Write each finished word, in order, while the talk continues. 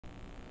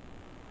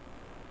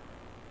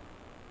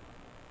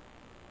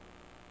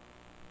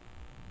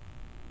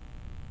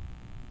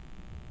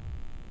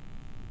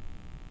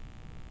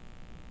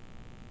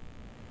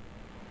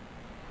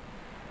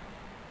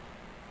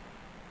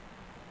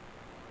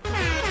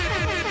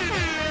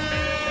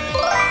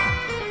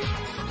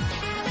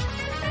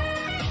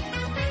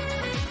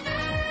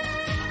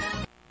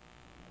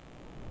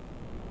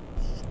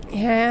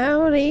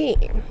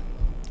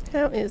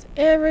How is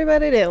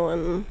everybody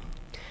doing?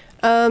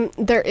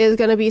 There is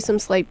gonna be some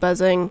slight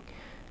buzzing.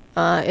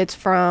 It's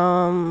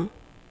from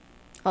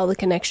all the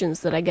connections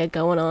that I get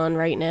going on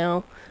right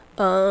now.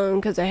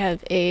 Because I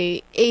have a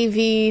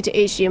AV to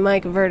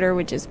HDMI converter,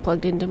 which is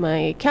plugged into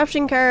my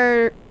caption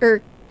card,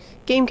 or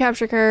game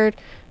capture card,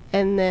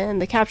 and then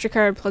the capture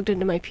card plugged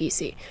into my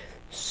PC.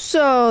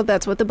 So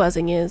that's what the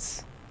buzzing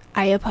is.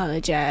 I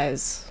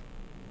apologize.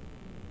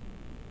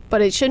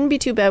 But it shouldn't be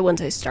too bad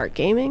once I start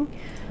gaming.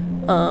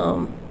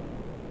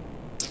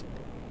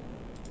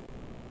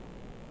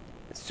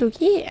 So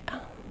yeah.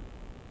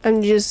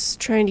 I'm just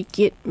trying to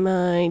get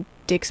my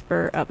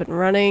Dixper up and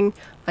running.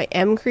 I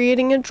am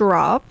creating a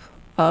drop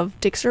of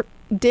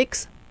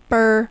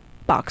Dixper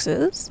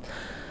boxes.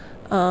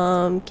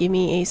 Give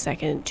me a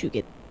second to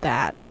get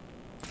that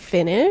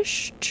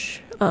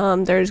finished.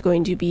 There's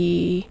going to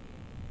be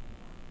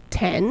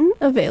 10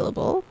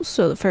 available,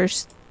 so the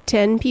first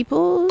 10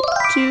 people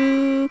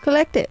to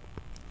collect it.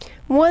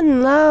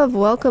 One Love,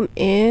 welcome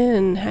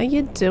in. How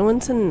you doing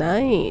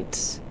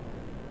tonight?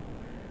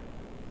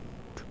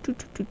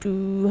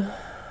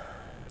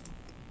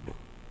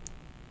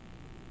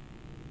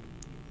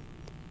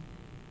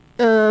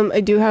 I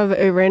do have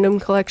a random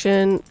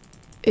collection.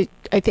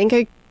 I think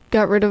I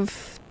got rid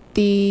of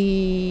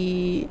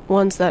the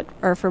ones that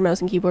are for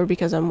mouse and keyboard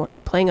because I'm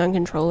playing on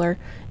controller,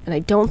 and I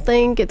don't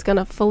think it's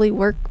gonna fully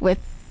work with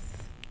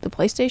the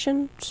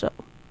PlayStation, so.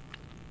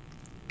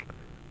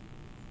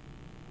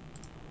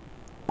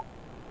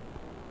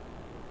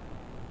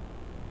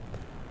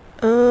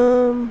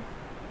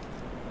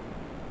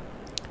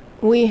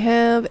 We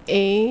have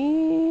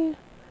a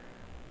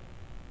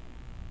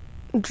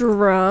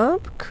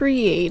drop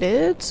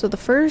created, so the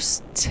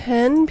first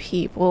 10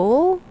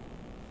 people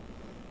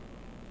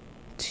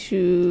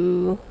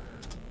to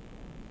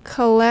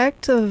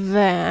collect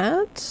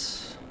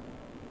that.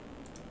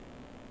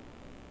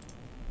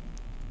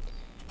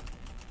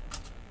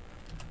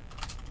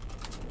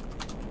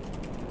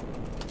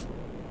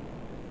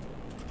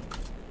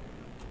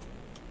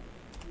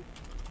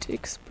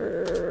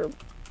 Dixper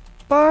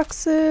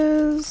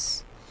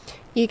boxes.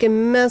 You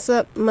can mess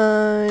up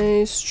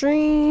my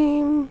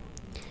stream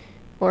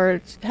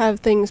or have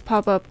things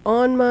pop up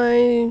on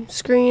my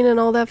screen and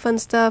all that fun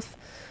stuff.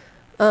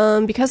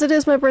 Because it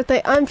is my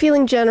birthday, I'm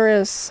feeling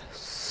generous,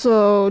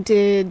 so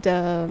did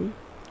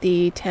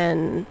the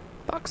 10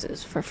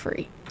 boxes for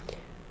free.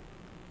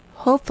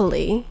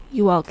 Hopefully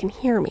you all can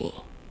hear me.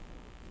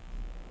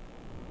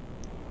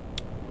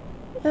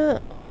 Oh,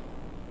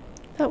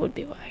 that would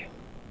be why.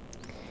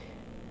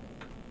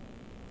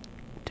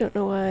 Don't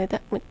know why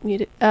that went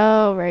muted.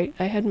 Oh, right.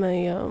 I had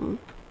my,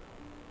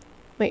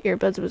 my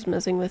earbuds was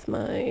messing with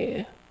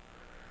my,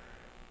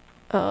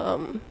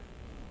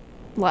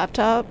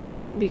 laptop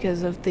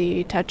because of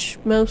the touch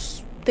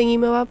mouse thingy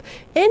mo up.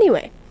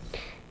 Anyway,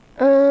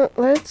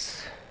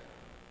 let's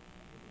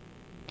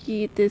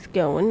get this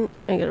going.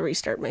 I gotta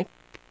restart my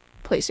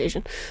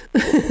PlayStation.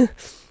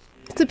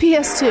 It's a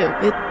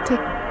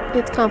PS2.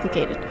 It's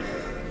complicated.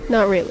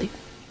 Not really.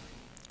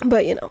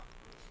 But, you know,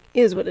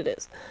 is what it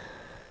is.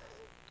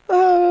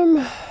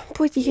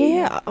 But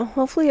yeah,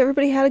 hopefully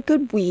everybody had a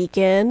good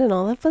weekend and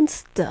all that fun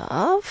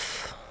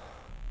stuff.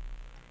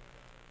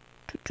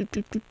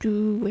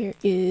 Where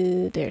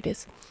is... There it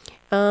is.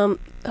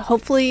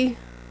 Hopefully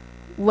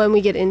when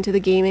we get into the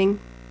gaming,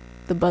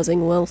 the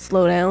buzzing will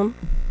slow down.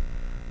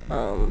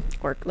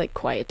 Or, like,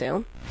 quiet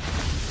down.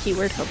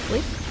 Keyword,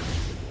 hopefully.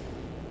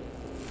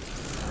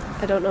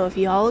 I don't know if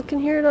y'all can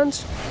hear it on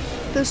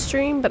the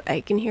stream, but I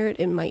can hear it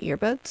in my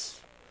earbuds.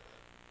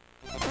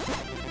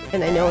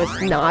 And I know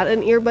it's not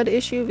an earbud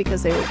issue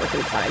because they were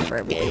working fine for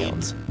everything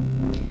else.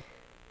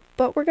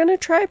 But we're gonna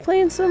try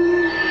playing some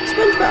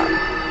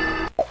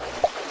Spongebob.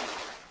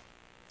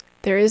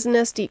 There is an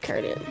SD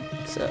card in,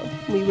 so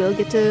we will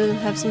get to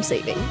have some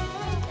saving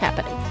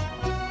happening.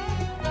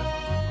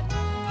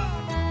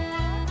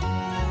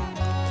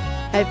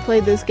 I've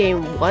played this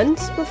game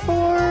once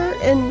before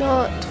and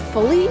not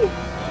fully.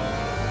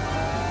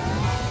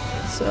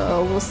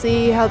 So we'll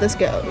see how this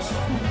goes.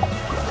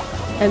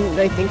 And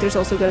I think there's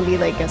also going to be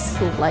like a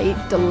slight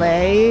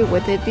delay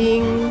with it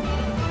being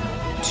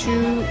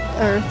through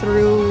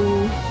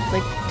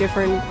like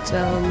different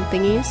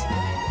thingies.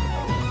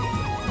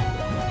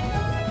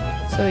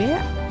 So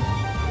yeah.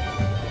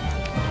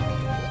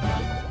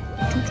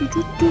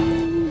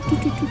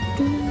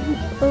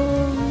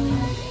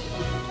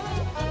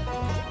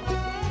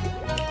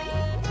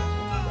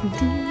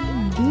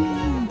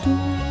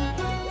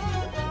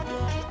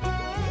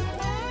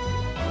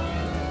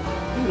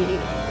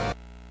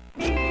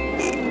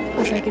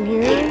 If I can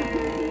hear it.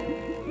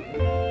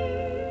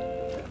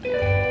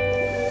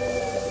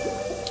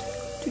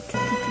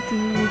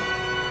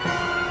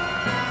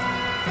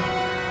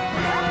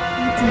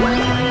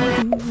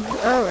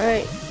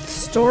 Alright,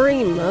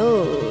 story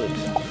mode.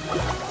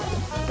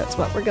 That's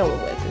what we're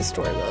going with, is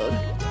story mode.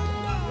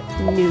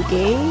 New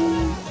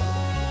game.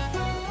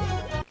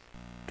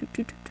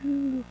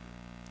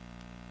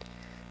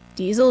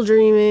 Diesel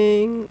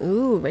dreaming.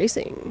 Ooh,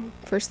 racing.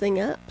 First thing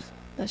up.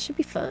 That should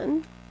be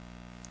fun.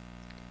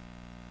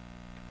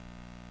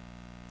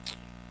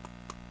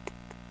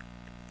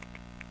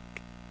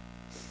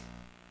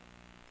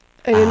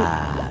 I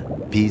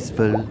didn't.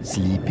 Peaceful,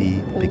 sleepy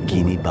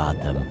Bikini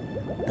Bottom.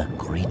 The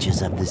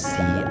creatures of the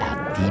sea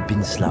are deep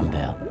in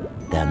slumber,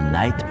 their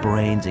night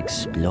brains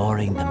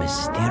exploring the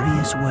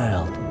mysterious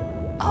world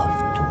of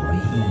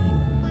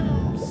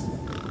dreams.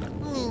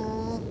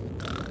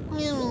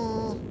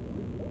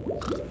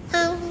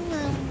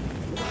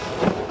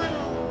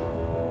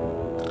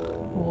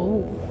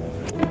 Whoa.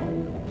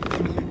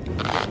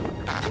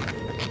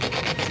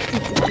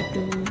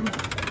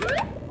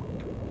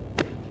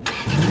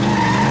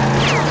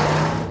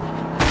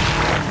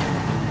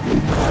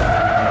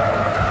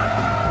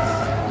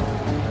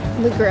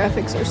 The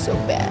graphics are so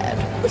bad.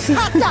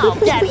 Hot dog,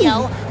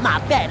 Daddy-O! My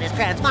bed is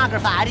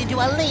transmogrified into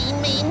a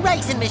lean, mean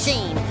racing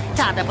machine.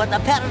 Time to put the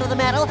pedal to the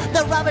metal,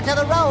 the rubber to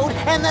the road,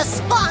 and the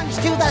sponge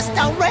to the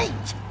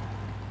street!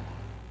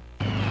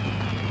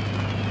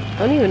 I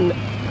don't even...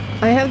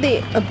 I have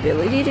the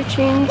ability to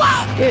change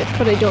it,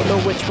 but I don't know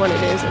which one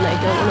it is, and I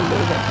don't want to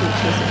move it in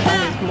case it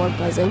causes more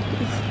buzzing.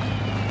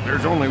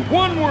 There's only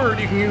one word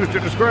you can use to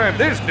describe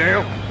this,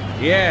 Dale.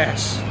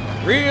 Yes.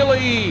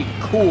 Really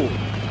cool.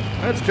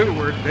 That's 2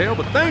 words, Dale,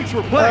 but thanks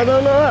for I playing.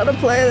 don't know how to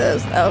play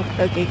this. Oh,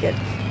 okay, good.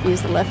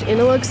 Use the left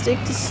analog stick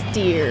to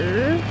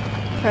steer.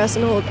 Press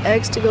and hold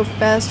X to go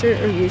faster,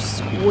 or use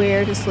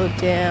square to slow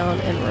down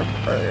and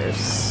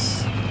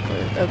reverse.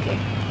 Okay.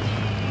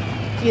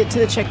 Get to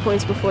the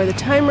checkpoints before the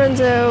time runs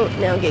out.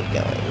 Now get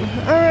going.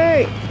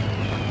 Alright.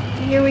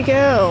 Here we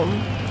go.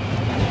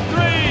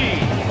 3,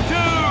 2,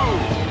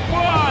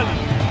 1,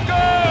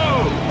 go!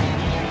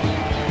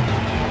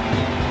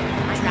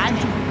 I'm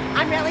driving.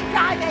 I'm really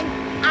driving.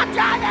 I'm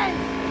driving!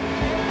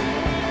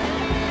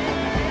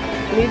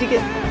 I need to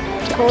get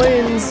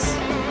coins.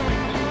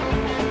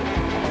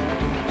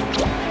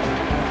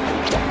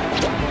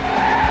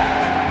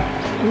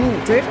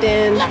 Ooh,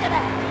 drifting. Look at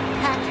that!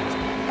 Patrick.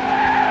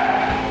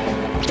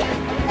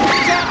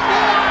 Check me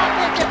out,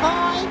 Mr.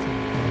 Point!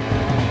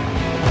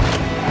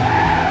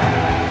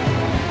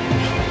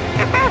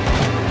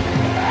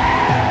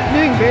 I'm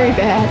doing very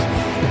bad.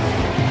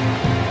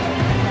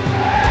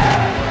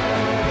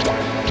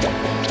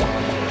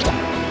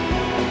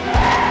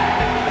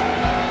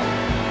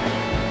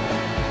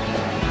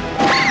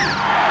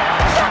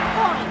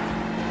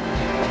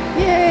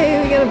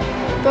 Yay, we got a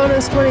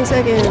bonus 20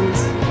 seconds.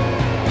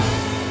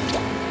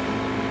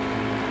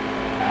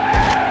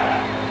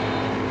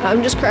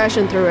 I'm just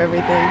crashing through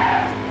everything.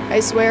 I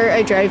swear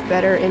I drive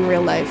better in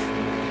real life.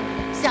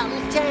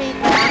 Something's changed,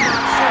 but I'm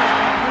not sure.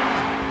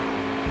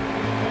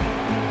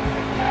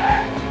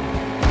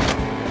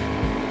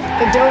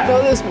 I don't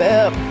know this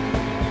map.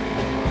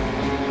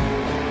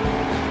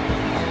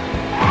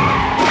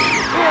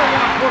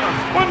 What a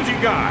spongy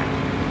guy!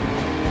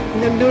 I'm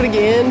gonna do it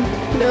again.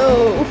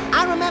 No.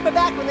 I remember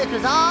back when this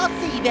was all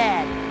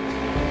seabed.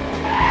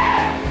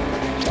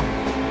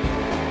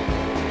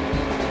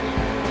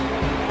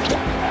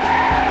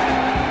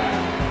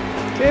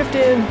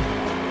 Drifting.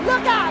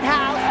 Look out,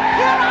 House!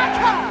 Here I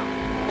come!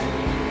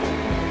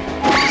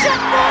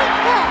 Checkpoint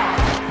pass!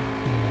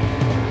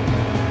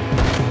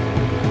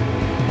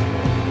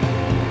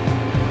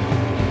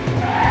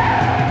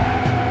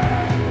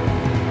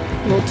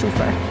 A little too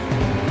far.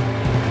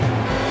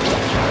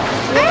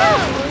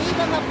 Oh,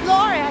 even the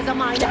floor has a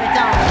mind of its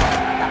own.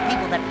 The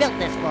people that built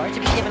this floor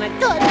should be given a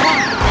good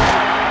compliment.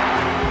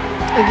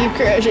 I keep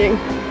crashing.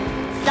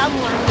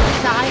 Someone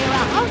needs to hire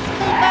a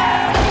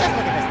housekeeper. Just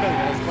look at the state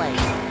of this place.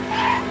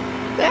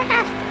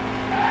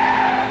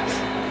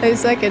 I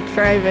suck at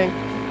driving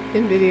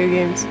in video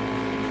games.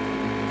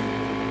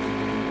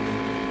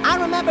 I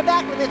remember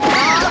back when this was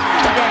all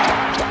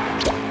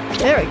seabed.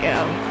 There we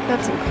go.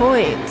 Got some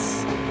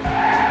coins.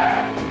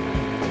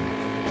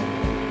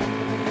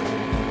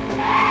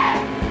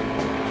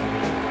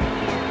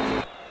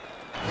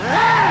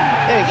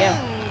 There we go.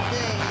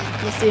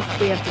 Let's see if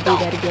we have to do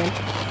that again.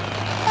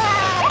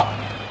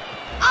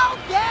 Oh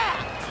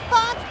yeah!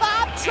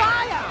 Spongebob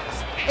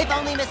triumphs! If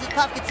only Mrs.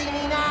 Puff could see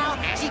me now,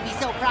 she'd be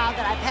so proud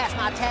that I passed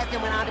my test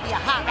and went on to be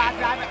a hot rod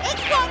driver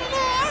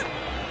extraordinaire!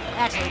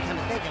 Actually, come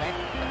to think of it,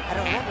 I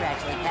don't remember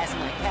actually passing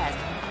my test.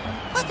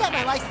 Must have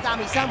my license on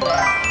me somewhere.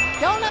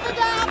 Don't let me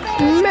down,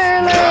 baby!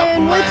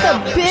 Marilyn with the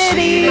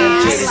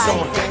biddies!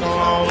 Thank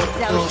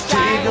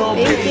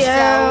you.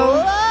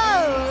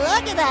 Whoa,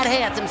 look at that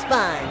handsome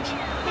sponge.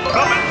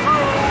 Coming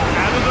through!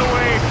 Out of the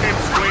way,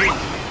 pipsqueak!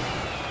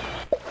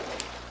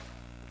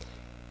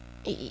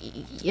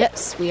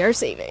 Yes, we are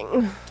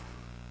saving.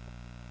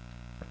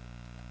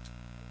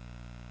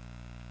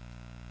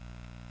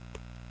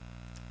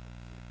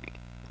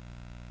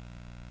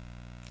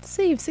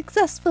 Save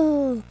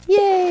successful!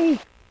 Yay!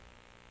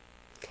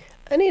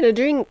 I need a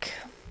drink.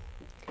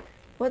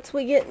 What's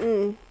we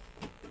getting?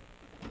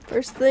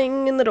 First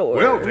thing in the door.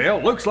 Well, Dale,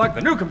 looks like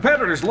the new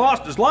competitor's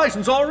lost his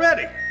license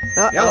already.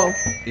 Uh-oh.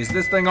 Is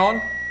this thing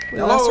on?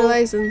 We lost our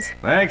license.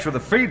 Thanks for the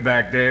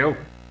feedback, Dale.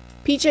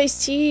 Peach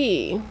iced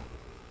tea.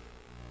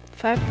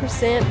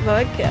 5%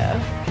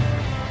 vodka.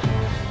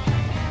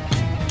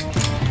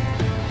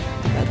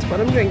 That's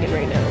what I'm drinking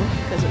right now.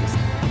 Because it's...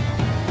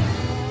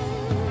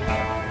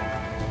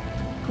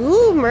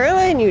 Ooh. Woohoo,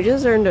 Merlin, you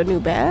just earned a new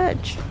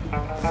badge.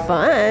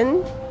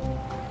 Fun.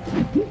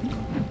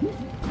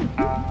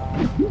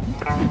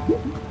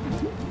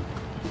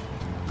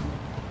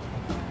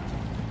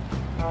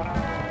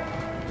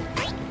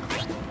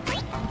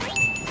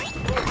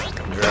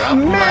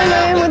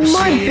 Merlin with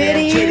more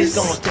biddies.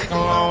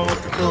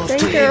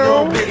 Thank you.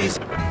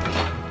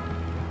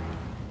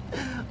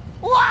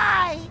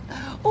 Why?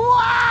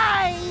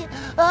 Why?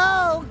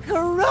 Oh,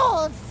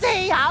 cruel.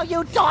 See how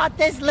you taught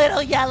this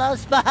little yellow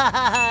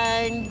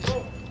sponge.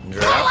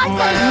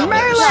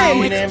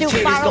 Merlin! It's too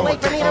far away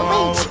for me to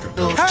reach.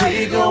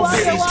 Hurry, you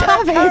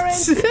Stop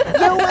it!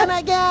 You win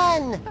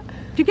again.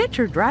 To get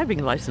your driving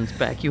license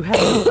back, you have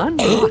to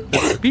unlock the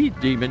speed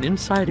demon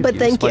inside of But you,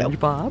 thank you.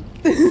 SpongeBob.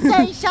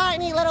 Stay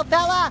shiny, little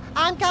fella.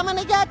 I'm coming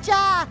to get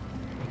ya.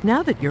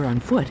 Now that you're on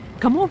foot,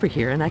 come over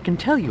here and I can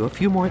tell you a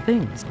few more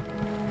things.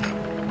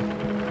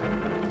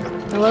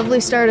 The lovely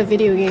start of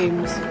video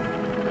games.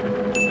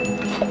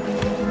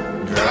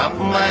 Drop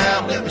 'em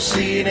out, let me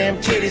see them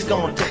titties.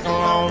 Gonna take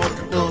along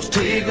with those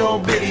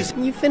tiggle bitties.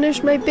 You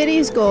finished my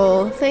biddies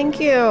goal.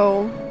 Thank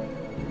you.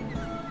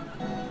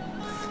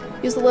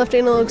 Use the left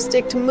analog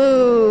stick to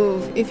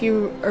move. If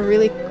you're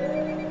really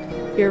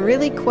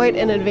quite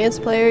an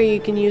advanced player, you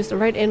can use the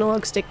right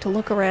analog stick to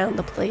look around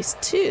the place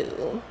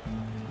too.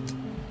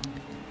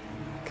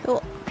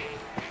 Cool.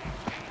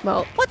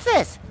 Well, What's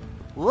this?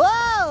 Whoa!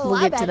 We'll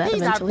I get to bet that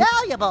these eventually. are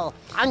valuable.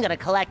 I'm gonna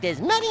collect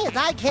as many as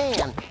I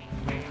can.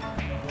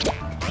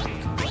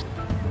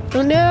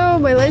 oh no,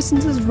 my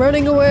license is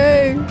running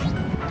away.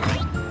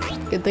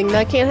 Good thing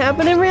that can't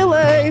happen in real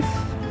life.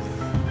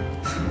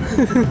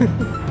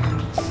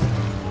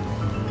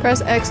 Press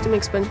X to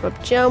make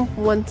SpongeBob jump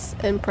once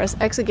and press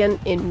X again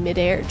in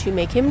midair to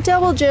make him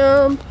double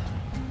jump.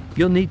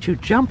 You'll need to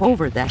jump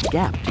over that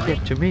gap to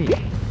get to me.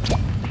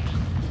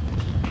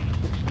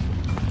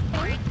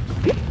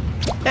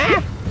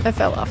 Ah! I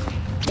fell off.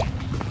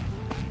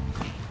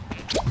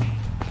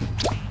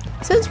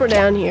 Since we're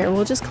down here,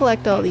 we'll just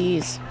collect all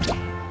these.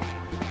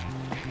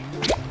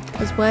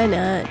 Because why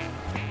not?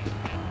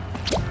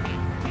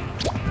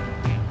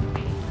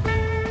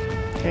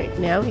 Alright,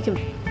 now we can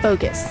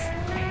focus.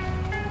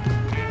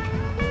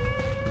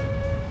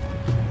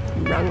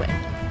 Wrong way.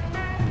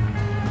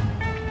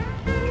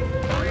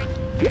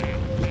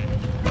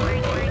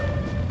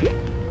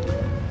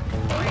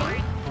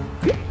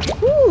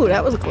 Ooh,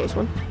 that was a close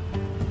one.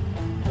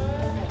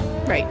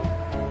 Right.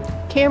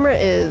 Camera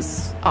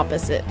is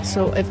opposite,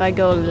 so if I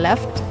go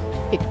left,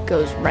 it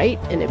goes right,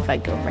 and if I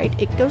go right,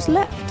 it goes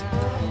left.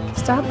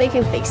 Stop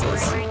making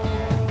faces.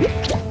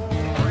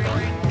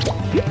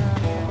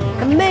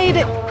 I made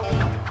it!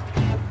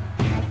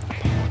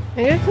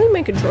 I gotta clean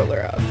my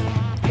controller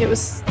off. It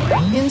was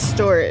in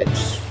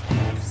storage,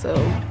 so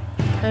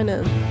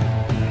kinda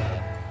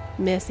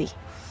messy.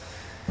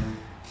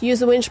 Use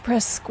the winch,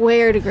 press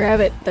square to grab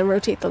it, then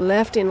rotate the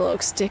left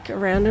analog stick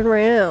around and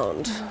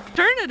around.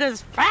 Turn it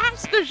as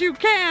fast as you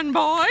can,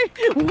 boy!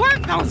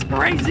 Work those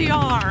crazy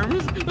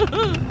arms!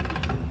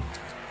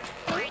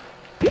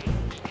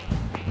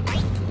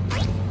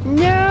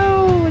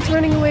 No! It's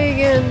running away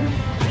again.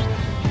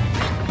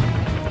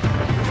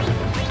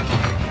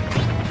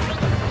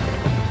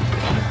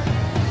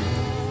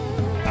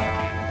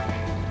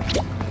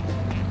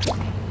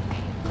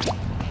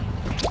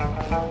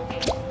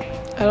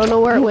 I don't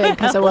know where it went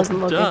because I wasn't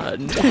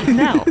looking. Done.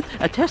 Now,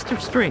 a test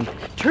of strength.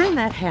 Turn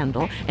that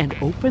handle and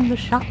open the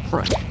shop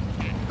front.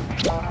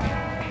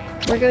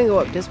 We're gonna go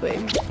up this way,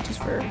 just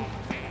for a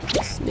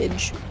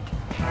smidge.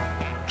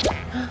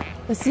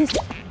 What's this?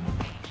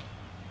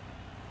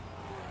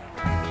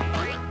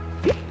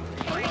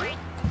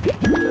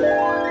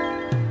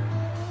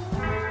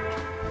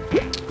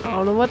 I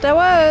don't know what that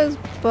was,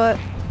 but...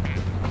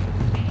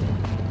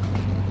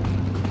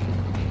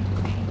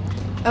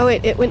 Oh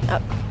wait, it went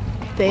up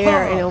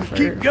there, I know for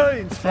Keep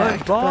going, a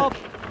fact, SpongeBob. but-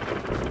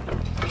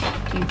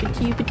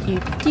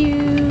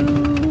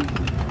 Doo-ba-doo-ba-doo-ba-doo.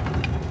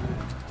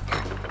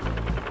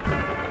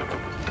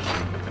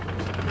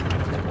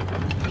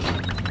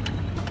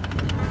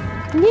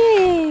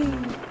 Yay!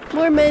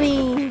 More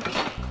money!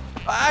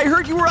 I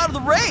heard you were out of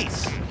the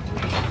race.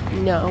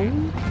 No.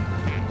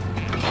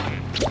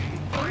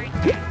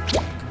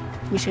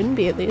 We shouldn't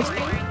be, at least.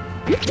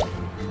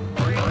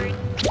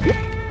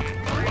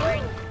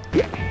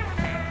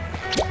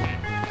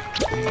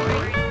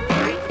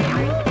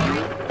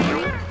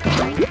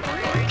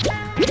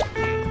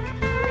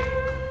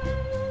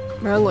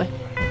 Wrong way.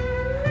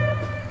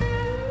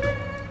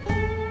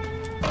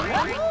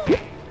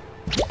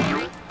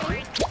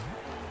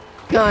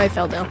 No, I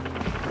fell down.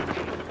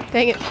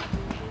 Dang it.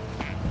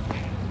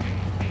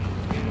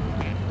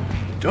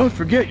 Don't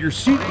forget your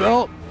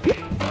seatbelt.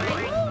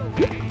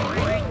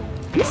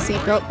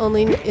 Seatbelt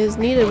only is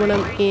needed when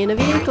I'm in a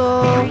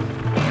vehicle.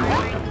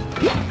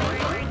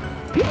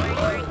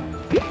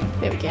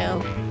 There we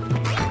go.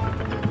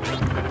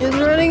 It's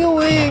running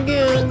away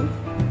again.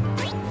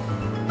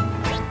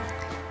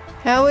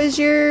 How was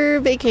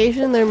your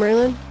vacation there,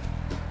 Merlin?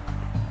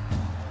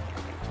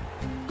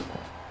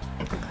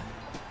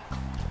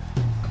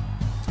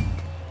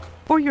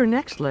 For your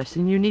next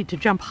lesson, you need to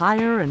jump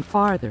higher and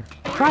farther.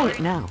 Try it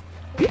now.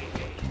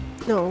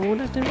 No,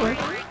 that didn't work.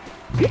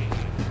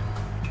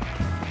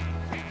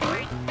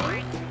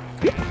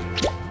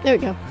 There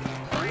we go.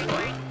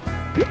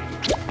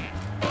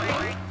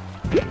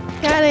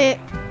 Got it.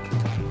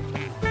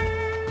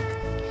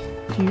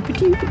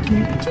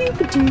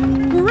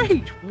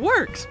 Great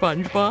work,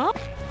 SpongeBob.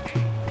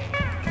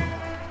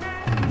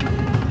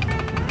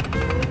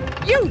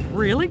 You've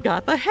really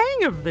got the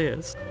hang of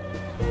this.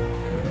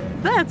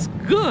 That's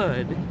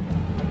good.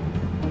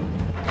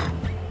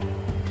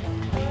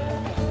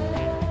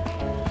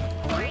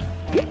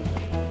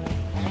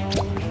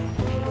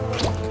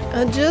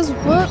 I just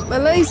want my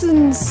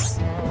license.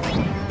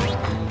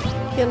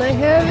 Can I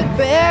have it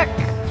back?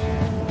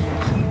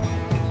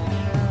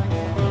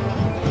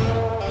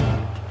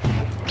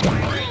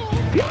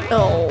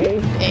 Oh,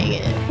 dang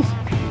it.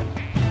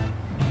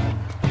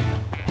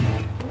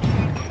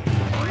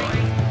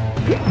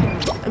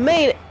 I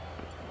made it.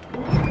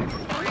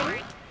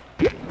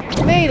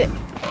 Made it.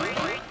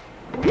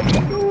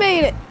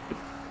 Made it.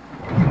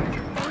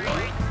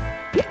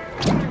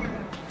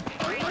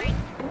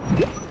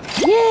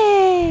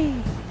 Yay!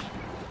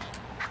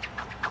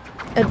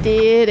 I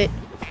did it.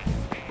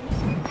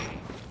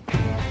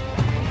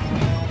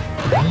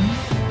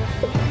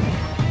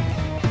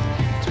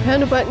 To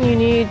pound a button, you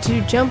need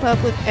to jump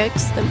up with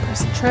X, then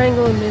press the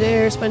triangle in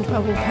midair.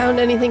 SpongeBob will pound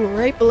anything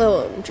right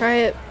below him. Try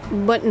it,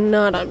 but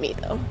not on me,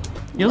 though.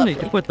 You'll need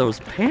to put those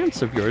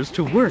pants of yours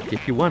to work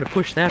if you want to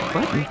push that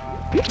button.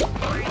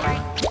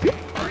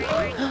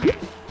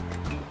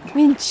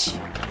 Winch.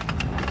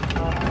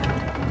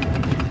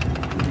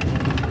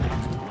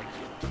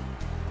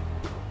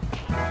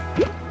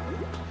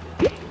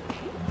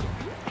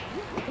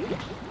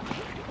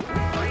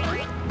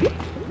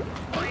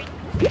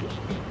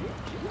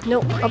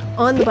 No, up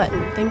on the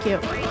button. Thank you.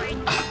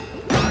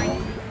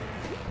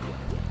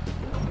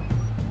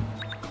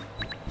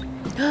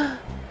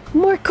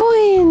 More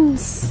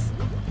coins!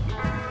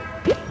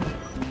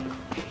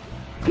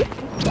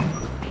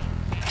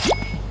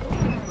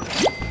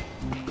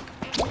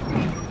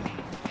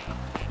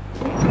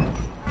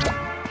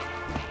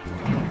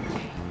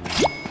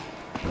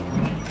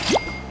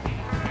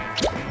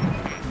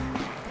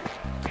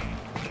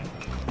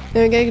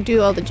 Now I gotta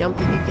do all the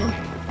jumping again.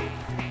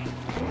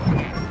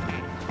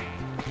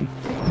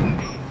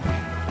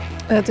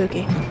 That's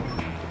okay.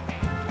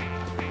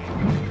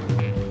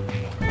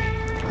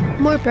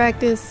 More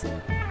practice.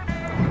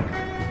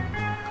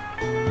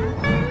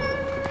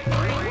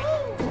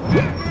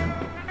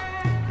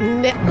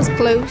 That was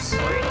close.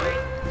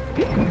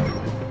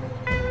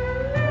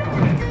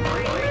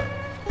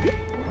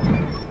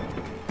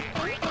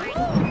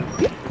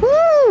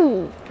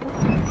 Woo!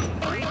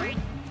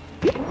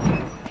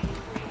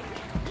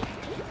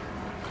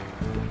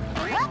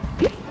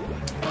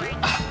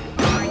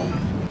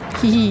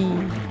 Hee.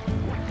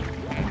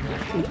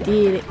 We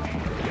did it.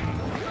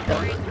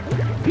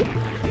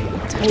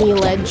 Tiny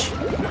ledge.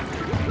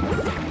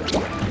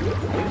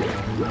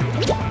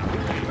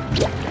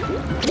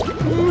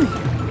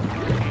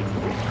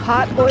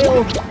 Hot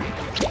oil.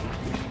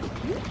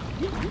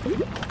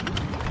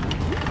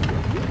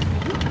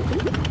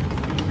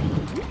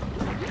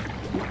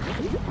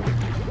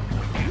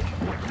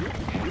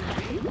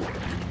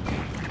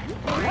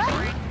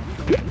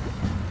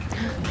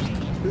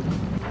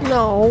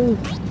 No.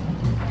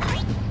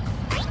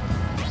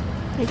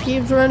 It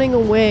keeps running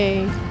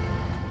away.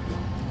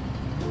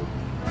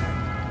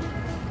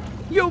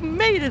 You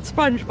made it,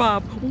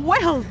 SpongeBob!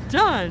 Well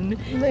done!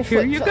 My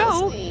Here foot you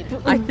fell go! asleep.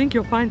 I think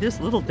you'll find this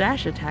little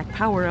dash attack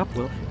power-up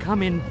will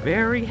come in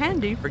very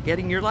handy for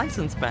getting your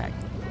license back.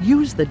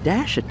 Use the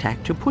dash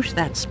attack to push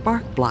that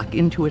spark block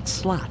into its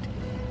slot,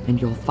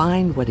 and you'll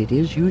find what it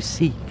is you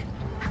seek.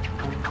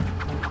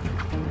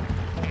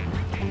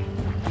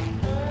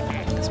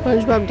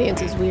 SpongeBob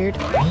dance is weird.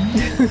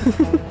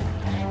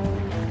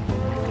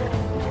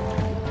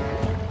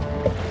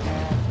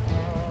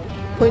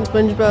 Point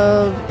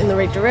SpongeBob in the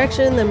right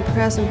direction, then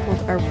press and hold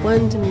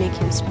R1 to make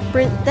him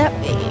sprint that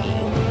way.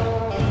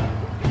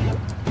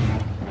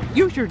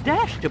 Use your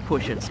dash to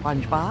push it,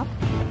 SpongeBob.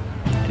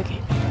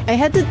 Okay. I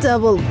had to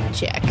double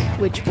check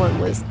which one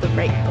was the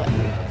right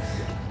button.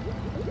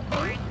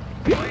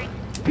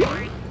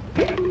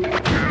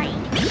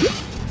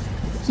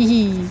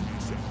 Hee.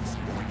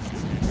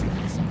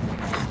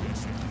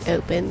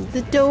 Open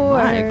the door.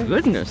 My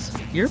goodness,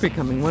 you're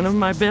becoming one of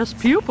my best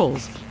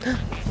pupils.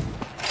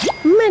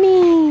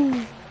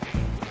 Money!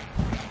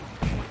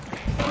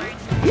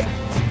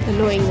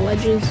 Annoying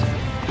ledges.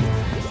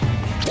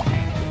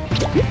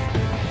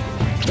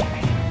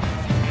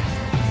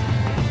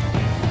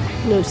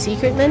 No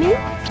secret money?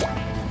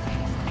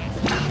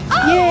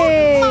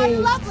 Yay! My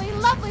lovely,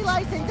 lovely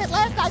license. At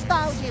last I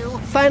found you.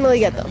 Finally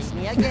get them. Meet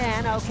me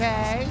again,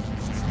 okay?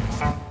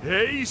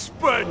 Hey,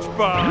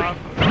 SpongeBob!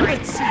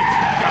 Let's see if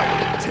you got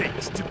what it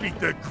takes to beat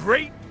the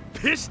great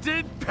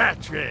Piston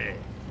Patrick!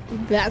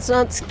 That's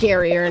not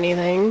scary or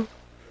anything.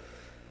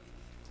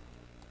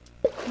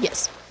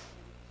 Yes.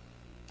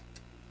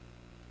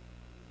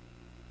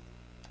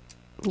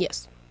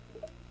 Yes.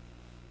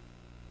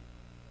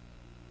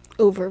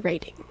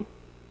 Overrating.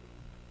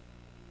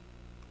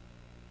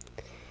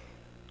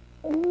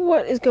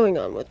 What is going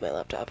on with my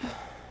laptop?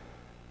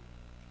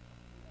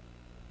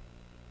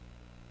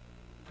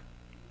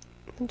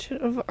 It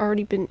should have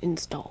already been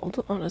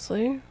installed,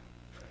 honestly.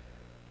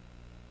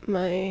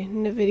 My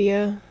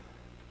NVIDIA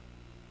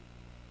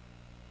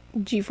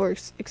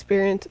GeForce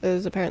experience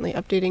is apparently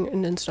updating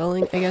and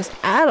installing, I guess.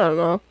 I don't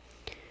know.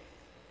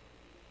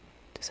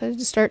 Decided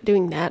to start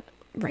doing that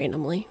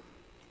randomly.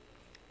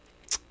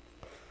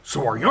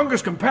 So our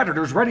youngest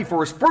competitor's ready for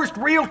his first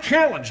real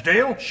challenge,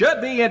 Dale. Should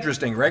be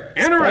interesting, Rick.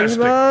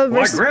 Interesting. SpongeBob Like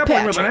versus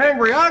grappling with an Patrick.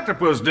 angry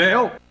octopus,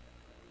 Dale.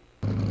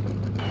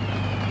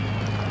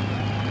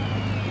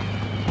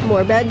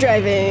 More bad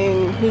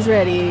driving. Who's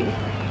ready?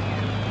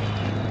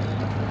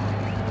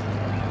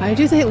 Why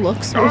do they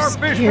look so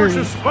Starfish scary?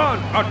 versus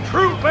Sponge, a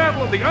true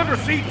battle of the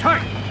undersea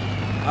titan.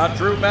 A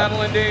true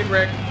battle indeed,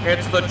 Rick.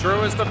 It's the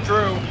truest of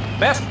true.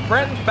 Best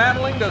friends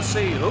battling to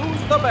see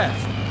who's the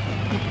best.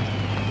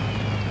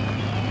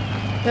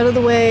 Out of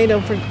the way,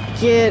 don't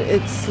forget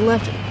it's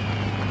left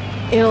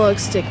analog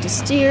stick to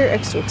steer,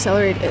 X to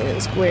accelerate, and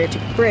square to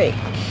brake.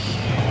 3, 2,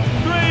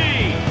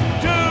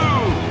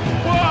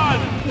 1.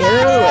 Get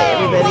out of the way,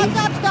 everybody. What's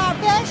up,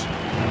 Starfish?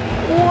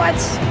 What?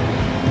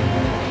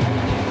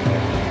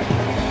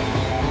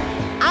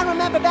 I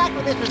remember back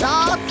when this was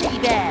all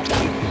seabed.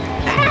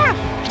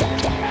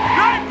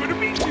 I'm gonna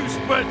beat you,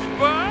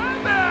 SpongeBob.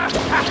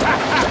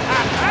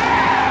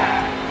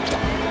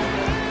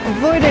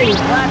 Avoiding.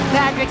 What's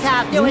Patrick's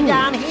house doing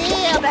down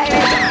here, baby?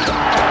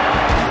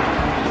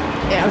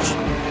 Ouch.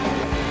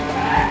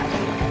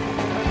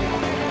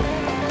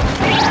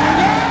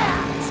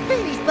 Yeah,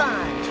 Speedy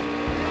Sponge.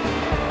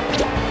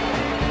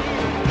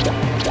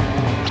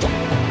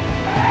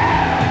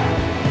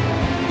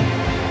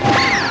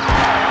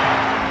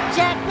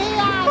 Check me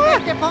out,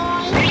 Mr.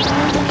 Point.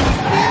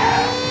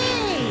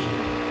 Speed.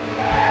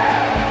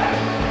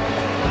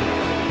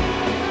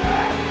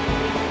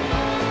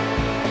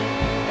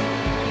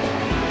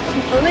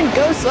 And then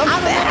go so I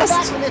remember back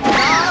fast. when this was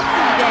all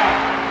seabed.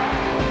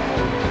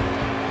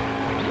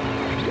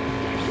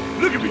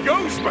 Look at me go,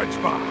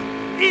 SpongeBob.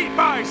 Eat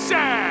my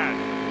sand.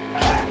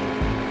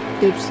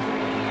 Oops.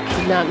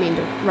 Did not mean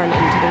to run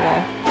into the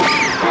wall.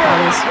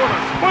 Promise. What a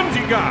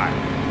spongy guy.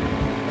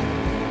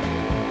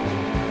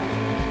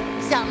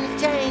 Something's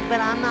changed,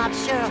 but I'm not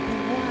sure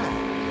what.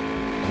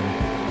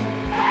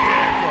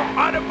 For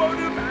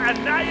automotive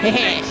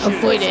annihilation,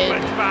 Avoided.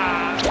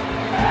 SpongeBob.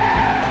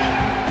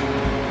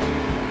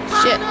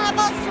 Shit.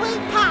 Pineapple,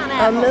 sweet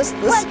pineapple. I missed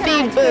the When can I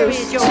speed experience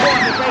boost. your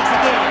warm embrace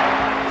again?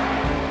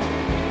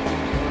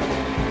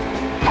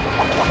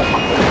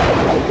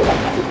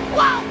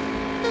 Whoa!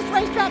 This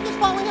racetrack is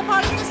falling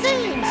apart at the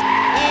seams.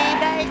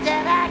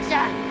 Evasive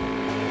action.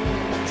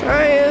 I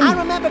Trying.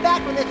 remember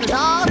back when this was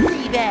all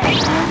seabed.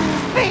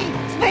 Speed,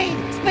 speed,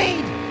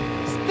 speed,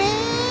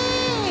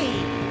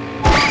 speed.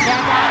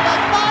 Check out the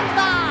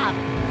SpongeBob.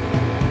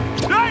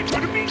 I'm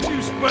gonna beat you,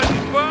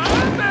 SpongeBob.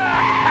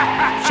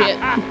 Shit.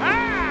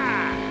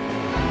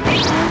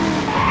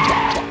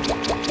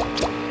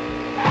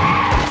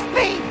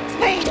 Speed,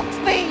 speed,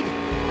 speed.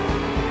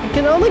 I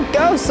can only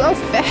go so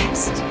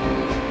fast.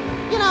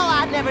 You know,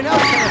 I'd never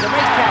noticed there was a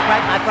racetrack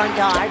right in my front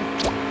yard.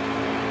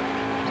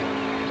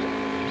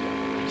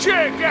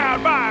 Check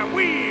out my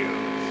wheels.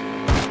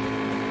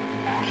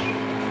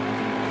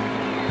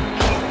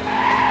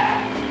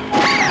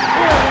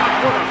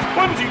 What a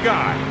spongy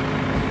guy.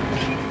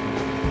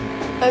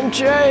 I'm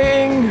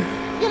trying.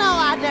 You know,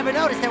 I'd never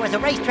noticed there was a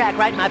racetrack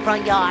right in my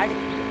front yard.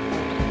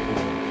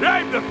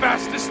 I'm the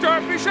fastest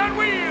starfish on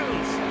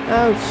wheels.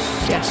 Oh,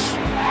 shit.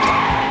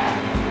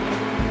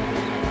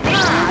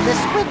 Ah, the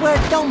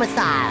Squidward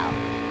domicile.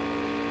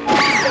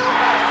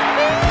 Super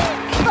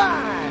Speed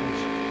Sponge.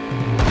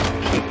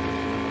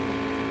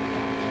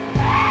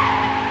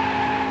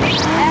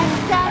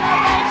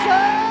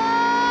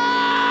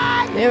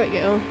 Acceleration! There we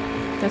go.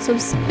 Got some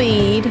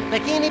speed.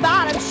 Bikini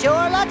Bottom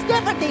sure looks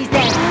different these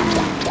days.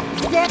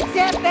 Zip,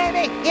 zip,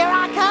 baby, here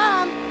I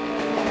come.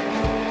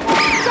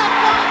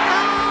 Checkpoint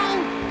time.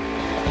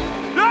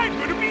 I'm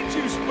gonna beat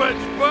you,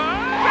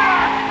 SpongeBob.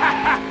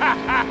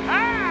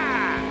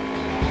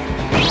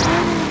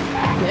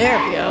 There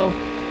we go.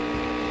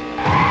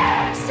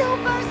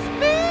 Super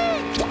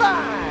Speed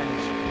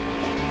Sponge.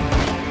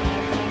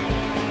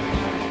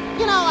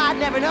 You know, I'd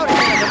never noticed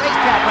there was a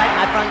racetrack right in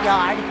my front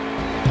yard.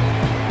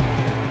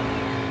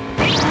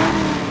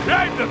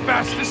 I'm the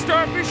fastest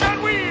starfish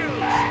on wheels.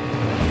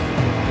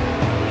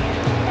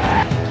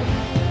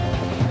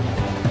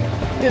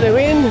 Did I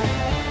win?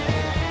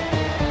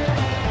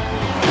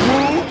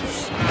 Oops,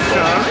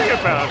 sorry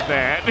about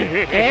that.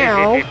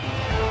 Ow.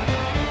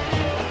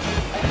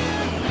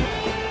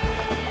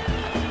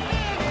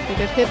 I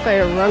got hit by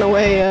a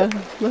runaway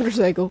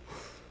motorcycle.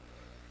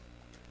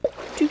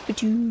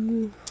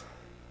 Choo-ba-choo.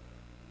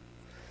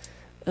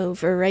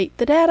 Overwrite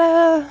the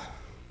data.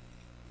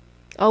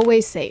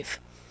 Always save.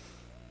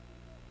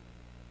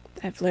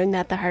 I've learned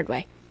that the hard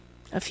way.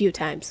 A few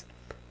times.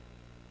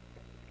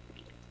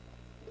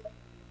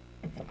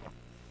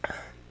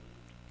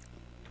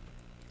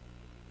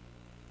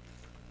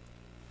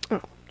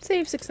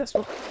 Save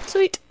successful.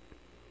 Sweet.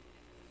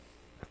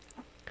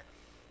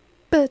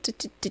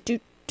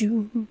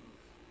 Ba-do-do-do-do.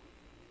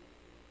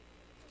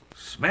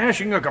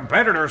 Smashing a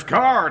competitor's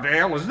car,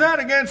 Dale, is that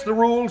against the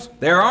rules?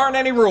 There aren't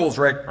any rules,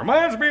 Rick.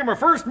 Reminds me of my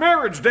first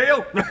marriage,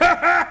 Dale.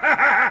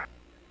 The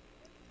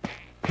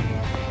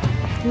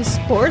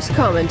sports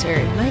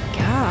commentary, my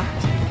god.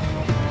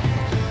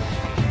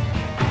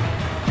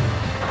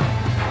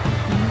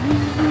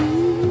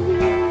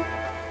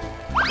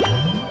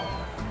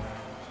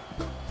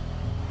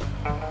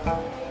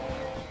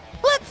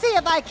 Let's see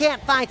if I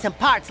can't find some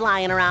parts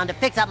lying around to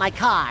fix up my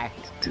car.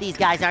 These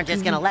guys aren't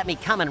just gonna let me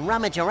come and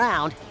rummage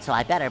around, so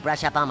I better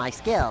brush up on my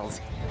skills.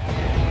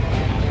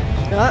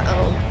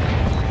 Uh-oh.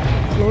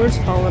 Floor's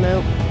falling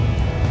out.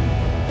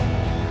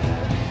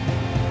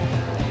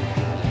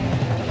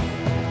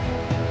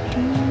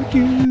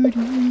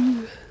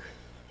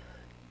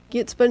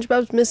 Get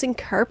SpongeBob's missing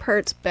car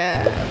parts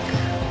back.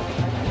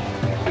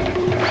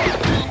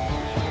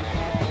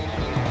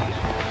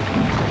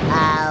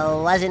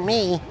 Wasn't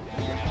me.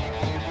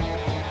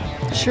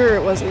 Sure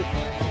it wasn't.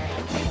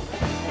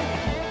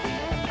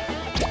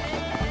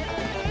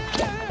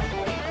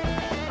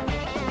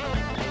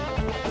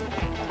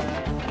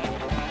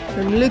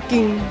 I'm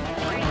looking.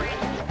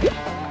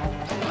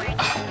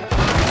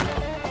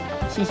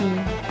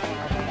 Hehe.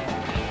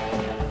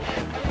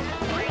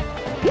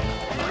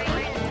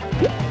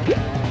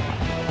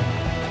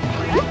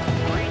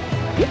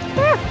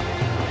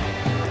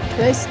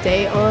 Can I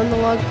stay on the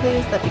log,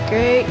 please? That'd be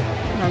great.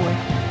 Wrong way.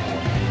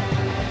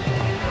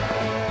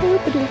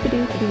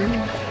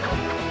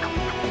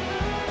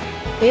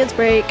 Dance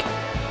break.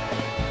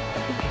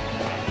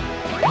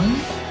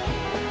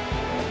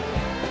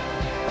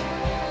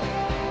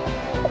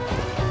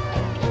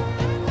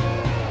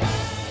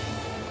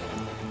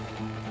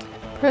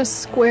 Press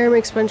square,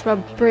 make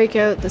SpongeBob break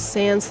out the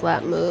sand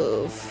slap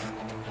move.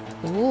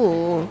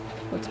 Ooh,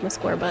 what's my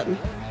square button?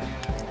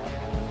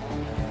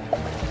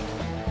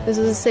 This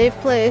is a safe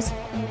place.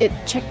 It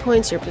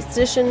checkpoints your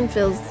position,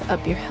 fills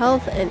up your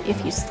health, and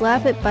if you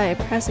slap it by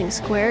pressing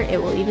square,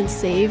 it will even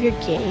save your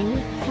game.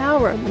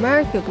 How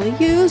remarkably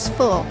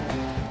useful!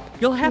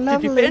 You'll have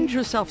Lovely. to defend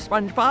yourself,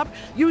 SpongeBob.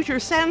 Use your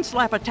sand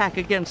slap attack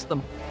against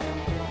them.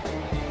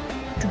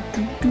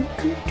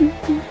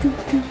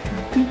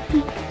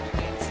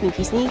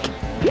 Sneaky sneak.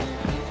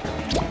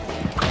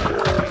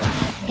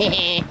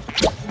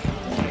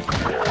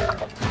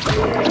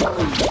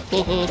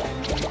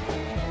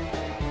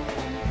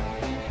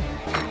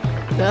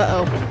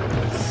 Uh-oh.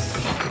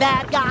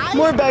 Bad guys?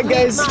 More bad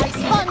guys. Meet my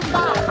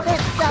SpongeBob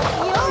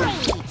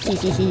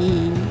Fists of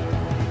Fury!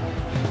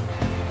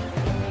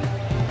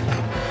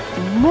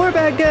 More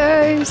bad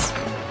guys!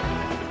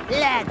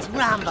 Let's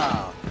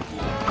rumble!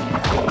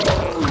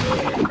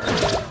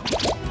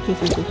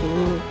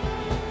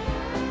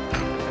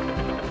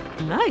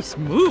 Nice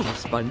move,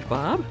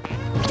 SpongeBob.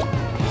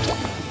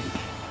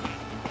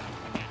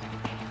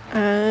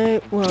 I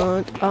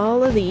want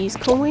all of these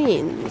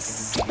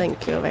coins.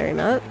 Thank you very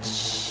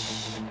much.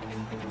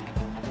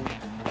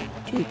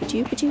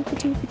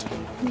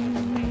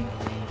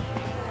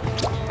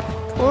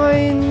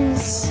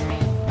 Coins.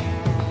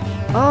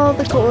 All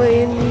the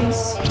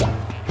coins.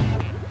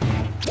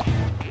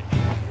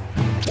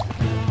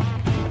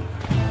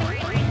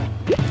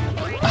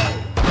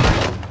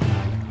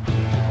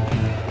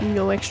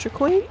 No extra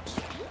coins?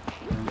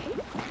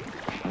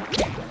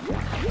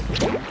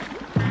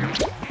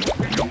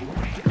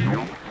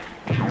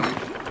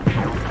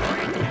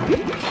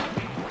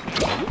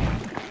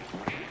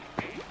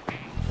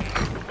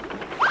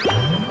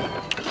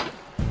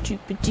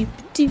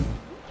 Doop-a-doop-a-doo.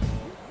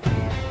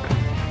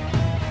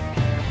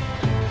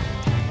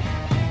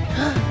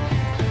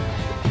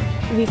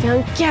 We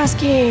found gas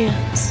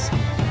cans!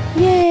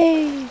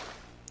 Yay!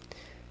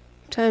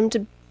 Time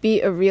to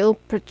be a real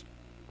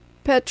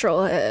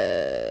petrol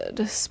head.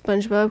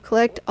 SpongeBob,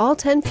 collect all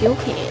 10 fuel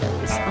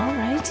cans.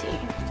 Alrighty.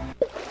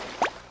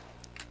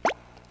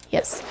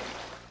 Yes.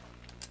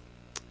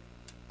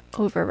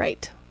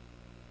 Overwrite.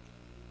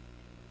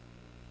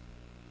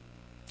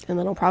 And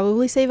then I'll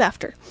probably save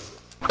after.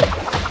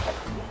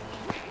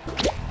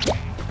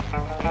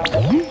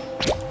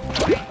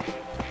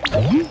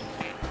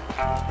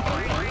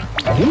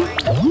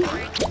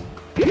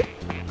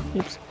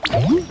 Oops.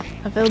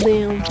 I fell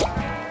down.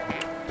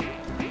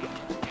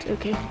 It's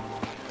okay.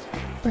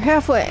 We're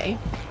halfway.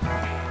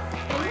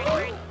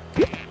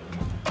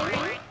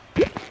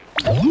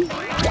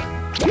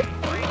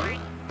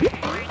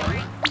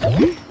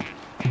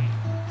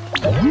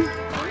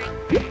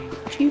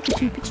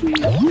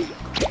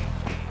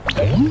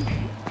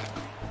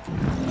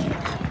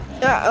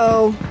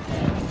 Uh-oh.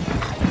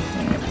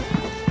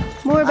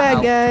 More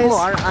bad guys.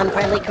 More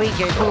unfriendly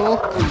creatures,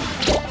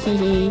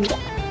 Hee.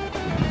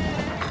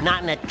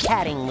 Not in a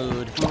chatting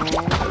mood.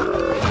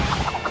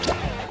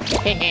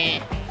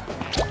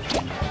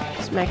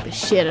 Smack the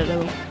shit out of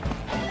them.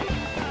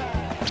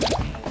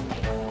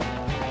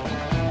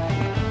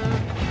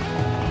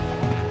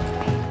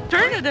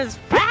 Turn it as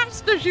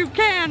fast as you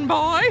can,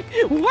 boy.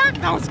 Work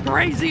those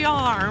crazy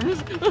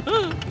arms.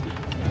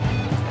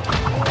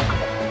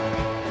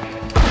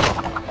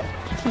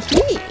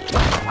 Hee.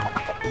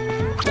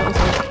 Those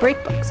are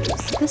break boxes.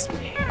 This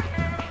way.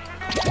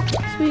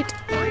 Sweet.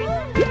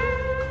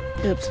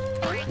 Oops.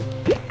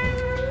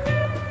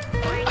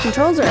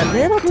 Controls are a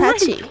little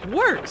touchy. Great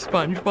work,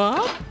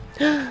 SpongeBob.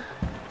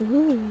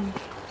 Ooh.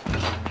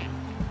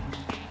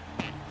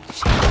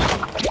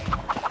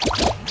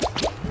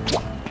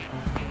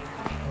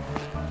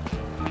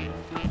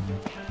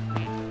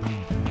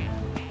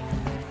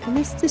 I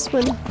missed this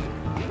one.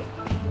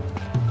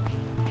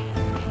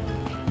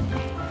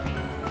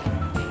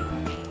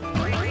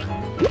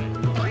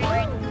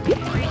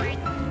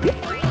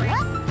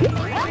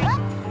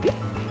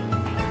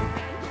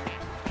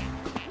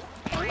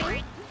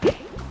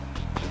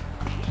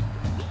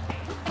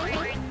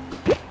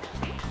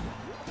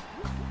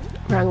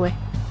 Wrong way.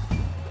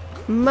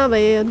 My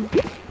bad.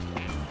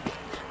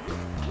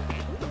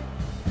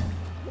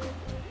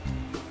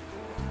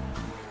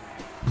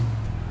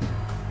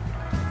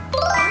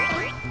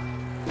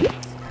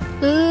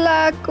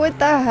 Luck with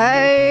the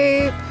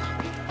hype.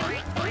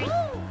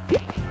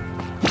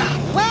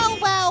 Well,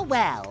 well,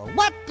 well.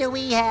 What do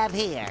we have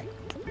here?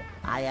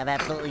 I have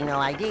absolutely no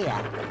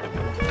idea.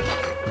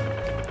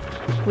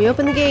 We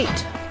open the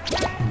gate.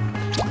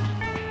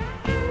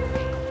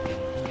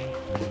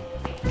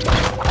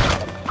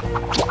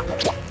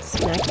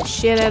 Smack the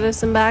shit out of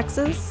some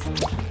boxes.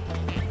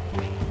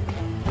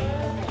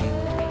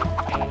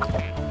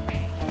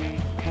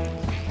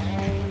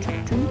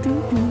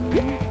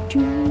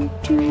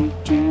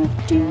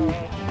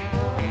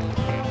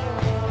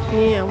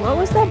 Yeah, what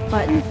was that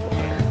button for?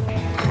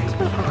 That's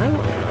what I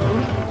want to know.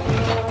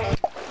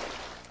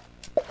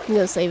 I'm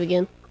gonna save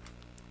again.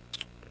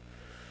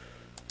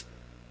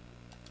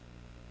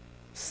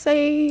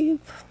 Save.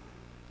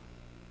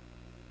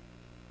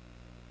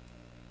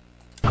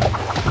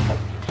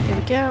 There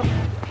we go.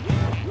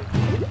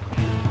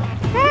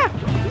 Ah!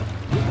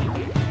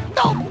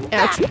 Oh,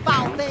 Ouch. that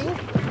foul thing!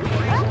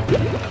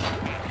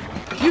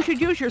 You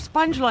should use your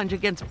sponge lunge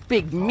against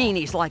big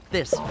meanies like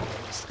this.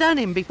 Stun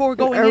him before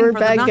going in Armored for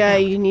the bad knockout. guy,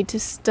 you need to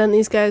stun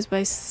these guys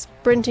by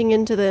sprinting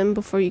into them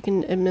before you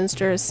can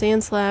administer a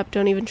sand slap.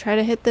 Don't even try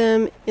to hit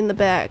them in the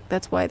back.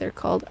 That's why they're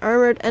called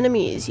armored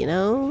enemies, you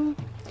know?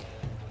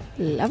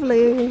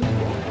 Lovely.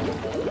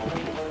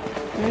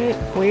 Alright,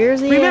 where's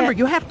he Remember, at?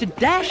 you have to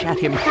dash at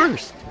him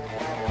first.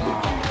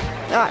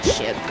 Ah,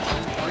 shit.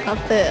 I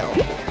fell.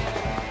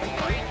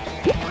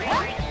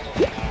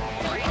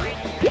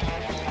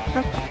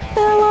 I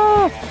fell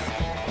off.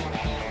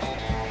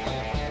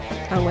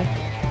 Wrong way.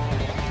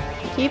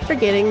 Keep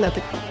forgetting that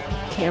the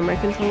camera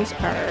controls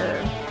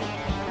are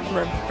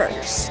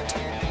reversed.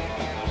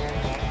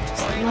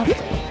 Just lovely.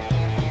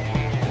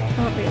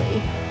 Not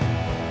really.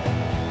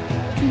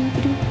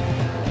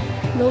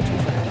 No too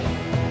far.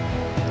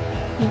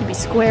 Need to be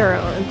square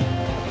on.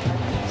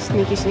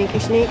 Sneaky, sneaky,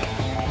 sneak.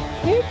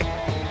 Sneak.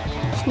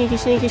 Sneaky,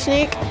 sneaky,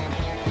 sneak.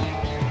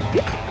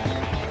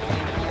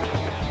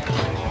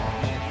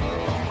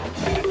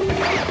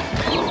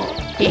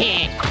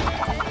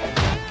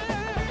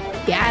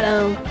 Got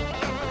him.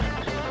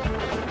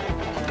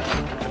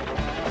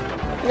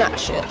 Nah,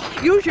 shit.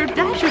 Use your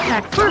dash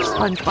attack first,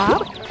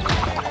 SpongeBob.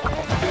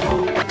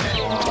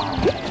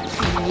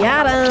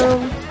 Got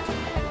him.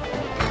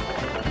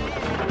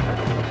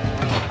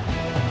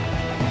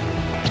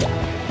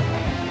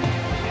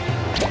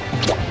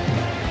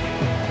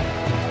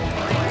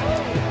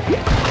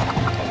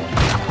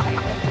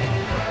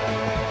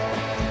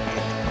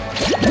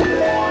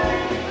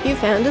 You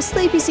found a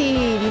sleepy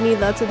seed. You need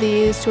lots of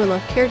these to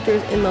unlock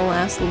characters in the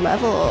last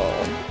level.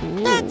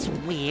 Ooh. That's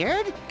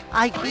weird.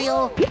 I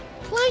feel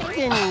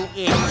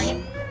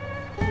plankton-ish.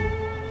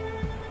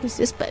 What's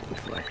this button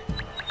for?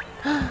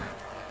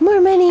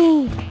 More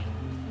money!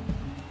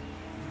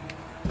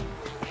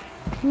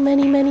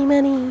 Money, money,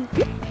 money.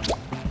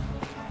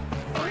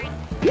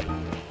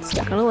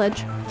 Stuck on a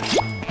ledge.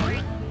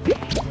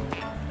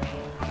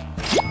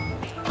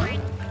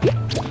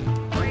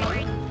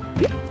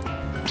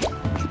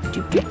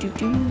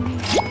 Do.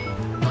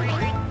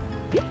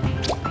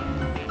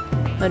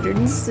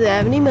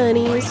 170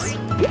 monies.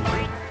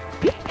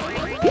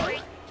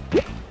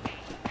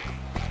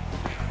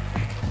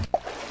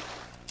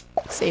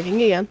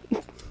 Saving again.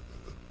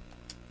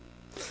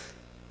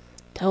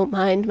 Don't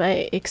mind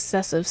my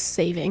excessive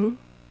saving.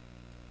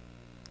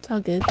 It's all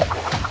good.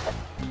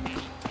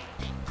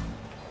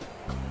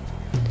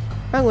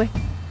 Wrong way.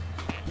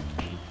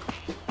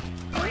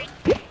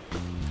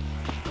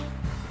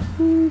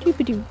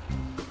 Doop-a-doo.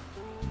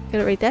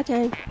 Got it right that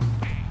time.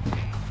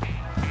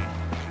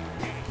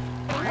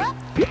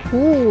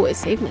 Ooh, I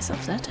saved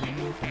myself that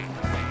time.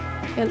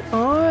 Can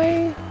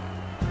I?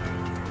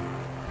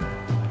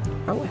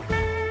 Wrong way.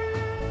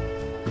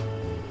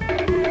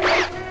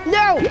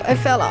 No! I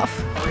fell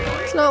off.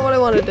 It's not what I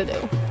wanted to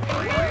do.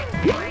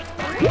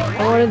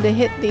 I wanted to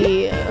hit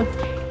the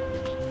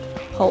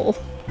hole.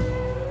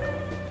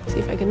 See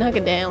if I can knock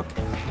it down.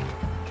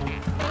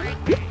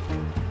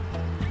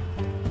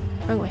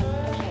 Wrong way.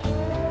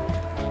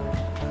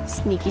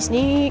 Sneaky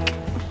sneak.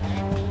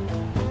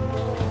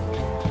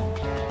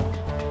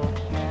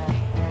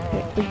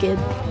 We're good.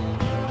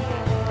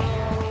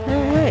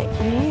 Alright,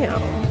 now.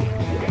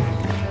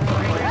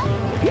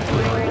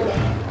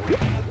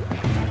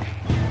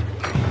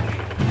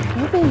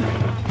 Open.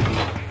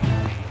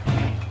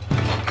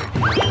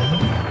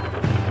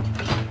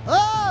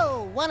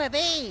 Oh, one of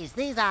these.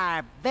 These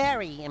are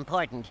very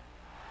important.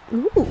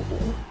 Ooh.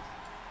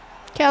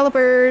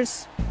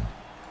 Calipers.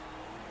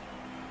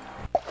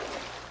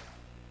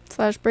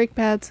 / brake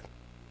pads.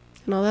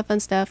 And all that fun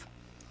stuff.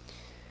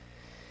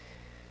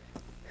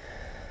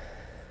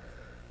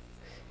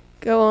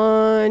 Go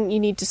on. You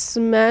need to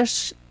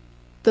smash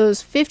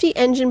those 50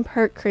 engine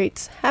part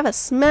crates. Have a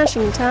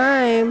smashing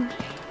time.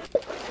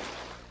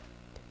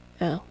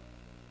 Oh.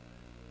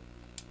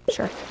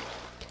 Sure.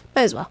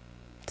 Might as well.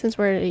 Since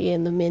we're already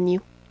in the menu.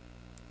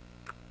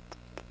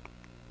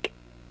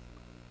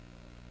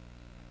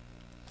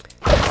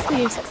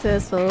 Save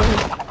successful.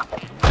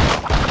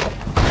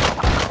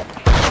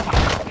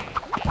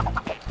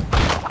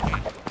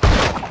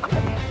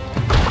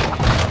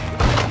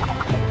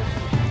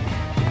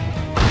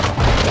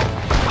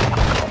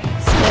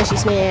 Smashy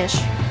smash.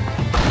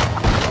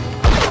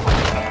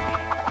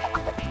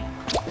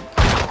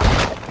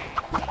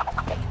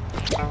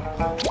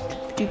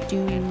 Doop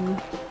doo.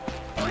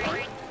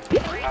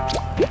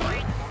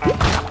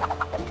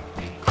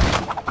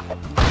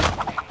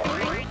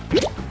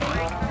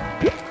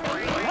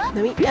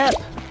 Let me up.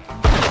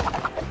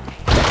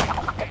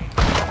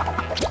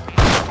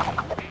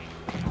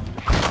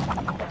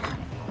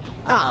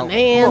 Oh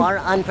man. More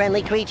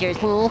unfriendly creatures,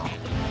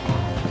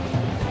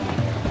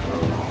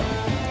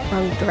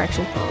 Wrong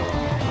direction.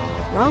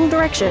 Wrong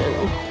direction.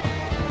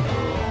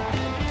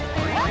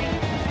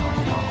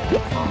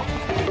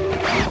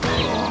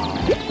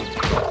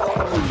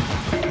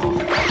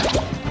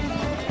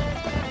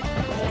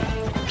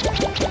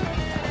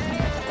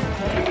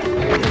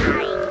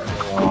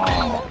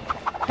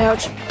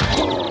 Ouch.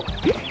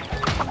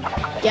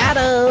 Got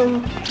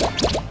him.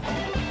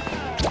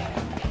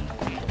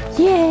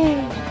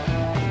 Yay.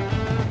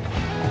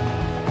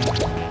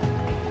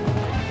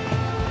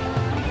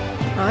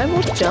 I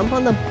will jump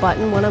on the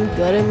button when I'm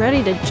good and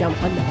ready to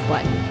jump on the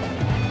button.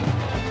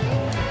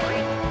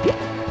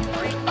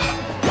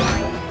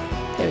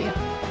 There we go.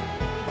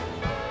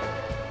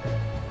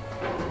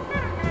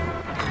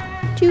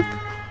 Choop.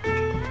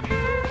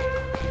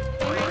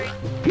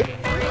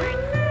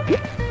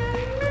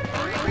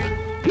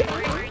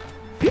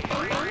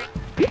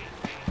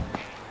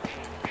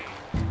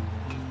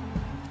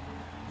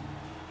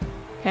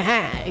 Haha,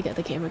 I got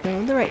the camera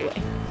going the right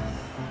way.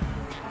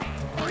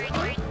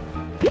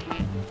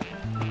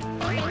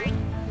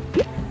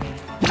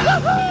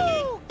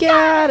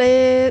 Got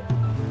it!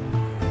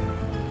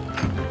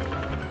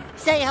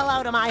 Say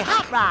hello to my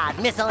hot rod,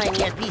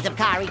 miscellaneous piece of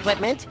car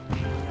equipment.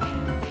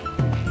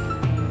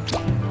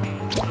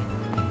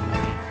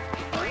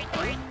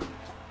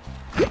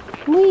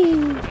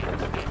 Whee!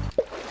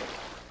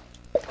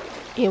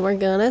 And we're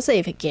gonna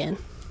save again.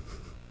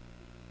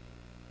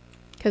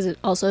 Because it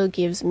also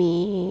gives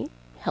me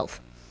health.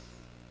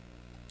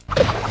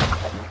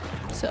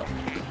 So.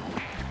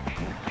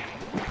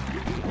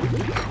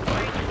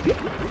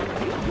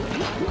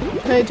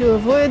 Try to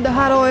avoid the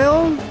hot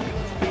oil.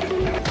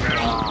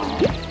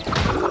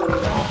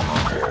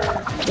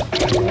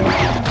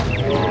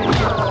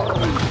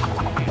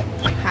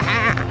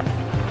 Haha!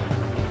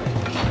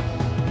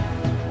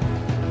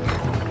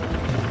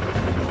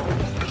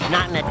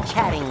 Not in a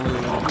chatting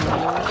mood.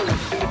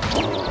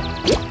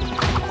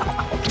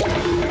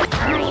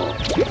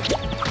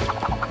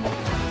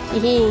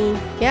 Hee,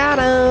 got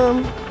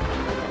him!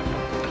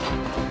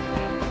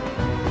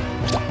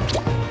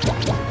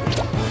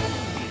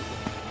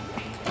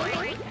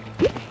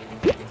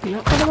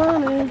 Not what I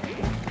wanted.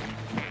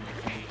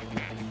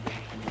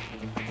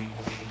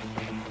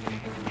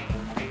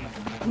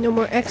 No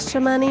more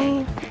extra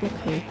money?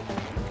 Okay.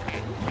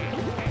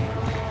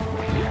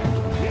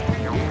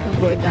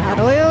 Avoid the hot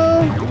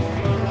oil.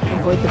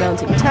 Avoid the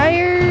bouncing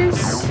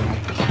tires.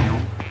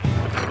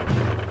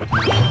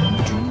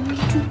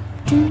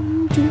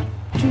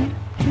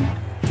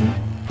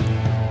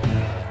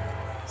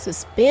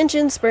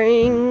 Suspension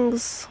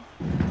springs.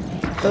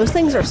 Those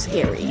things are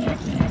scary.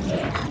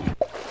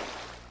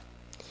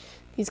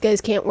 These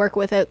guys can't work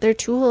without their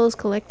tools.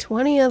 Collect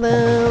 20 of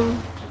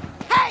them.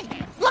 Hey!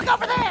 Look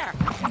over there!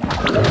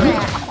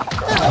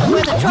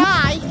 Worth a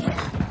try!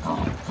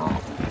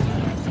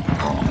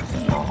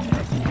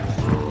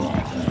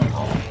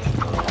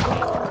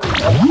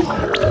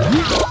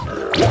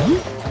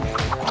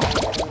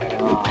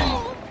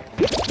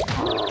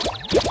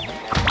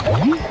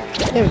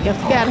 There we go.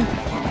 Got him.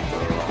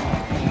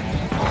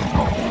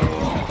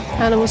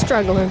 Kinda was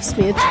struggling a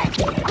smidge. Hey!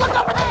 Look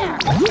over there!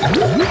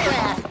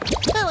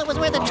 Well, it was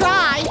worth a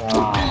try.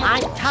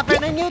 I'm tougher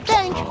than you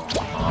think.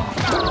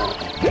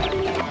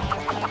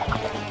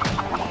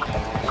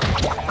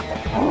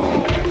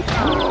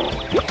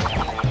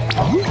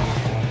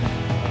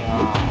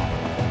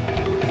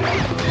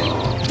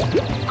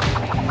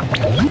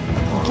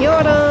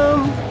 Got him!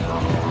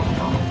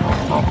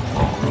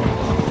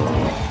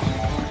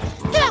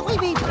 Can't we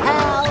be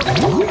pals?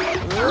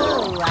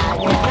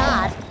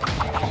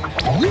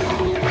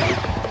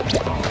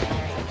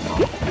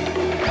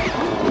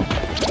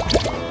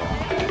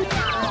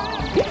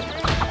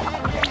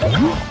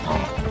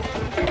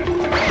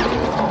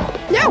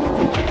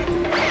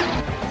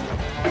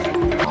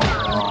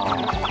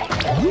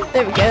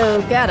 There we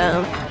go, got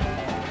him.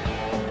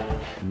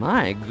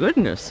 My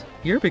goodness,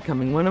 you're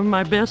becoming one of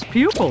my best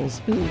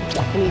pupils. Ooh,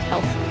 I need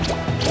health.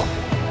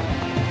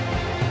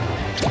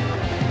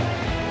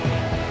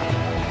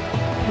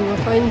 Any more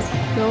coins?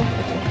 No?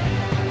 Okay.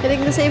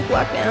 Hitting the save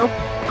block now.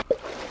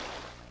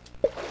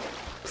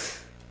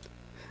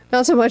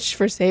 Not so much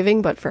for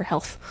saving, but for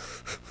health.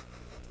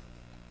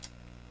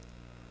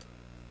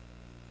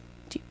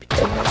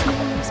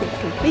 Save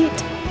complete.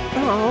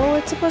 Oh,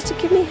 it's supposed to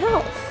give me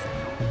health.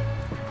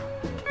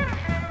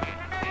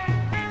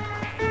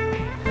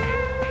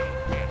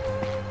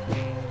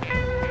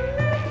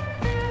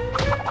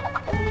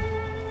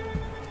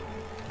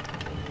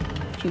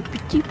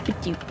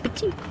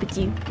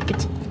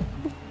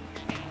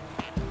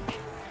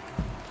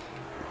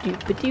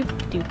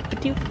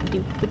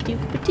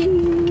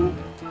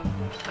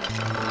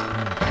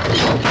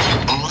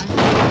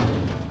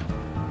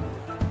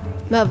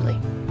 Lovely.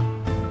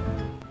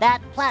 That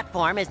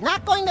platform is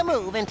not going to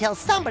move until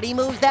somebody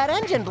moves that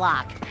engine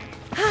block.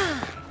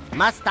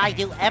 Must I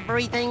do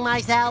everything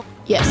myself?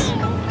 Yes.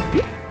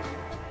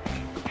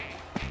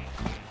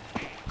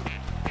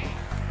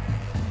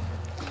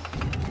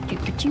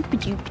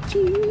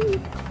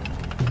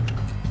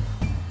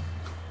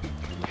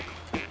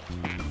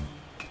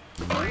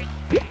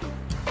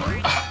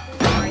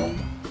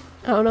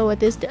 I don't know what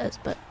this does,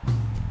 but...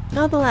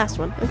 Oh, the last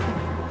one. Okay.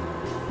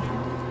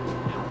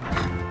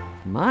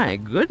 My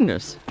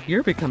goodness,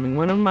 you're becoming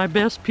one of my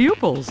best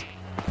pupils.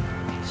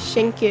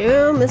 Thank you,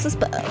 Mrs.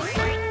 Buff.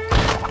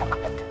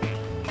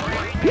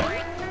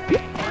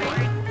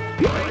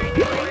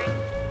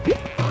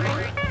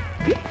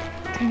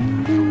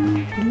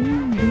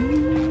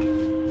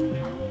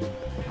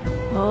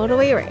 All the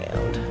way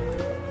around.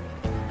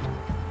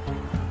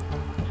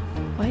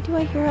 Why do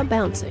I hear a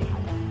bouncing?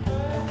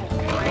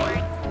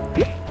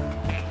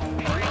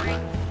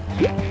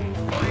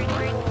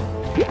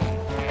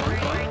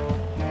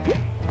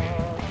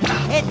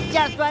 It's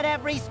just what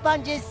every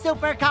Sponge's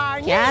supercar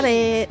needs. Got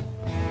it.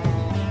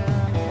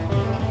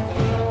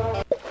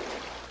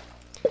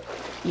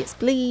 Yes,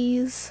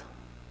 please.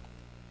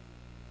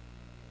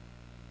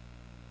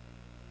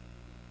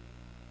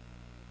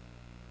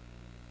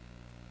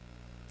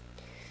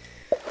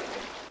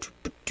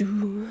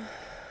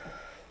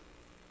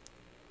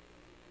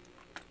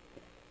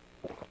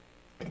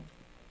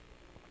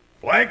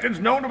 Plankton's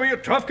known to be a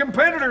tough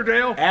competitor,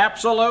 Dale.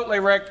 Absolutely,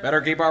 Rick.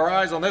 Better keep our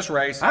eyes on this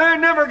race. I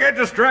never get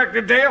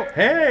distracted, Dale.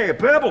 Hey, a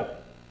pebble.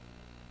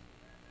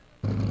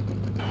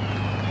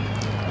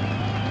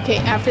 Okay,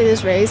 after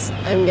this race,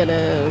 I'm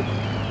gonna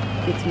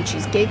get some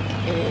cheesecake,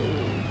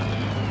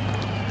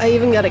 and I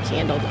even got a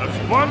candle.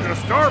 A sponge, a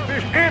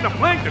starfish, and a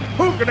plankton.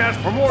 Who could ask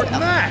for more than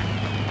that?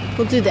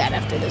 We'll do that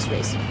after this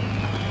race.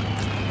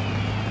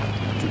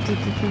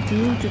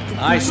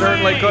 I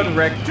certainly couldn't,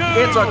 Rick.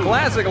 It's a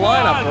classic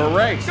lineup for a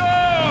race. Go!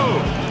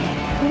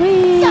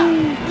 Whee! So,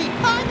 we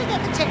finally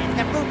get the chance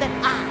to prove that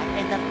I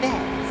am the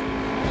best.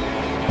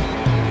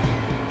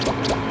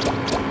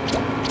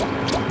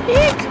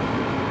 Eek!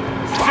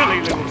 Silly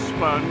little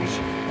sponge.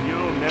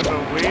 You'll never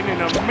win in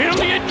a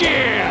million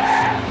years!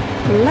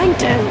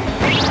 Plankton!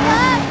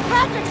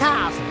 Patrick's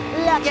house.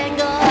 Looking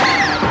good.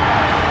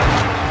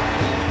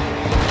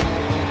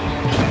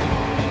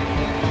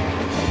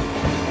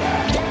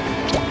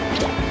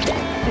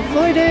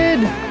 Avoided!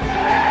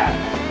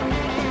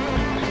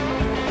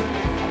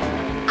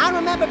 I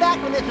remember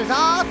back when this was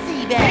all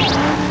seabed.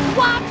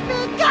 Watch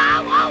me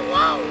go! Oh,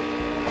 whoa!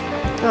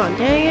 Oh,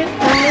 dang it.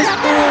 I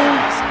missed the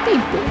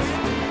speed boost.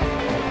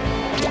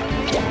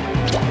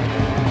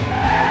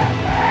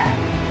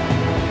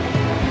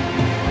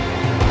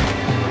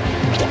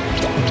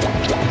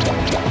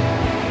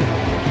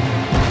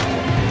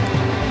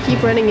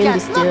 Keep running into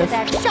Just look at stuff.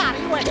 that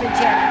shoddy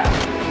workmanship.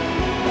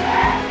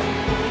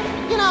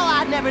 You know,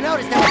 I'd never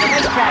noticed there was a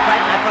racetrack right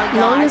in my front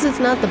As long yard. as it's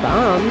not the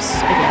bombs,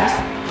 I guess.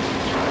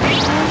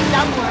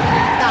 Someone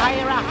needs to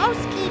hire a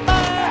housekeeper.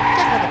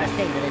 Just look at the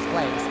state of this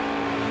place.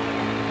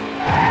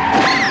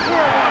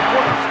 We're one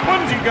for the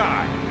spongy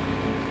guy.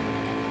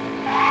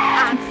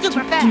 I'm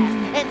super fast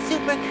and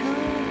super cool.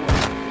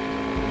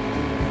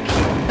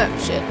 Oh,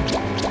 shit.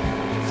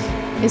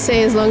 They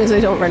say as long as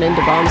I don't run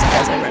into bombs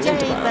as I run into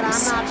Jade, but I'm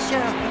bombs. not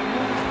sure.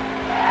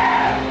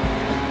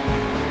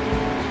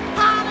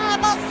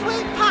 Pineapple,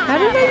 sweet pineapple. How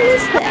did I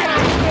miss Can that? I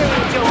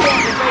experience your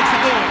golden race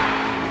again?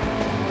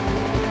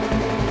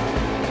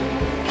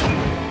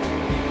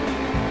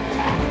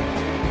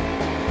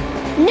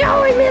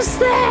 No, I missed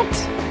that!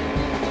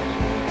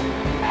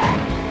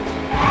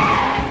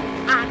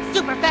 I'm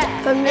super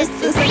fast. I missed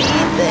the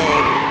speed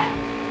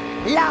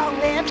thing. Long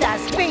live the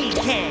Speed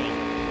King.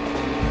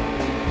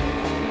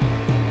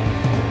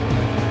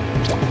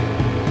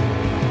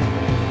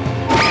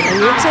 On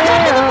your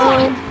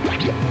tail.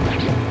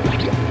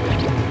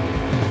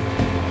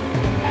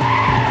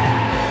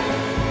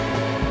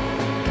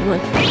 Come on,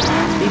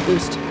 speed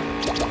boost.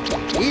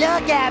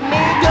 Look at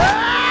me go!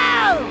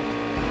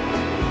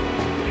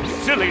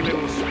 Silly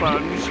little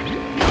sponge.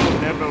 You'll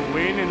never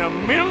win in a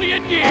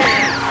million years!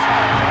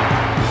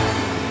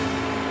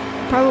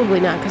 Probably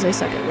not, because I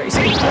suck at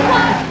racing.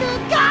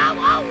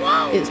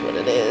 Is what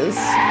it is.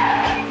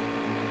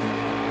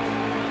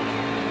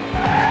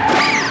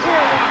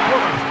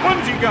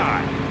 Spongy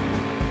guy!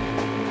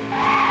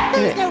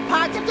 These new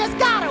parts have just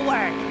gotta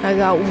work! I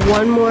got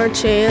one more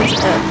chance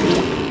at the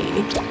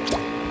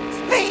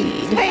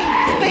Speed! seed thing.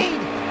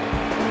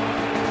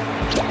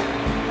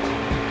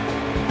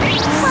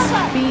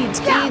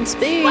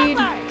 Speed!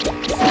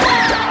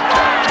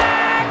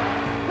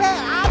 Well,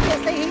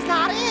 obviously he's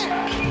not in.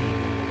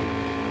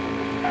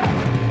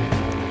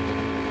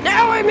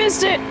 No, I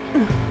missed it!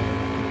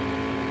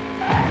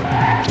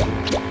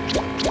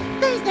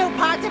 These new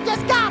parts have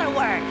just gotta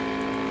work.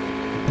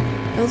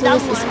 Those Someone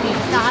are the needs speed.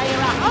 to hire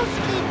a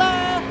housekeeper.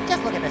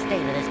 Just look at the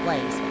state of this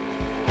place.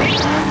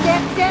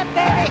 Zip, zip,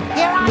 baby,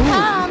 here I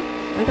come.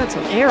 I got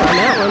some air on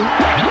that one.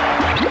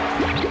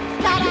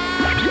 Ta-da!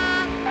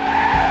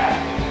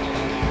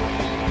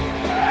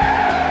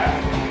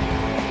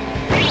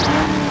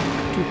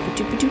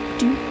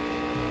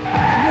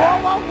 Whoa,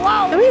 whoa, whoa!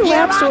 How many Here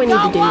laps do I need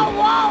to do? Whoa,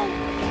 whoa!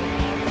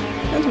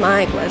 That's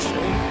my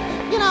question.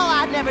 You know,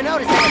 I've never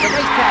noticed there was a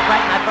racetrack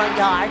right in my front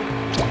yard.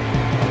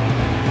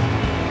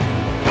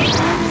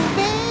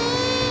 Speed!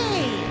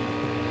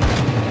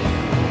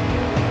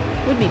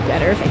 Would be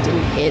better if I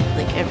didn't hit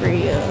like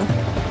every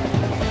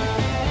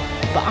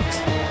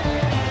box.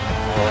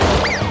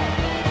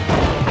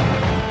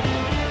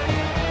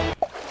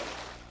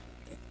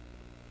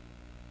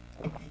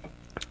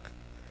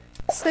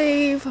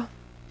 Save.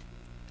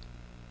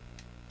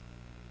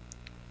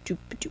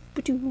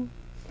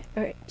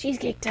 Alright,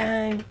 cheesecake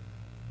time.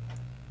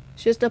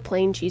 It's just a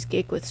plain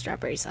cheesecake with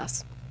strawberry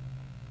sauce.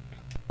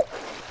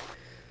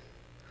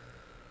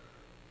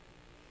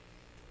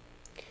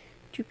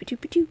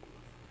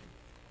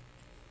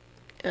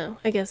 Oh,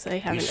 I guess I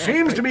haven't. He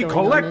seems to be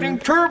collecting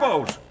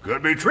turbos.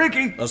 Could be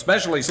tricky.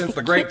 Especially since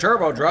the great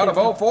turbo drought of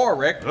 '04,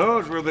 Rick.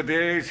 Those were the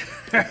days.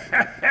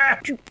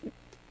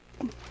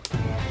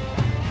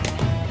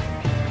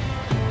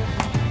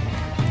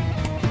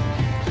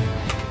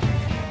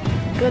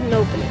 Couldn't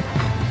open it.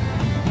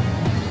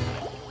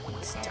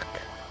 It's stuck.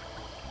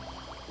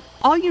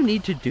 All you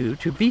need to do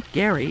to beat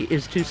Gary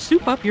is to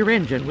soup up your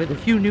engine with a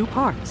few new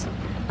parts.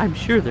 I'm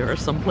sure there are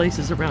some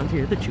places around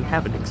here that you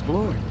haven't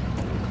explored.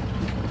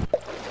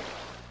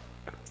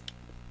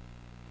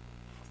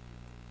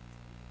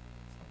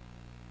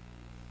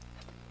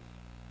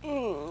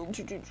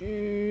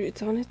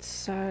 It's on its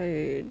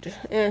side.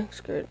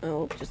 Screw it.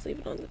 I'll just leave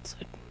it on that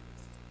side.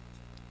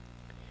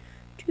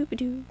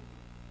 Doobadoo.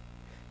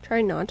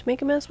 Try not to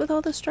make a mess with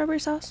all the strawberry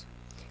sauce.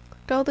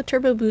 Collect all the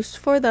turbo boosts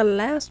for the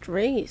last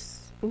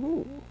race.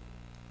 Ooh.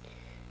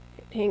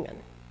 Hang on.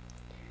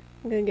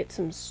 I'm gonna get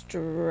some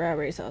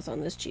strawberry sauce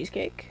on this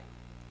cheesecake.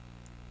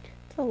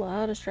 It's a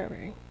lot of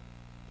strawberry.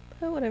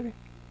 But whatever.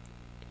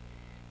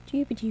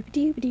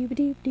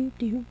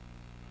 Doobadoo.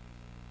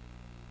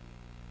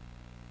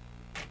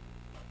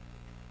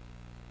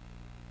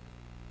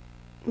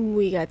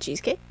 We got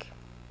cheesecake.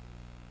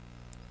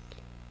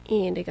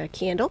 And I got a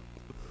candle.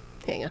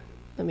 Hang on.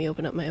 Let me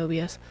open up my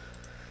OBS.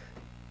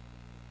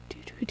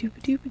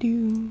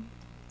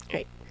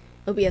 Alright.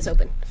 OBS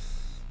open.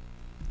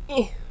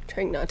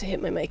 Trying not to hit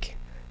my mic.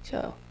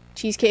 So,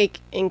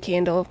 cheesecake and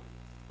candle.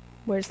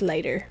 Where's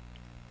lighter?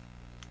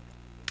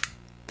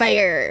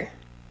 Fire!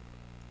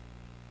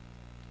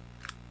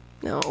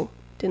 No,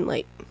 didn't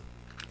light.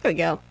 There we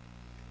go.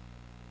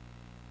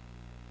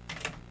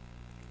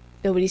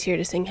 Nobody's here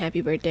to sing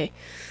happy birthday.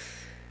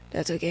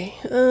 That's okay.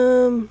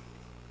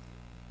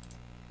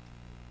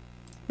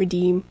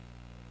 Redeem.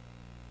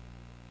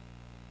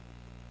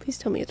 Please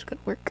tell me it's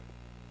gonna work.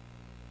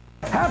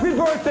 Happy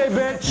birthday,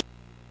 bitch!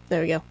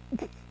 There we go.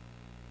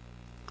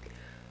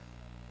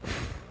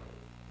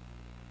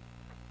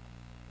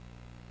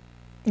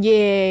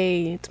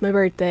 Yay, it's my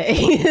birthday.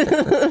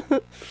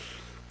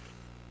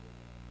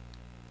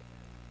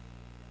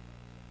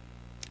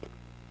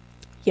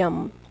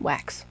 Yum,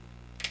 wax.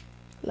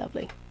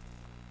 Lovely.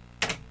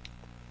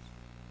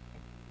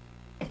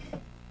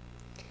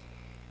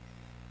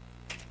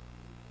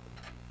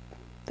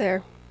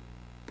 There.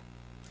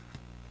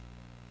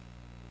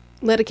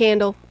 Lit a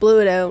candle, blew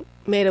it out,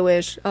 made a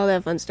wish, all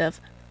that fun stuff.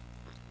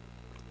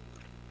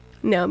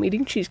 Now I'm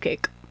eating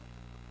cheesecake.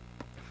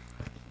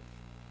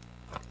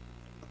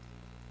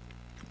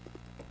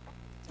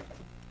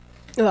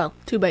 Well,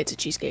 2 bites of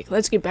cheesecake.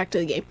 Let's get back to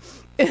the game.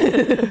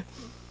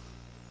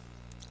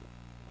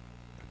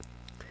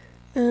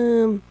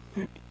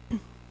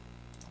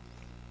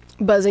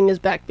 Buzzing is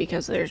back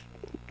because there's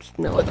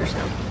no other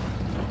sound.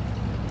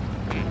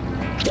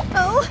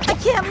 Oh, I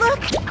can't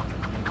look.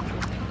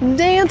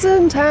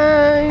 Dancing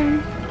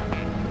time!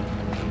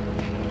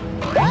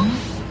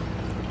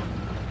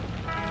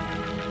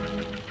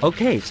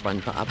 Okay,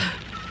 Spongebob.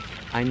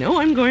 I know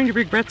I'm going to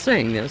regret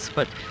saying this,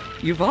 but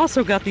you've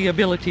also got the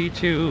ability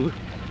to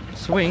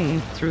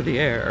swing through the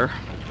air.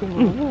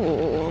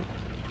 Ooh.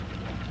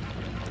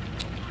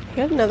 I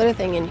got another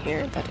thing in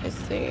here that is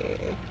the...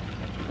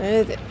 Where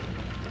is it?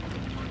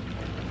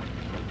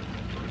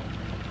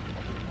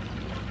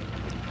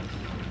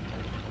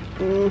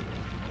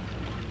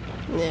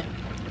 Yeah,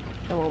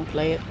 I won't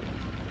play it.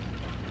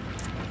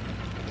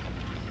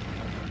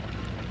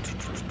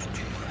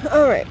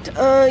 Alright,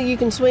 you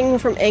can swing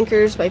from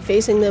anchors by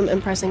facing them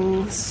and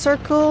pressing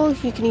circle.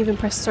 You can even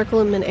press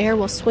circle in midair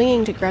while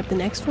swinging to grab the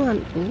next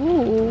one.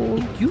 Ooh.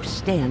 If you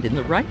stand in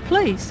the right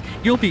place,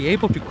 you'll be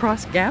able to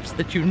cross gaps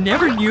that you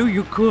never knew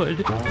you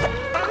could.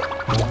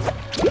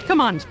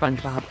 Come on,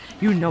 SpongeBob.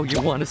 You know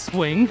you want to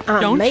swing,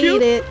 don't you? I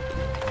made it.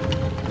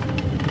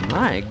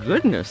 My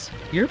goodness,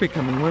 you're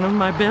becoming one of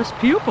my best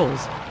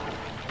pupils.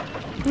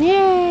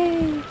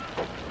 Yay!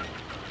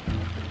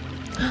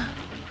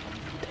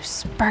 There's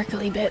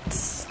sparkly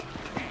bits.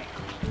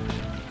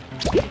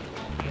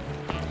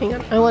 Hang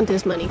on, I want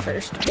this money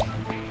first.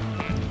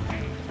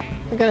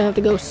 We're gonna have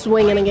to go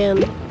swinging again.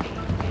 Go,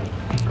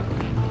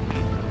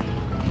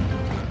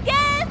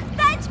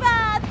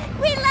 SpongeBob!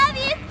 We love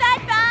you,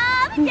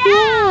 SpongeBob!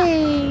 Go!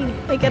 Yay!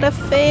 I got a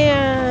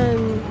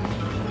fan.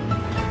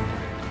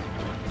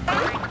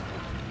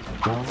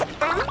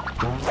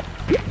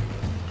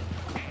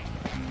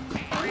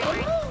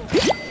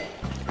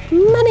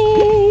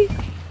 Money!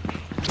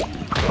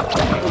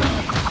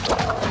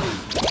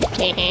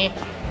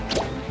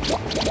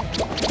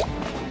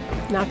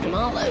 Knocked them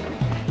all out.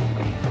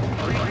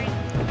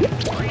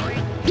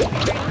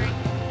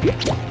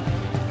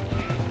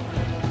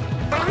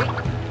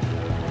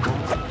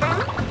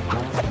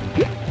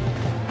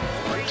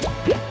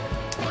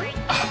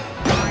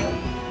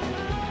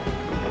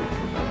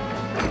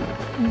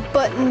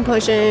 Button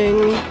pushing.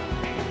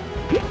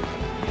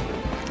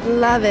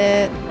 Love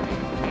it.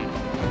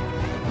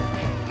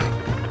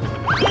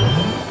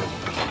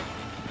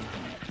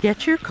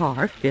 Get your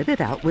car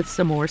fitted out with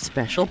some more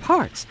special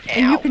parts,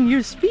 and you can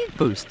use speed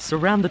boosts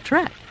around the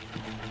track.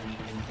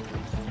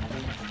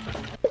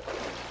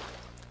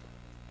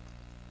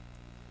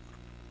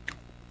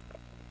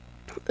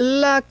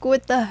 Luck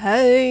with the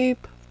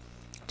hype.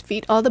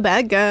 Defeat all the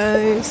bad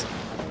guys.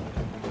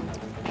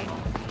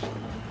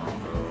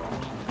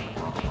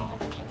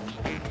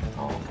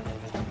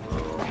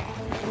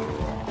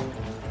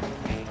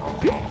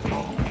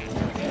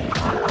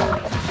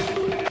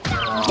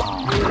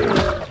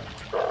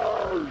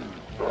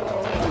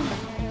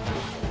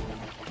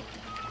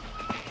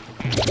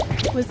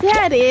 Was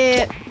that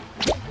it?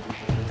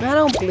 I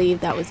don't believe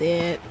that was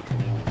it.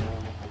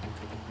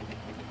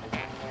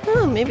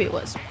 Oh, maybe it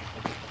was.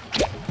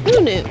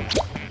 Who knew?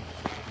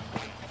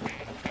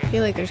 I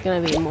feel like there's gonna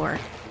be more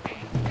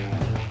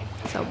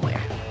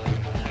somewhere.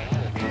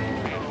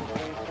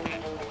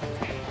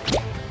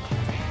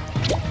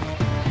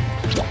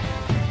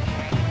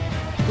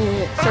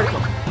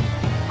 Circle.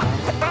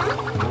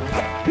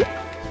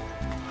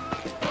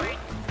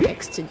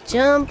 X to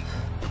jump.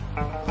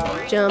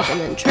 Jump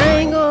and then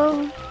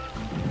triangle.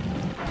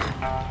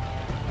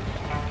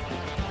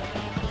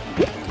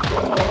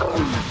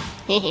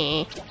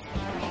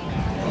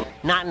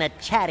 Not in a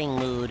chatting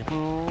mood.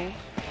 Oh,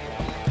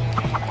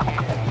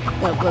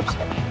 whoops.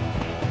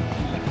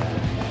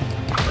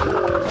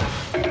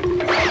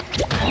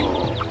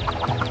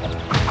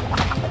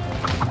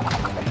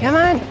 Come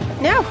on.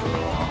 No.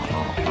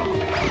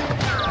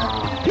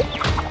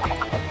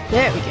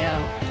 There we go.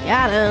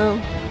 Got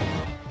him.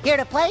 Here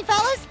to play,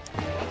 fellas?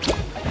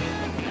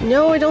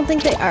 No, I don't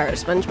think they are,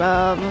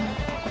 SpongeBob.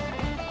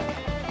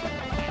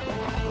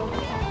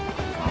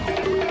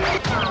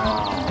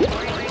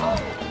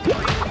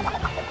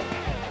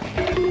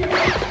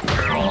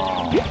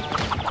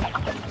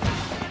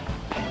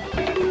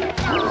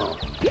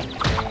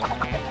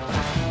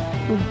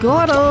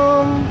 Got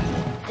him!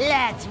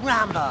 Let's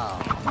rumble!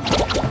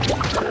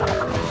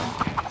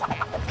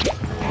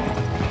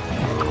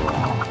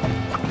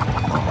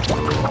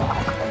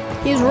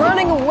 He's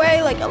running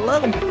away like a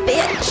little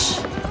bitch!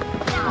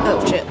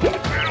 Oh shit.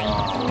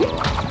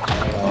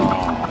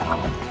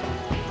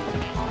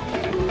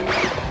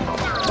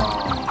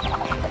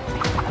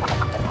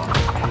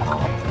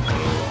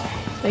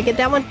 Did I get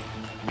that one?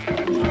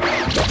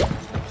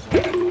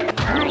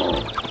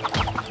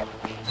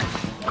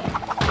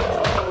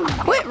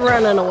 Quit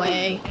running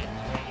away.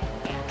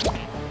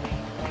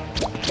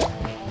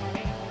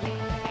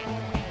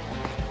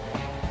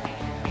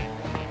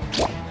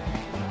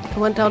 I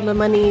want all the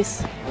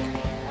monies.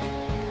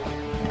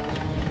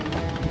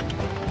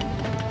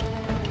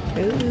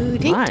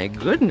 My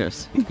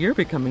goodness, you're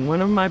becoming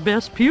one of my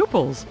best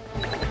pupils.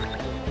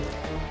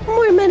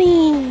 More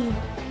money!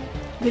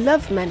 We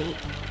love money.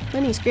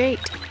 Money's great.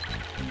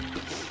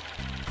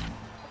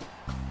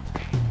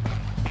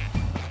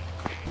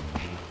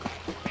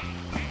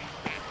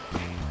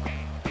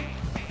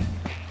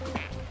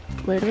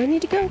 Where do I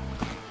need to go?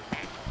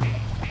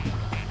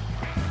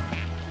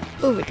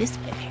 Over this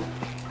way.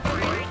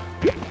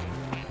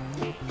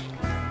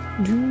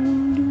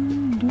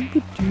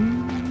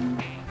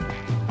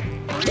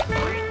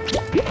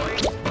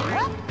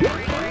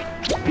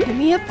 Get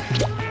me up.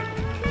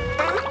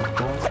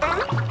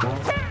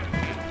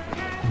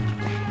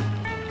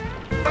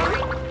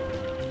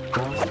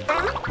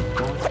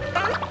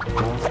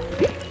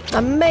 I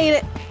made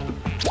it.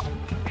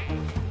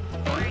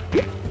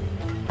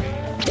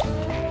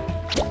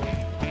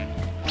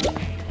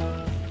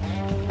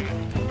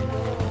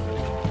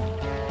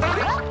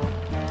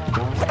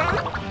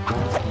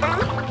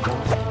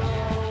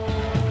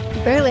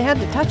 barely had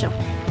to touch him.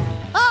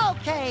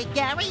 Okay,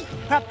 Gary,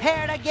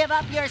 prepare to give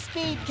up your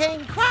Speed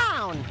King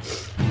crown.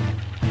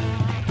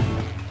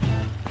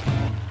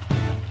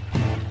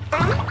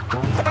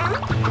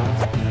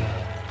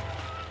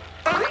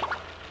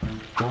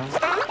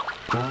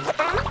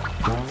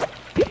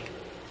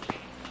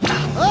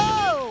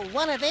 Oh,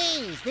 one of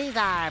these. These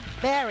are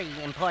very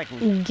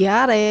important.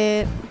 Got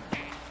it.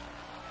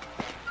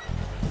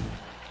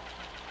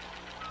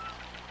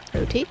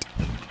 Rotate.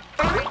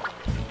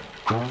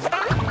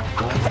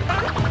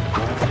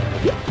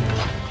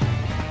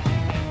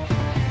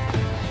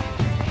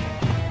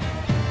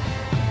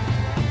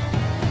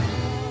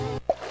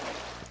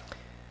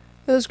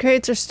 Those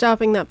crates are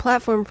stopping that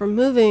platform from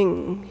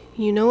moving.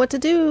 You know what to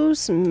do.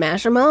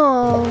 Smash them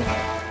all.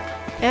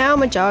 Ow,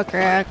 my jaw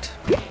cracked.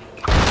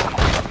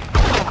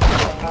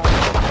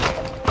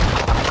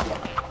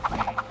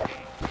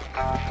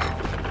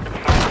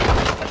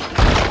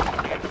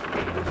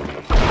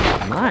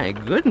 My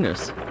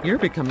goodness, you're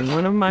becoming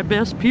one of my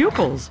best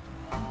pupils.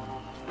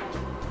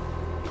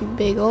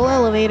 Big ol'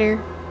 elevator.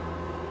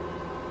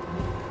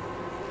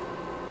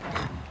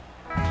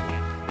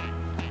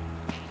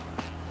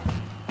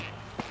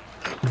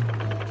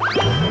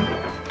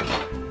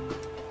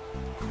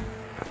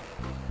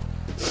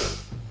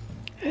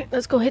 Alright,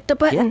 let's go hit the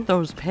button. Get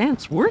those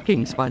pants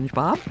working,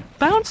 SpongeBob.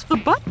 Bounce the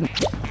button.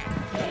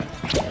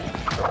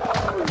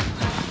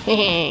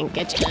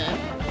 Gotcha.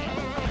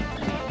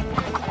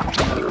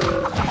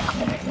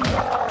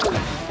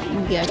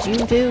 Got you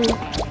too.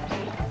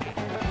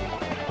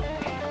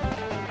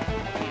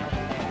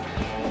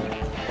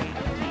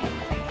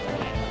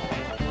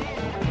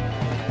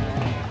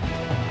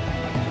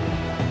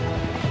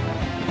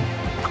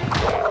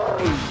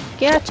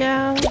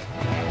 Gotcha.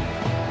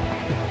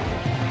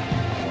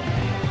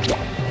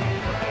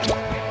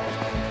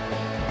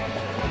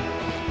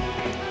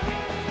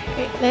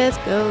 Okay, let's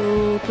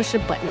go push the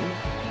button.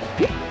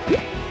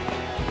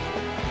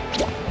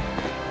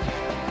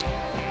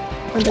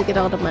 Once I get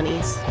all the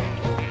monies.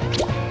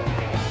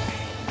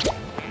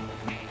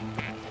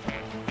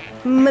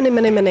 Money,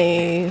 money,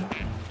 money.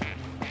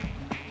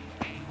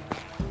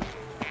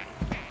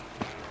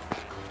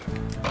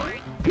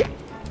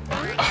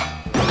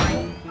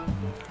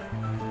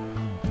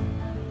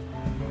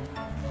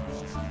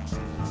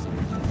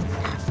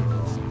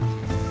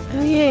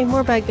 Oh yay,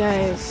 more bad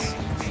guys.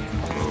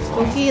 Let's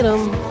go get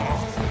them.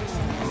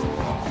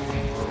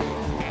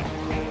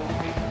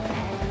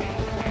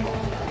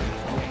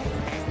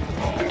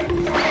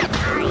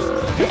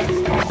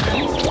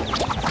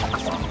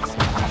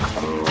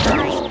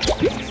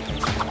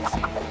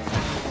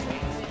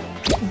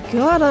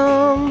 Got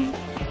him!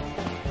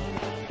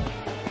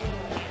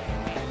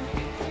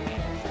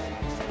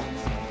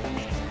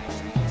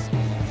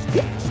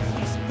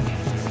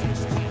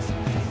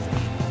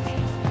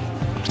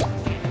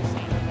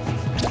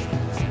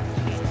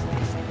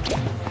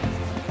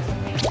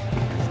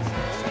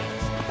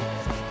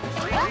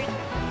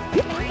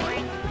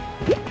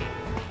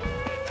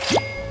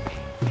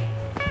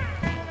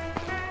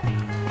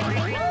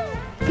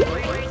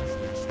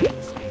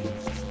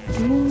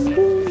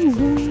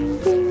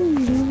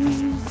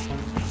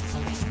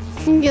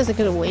 Guess I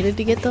could have waited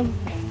to get them.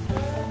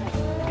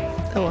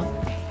 Oh well.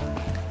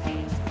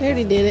 I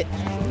already did it.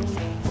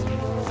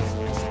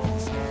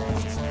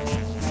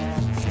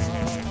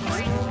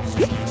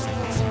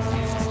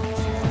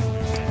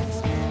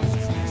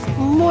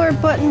 More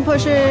button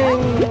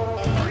pushing!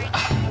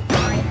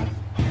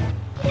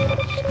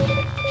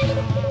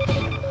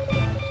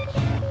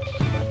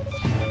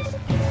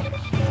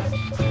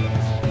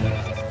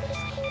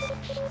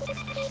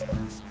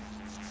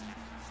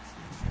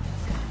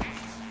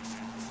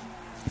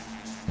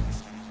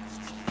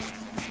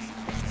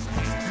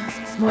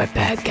 More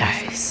bad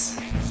guys.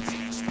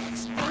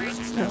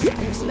 Oh,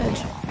 there's a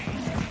ledge.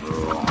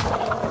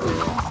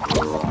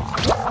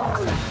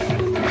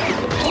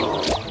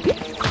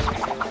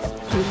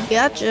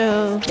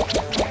 Gotcha.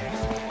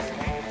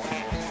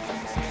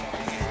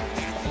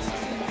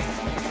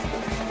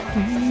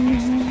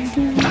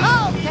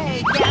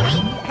 Okay,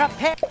 Gary,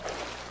 prepare.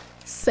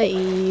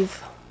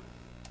 Save.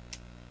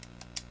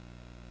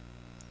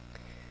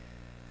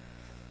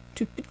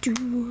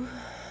 Doo-doo-doo.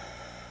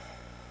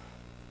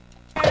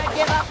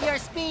 Give up your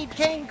Speed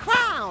King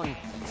crown.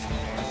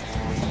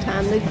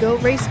 Time to go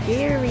race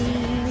Gary.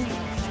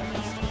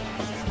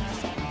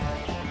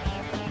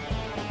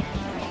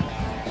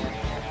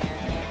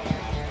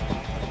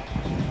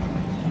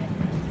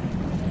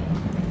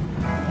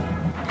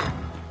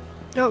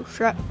 Oh,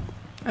 crap.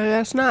 I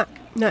guess not.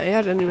 Not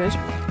yet, anyways.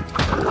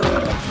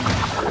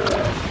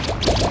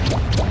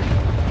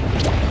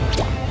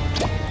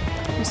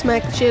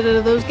 Smack the shit out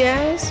of those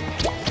guys.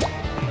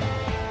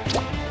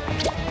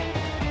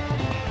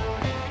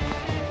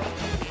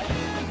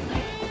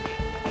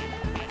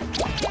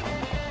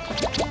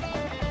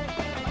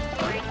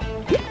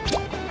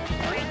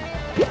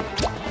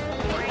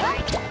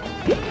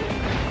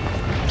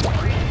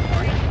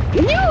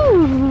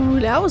 Woo!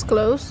 That was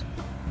close.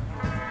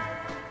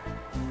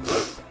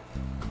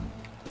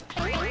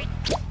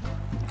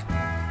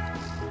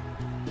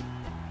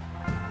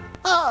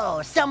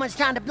 Oh, someone's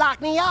trying to block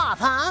me off,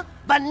 huh?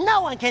 But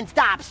no one can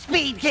stop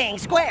Speed King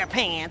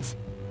Squarepants.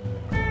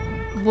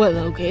 Well,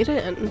 okay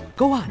then.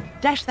 Go on,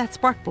 dash that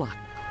spark block.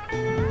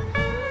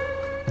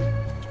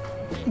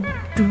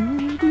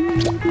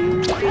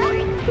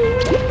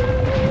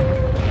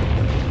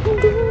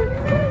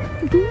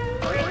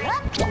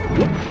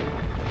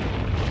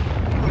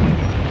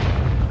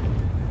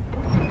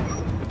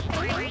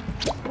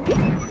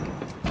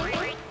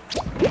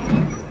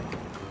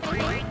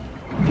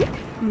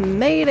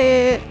 Made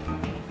it.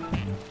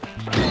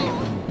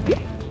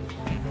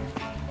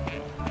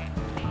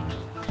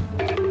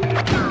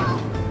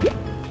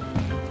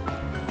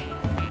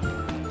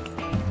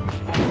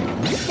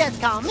 Just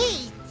call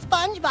me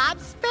Spongebob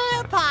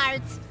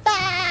Squarepants.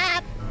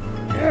 Bap!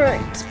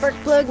 Alright, spark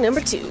plug number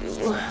 2.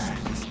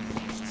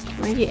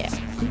 Where you at?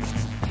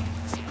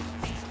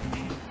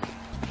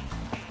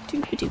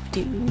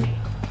 Doop-a-doop-doo.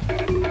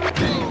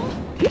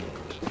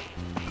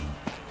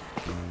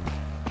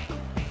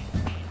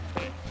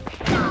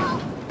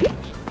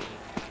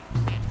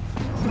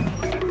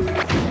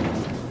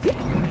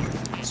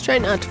 Just try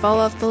not to fall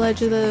off the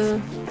ledge of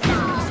the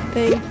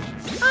thing.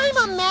 I'm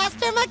a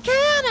master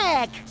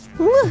mechanic.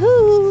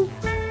 Woohoo!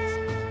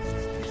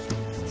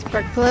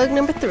 Spark plug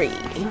number 3.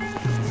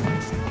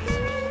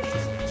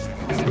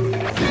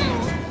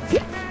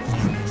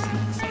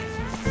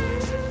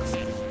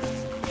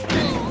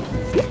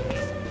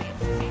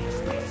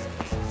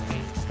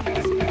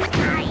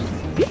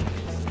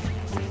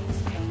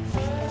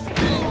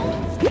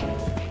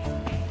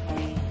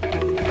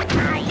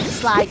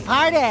 Slide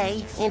part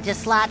A into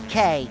slot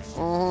K.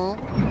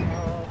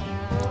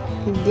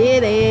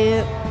 Did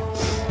it.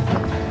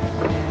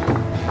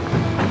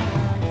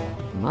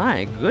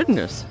 My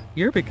goodness,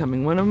 you're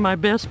becoming one of my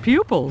best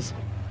pupils.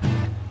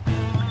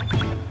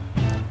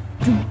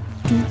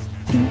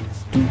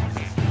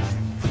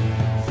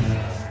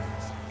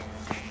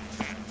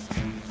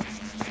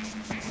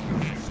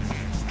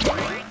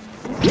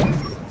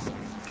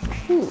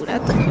 Ooh,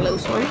 that's a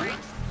close one.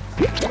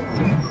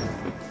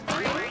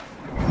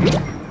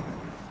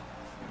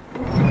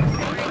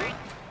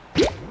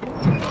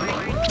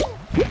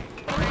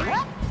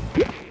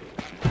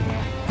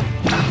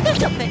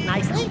 This'll fit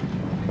nicely,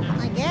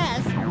 I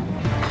guess.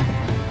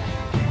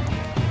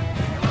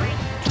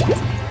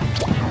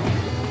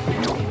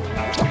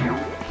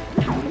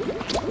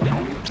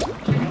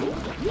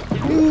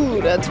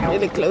 Ooh, that's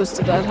really close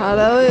to that hot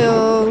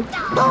oil.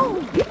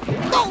 Oh,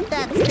 oh,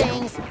 that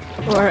stings.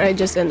 Or I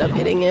just end up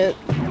hitting it.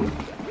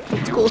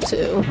 It's cool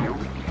too.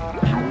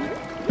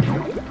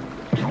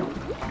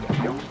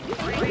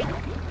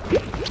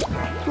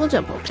 We'll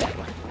jump over that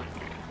one.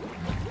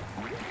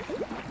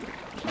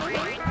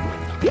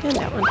 And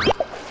that one.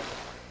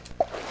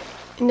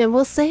 And then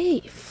we'll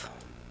save.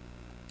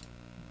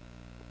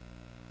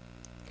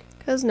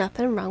 'Cause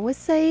nothing wrong with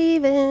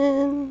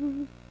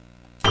saving.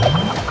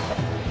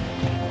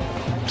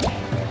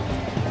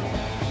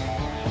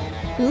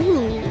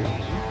 Ooh,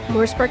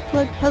 more spark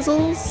plug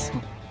puzzles.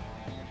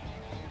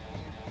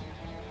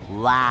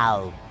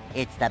 Wow,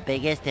 it's the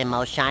biggest and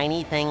most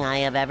shiny thing I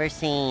have ever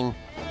seen.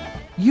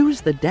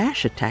 Use the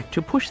dash attack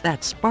to push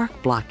that spark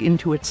block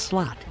into its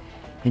slot,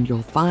 and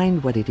you'll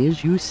find what it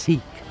is you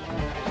seek.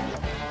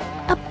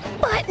 A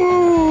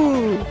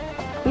button!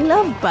 We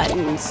love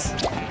buttons.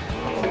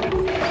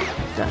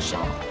 Gosh.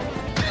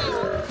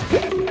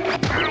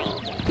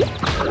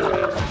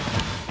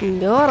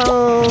 Got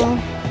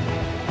 'em.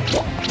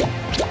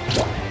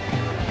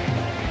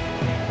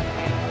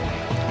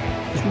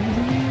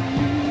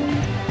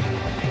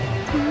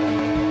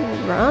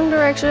 Wrong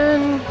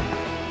direction.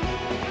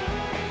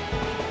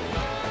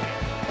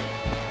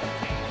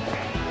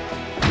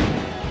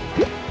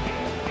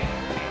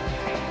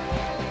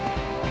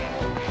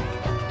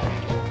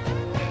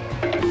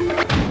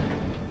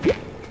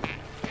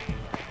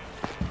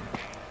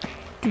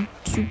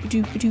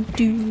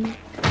 Do.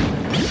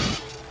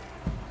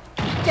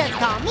 Just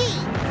call me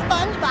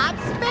Spongebob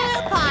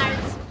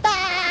Squarepants.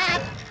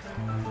 Bap!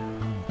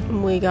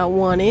 We got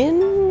one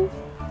in.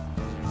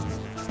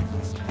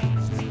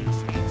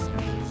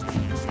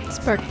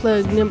 Spark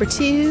plug number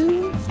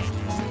 2.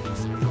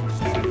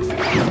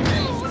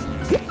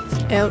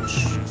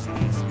 Ouch.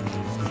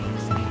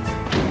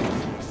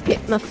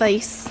 Hit my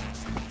face.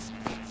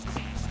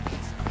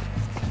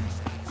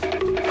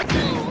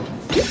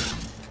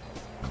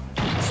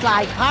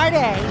 Slide part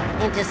A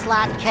into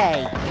slot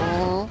K.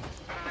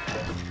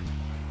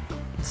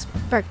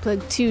 Spark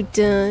plug 2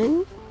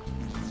 done.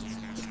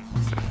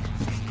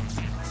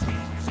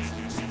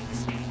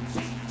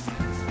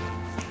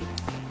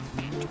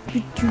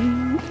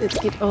 Let's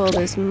get all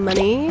this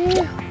money.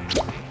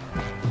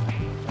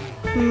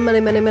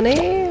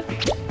 Money.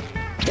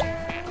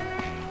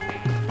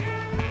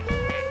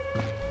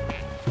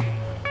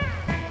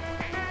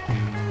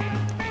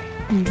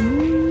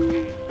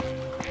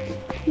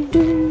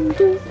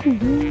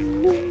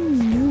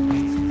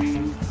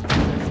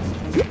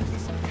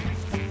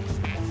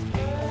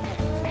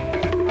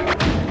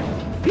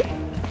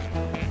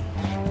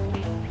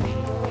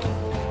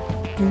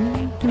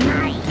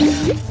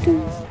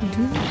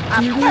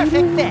 A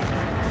perfect fit.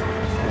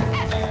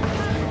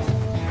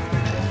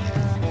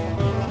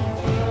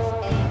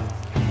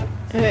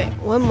 Alright,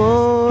 one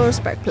more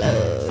spark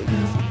plug.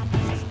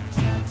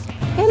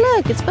 Hey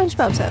look, it's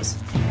SpongeBob's house.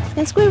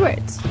 And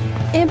Squidward's.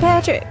 And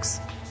Patrick's.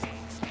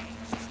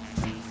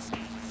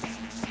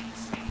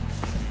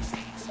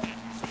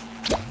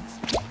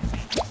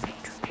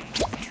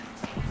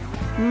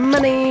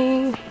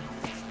 Money.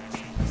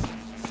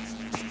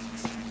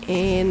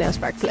 And now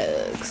spark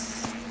plugs.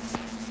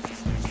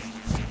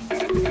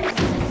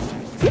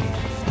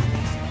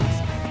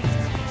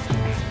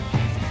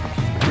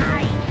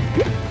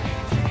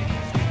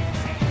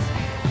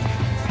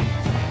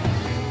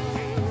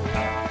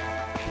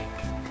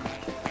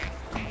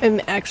 I'm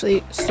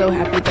actually so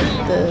happy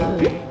that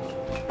the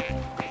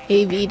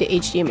AV to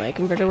HDMI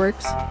converter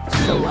works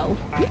so well.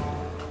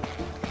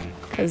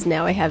 Because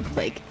now I have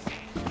like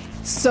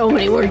so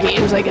many more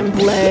games I can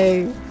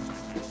play.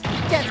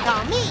 Just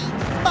call me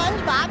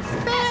SpongeBob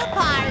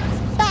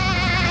Squarepants.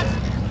 Ah!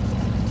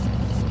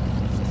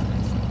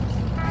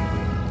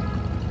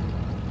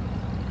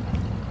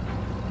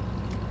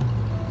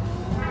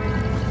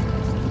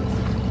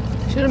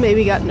 Should have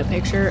maybe gotten a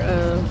picture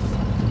of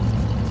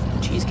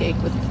the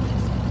cheesecake with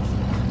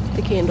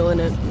the candle in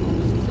it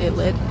and it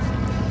lit.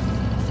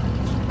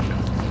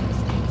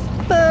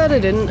 But I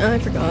didn't, I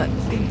forgot.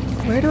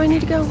 Where do I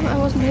need to go? I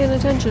wasn't paying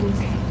attention.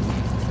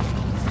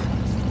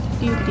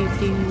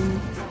 Doo-doo-doo.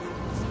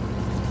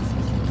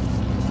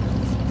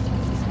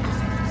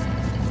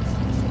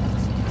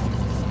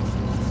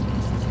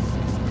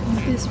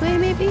 This way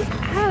maybe?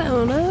 I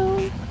don't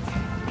know.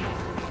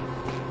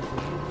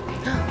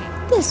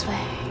 This way.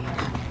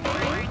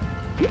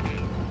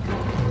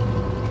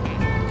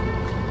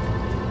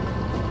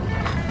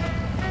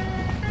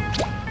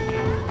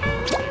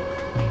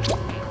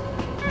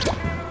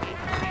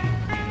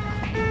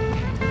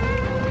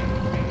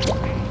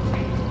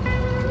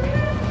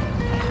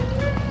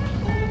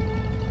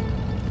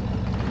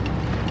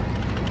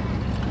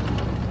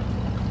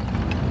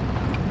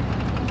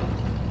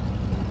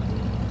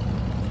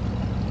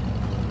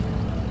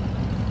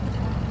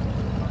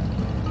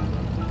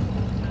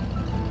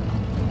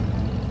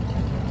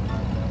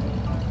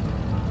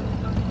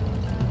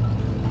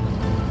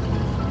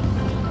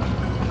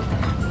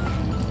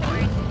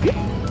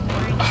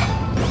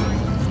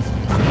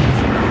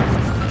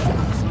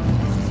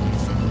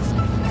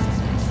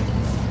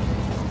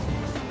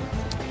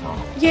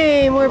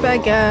 Yay, more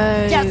bad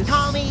guys. Just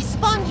call me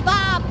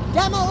SpongeBob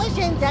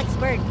Demolitions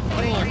Expert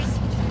Pants.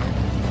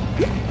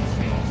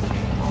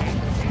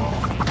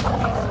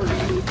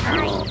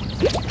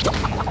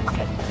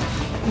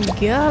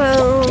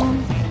 Got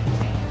him.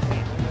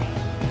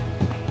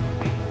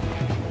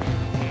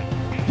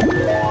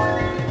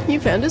 You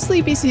found a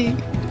sleepy seed.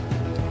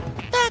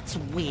 That's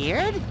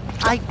weird.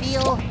 I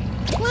feel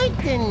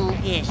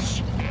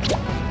plankton-ish.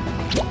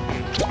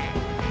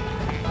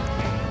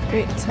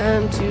 Great,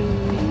 time to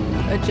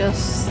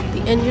adjust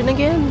the engine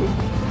again.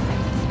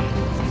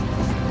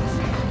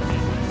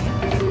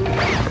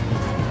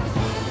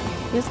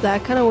 Guess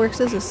that kind of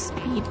works as a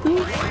speed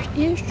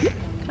boost-ish,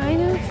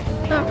 kind of.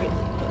 Not really,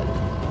 but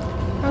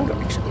wrong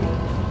direction.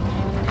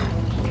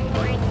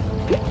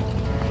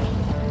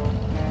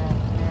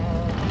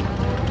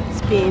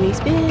 Spinny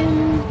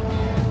spin.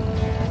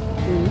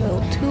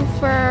 Little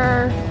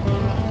twofer.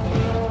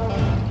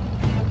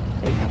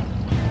 There you go.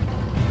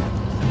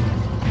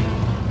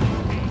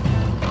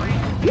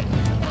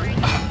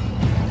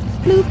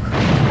 Bloop.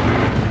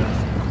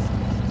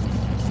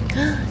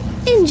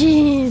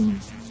 Engine.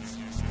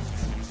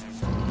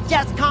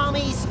 Just call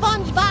me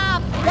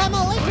SpongeBob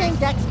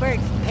Demolitions Expert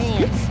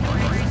Pants.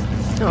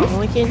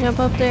 Oh, I can't jump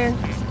up there.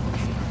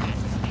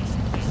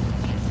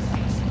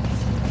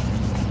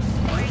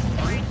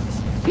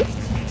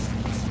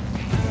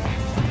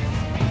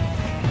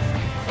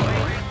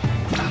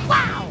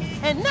 Wow!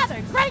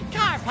 Another great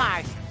car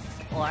part!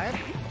 Or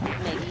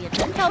maybe it's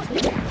a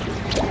toaster.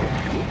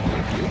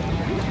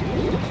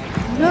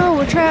 No,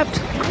 we're trapped.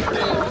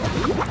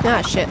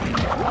 Ah, shit.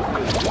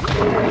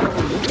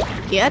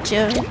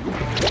 Gotcha.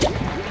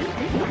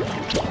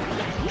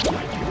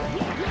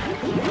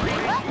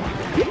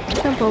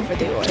 Jump over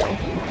the oil.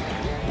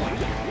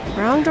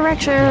 Wrong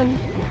direction.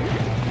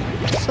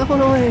 So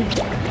annoying.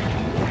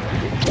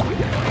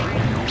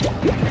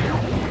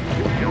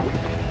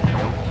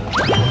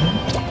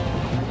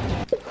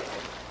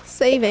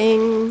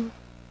 Saving.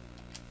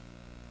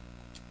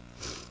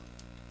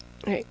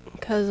 Alright,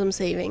 because I'm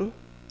saving,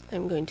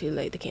 I'm going to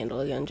light the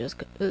candle again just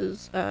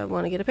because I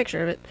want to get a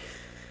picture of it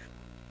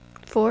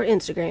for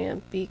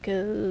Instagram,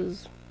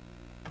 because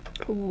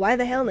why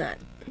the hell not?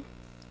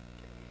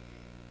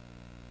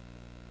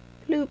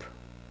 Loop.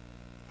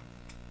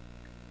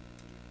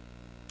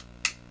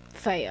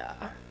 Fire.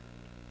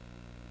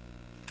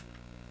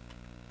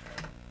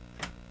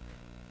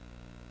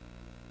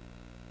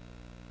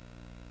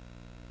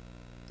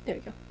 There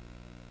we go.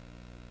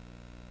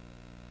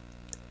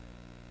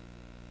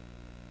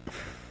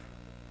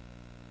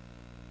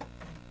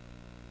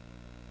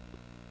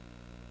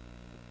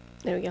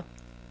 There we go.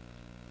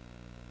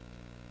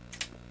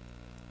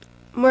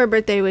 More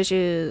birthday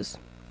wishes.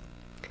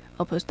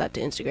 I'll post that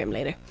to Instagram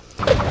later.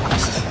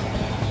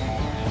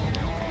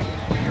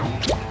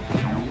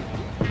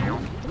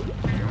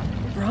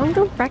 Wrong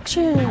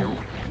direction.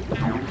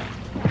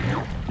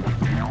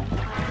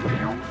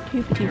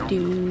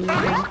 Doo-ba-doo-doo.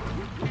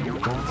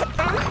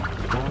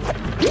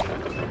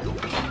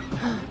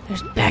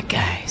 There's bad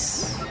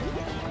guys.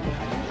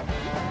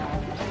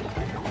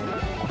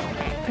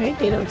 Right,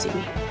 they don't see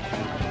me.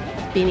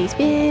 Spinny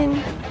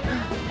spin.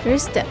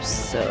 There's steps,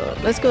 so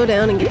let's go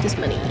down and get this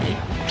money.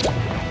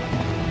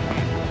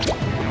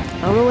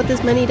 I don't know what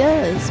this money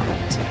does,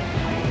 but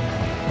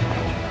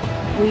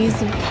we's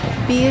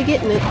be a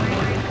getting it.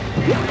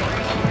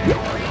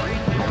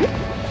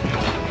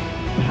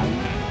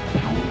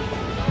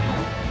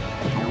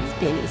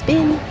 Spinny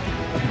spin.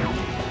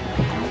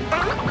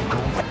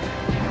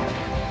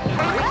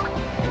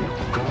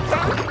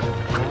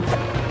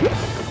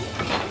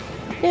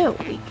 No,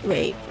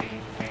 wait.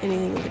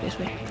 Anything over this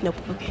way? Nope,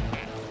 okay.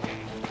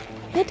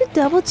 Had to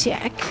double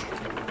check.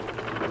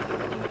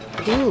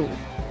 Ooh,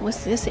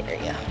 what's this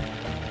area?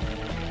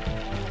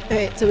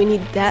 Alright, so we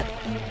need that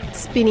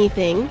spinny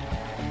thing.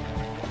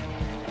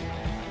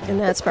 And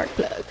that spark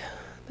plug.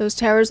 Those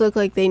towers look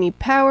like they need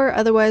power,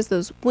 otherwise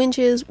those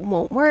winches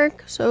won't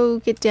work, so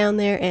get down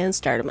there and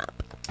start them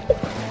up.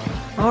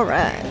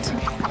 Alright.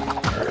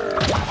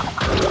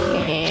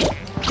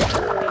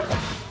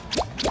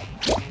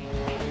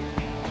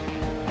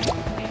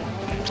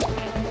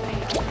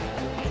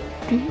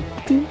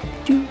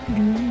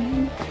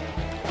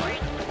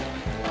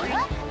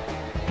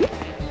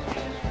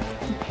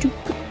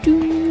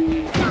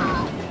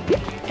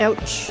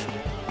 Ouch.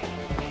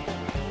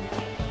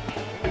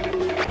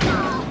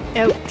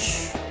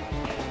 Ouch.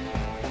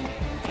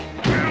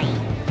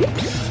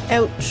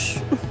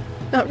 Ouch.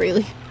 Not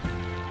really.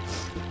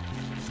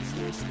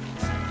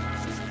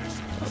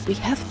 But we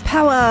have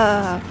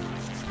power.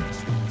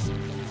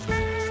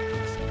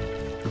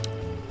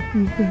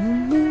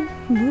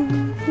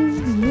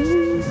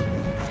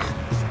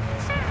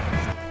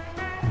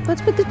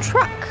 What's with the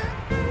truck?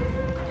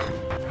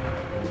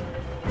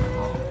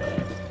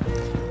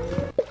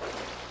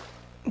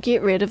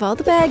 Get rid of all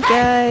the bad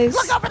guys.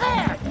 Look over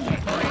there!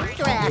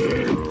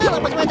 Well,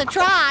 it was worth a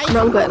try.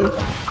 Wrong button.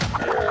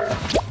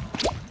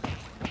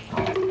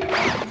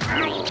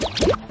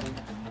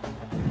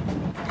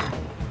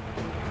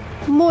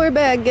 More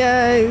bad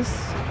guys.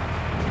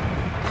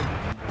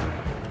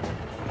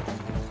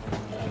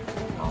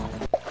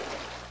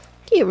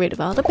 Get rid of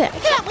all the bad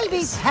guys. Can't we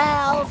be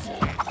pals?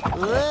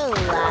 Ooh,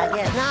 I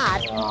guess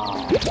not.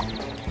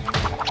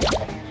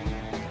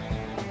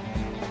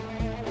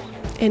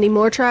 Any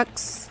more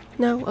trucks?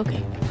 No?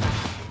 Okay.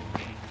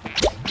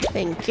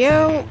 Thank you.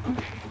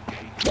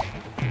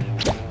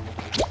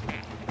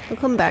 I'll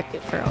come back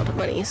for all the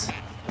monies.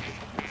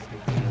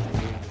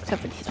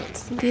 Except for these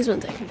ones. These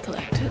ones I can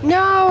collect. No,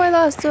 I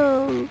lost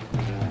some.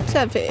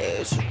 Sad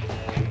fish.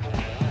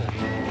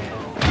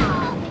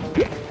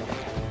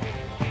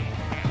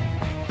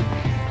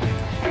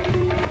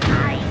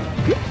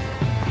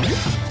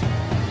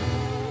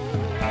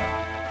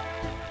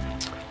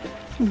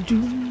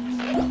 Okay.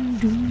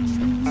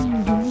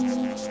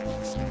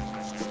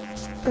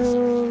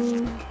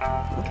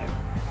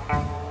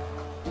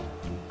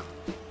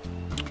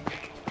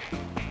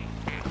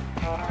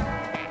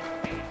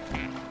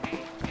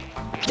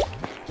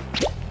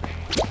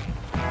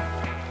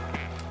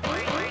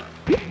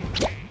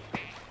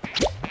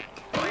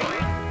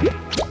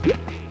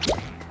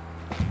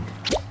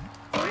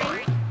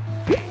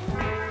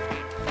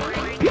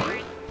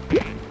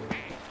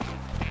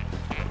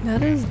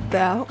 That is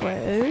that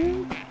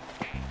way.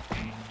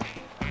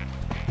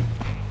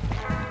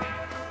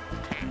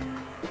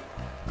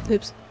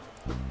 Oops.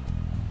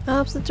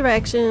 Opposite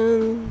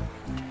direction.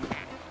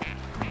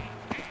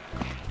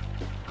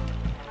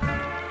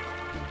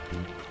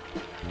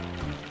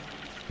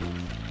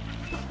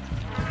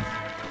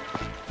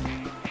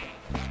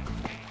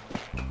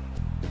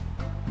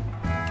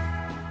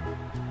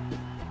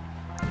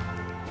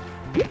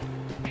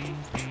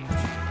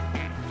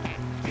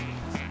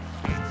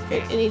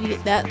 Okay, I need to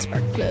get that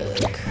spark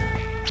plug.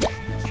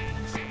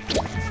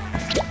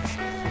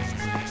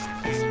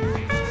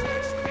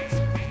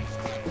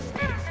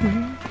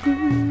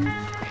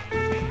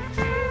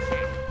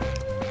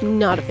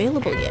 Not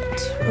available yet.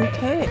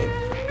 Okay.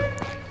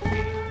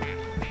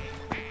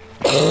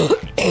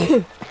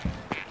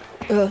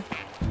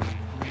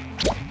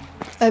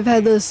 I've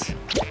had this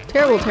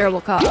terrible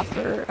cough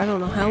for I don't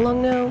know how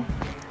long now.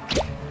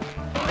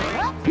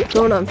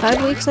 Going on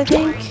 5 weeks, I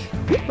think,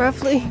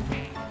 roughly.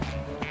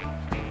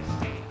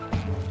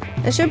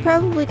 I should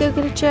probably go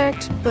get it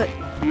checked, but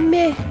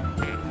meh.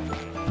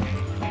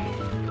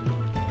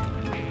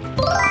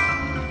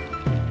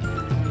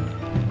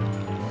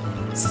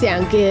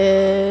 Sound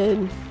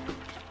good.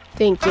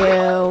 Thank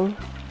you.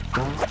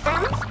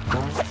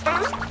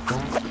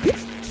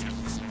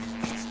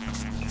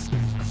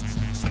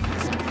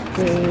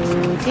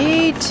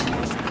 Rotate.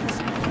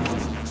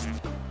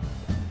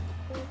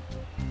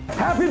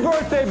 Happy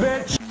birthday,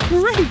 bitch!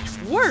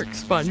 Great work,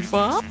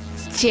 SpongeBob.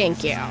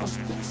 Thank you.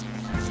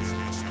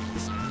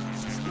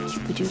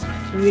 Would you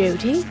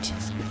rotate?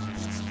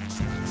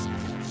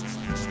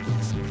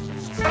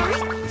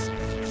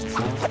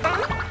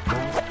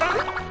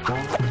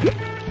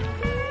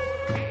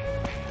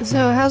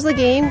 So how's the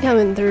game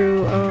coming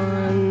through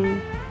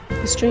on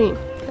the stream?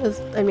 'Cause,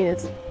 I mean,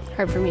 it's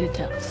hard for me to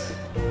tell.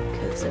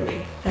 Because, I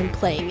mean, I'm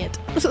playing it.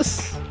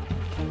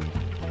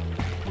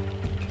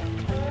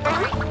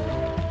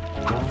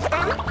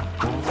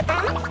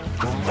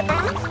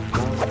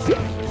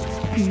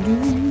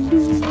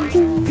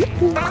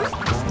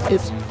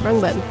 Oops, wrong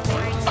button.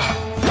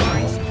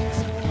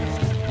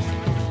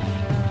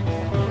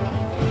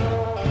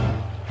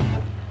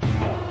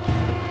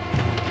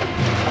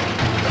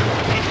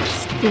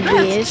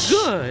 That's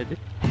good.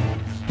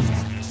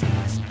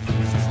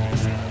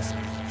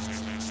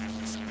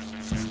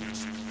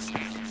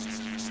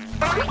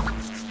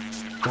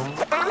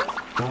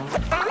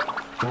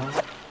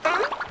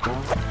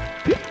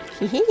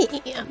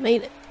 I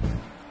made it.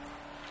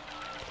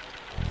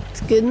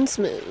 It's good and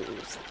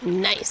smooth.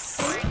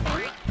 Nice.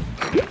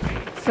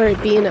 For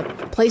it being a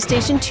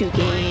PlayStation 2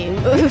 game.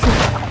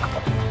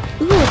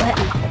 Ooh,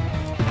 button.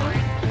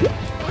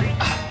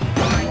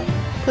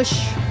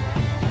 Push.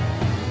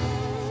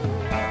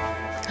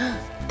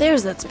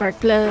 There's that spark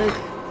plug.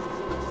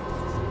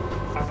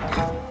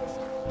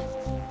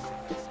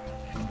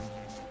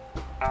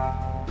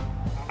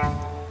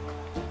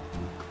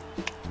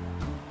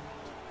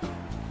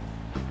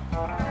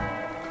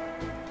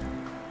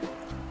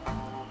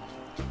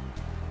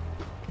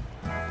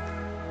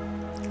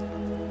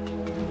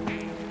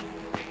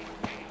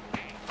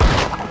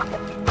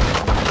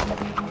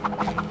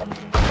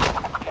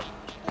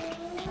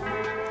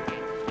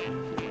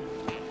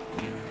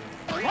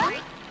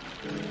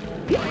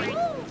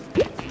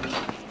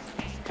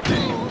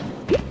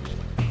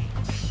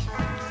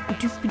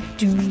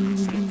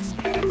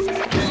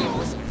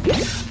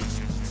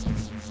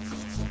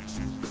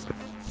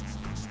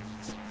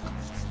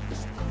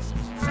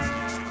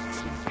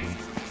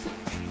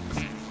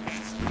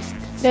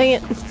 Dang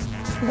it.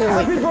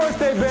 Happy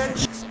birthday,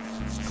 bitch!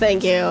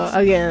 Thank you,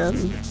 again.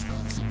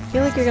 I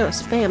feel like you're gonna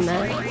spam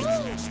that.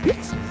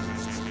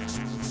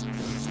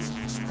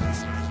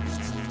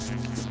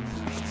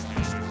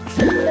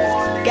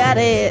 Got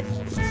it!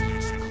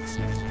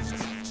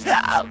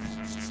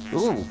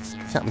 Ooh,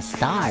 something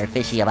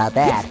starfishy about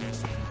that.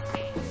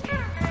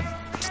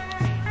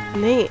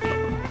 Neat.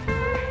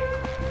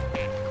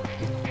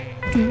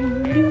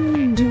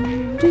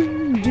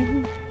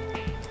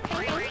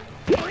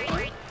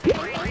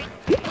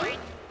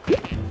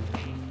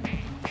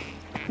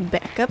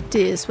 Back up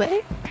this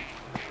way.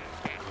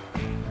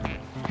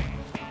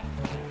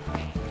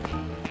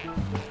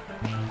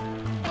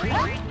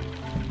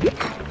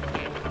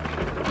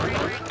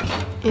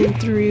 In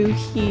through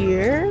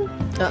here.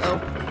 Uh-oh.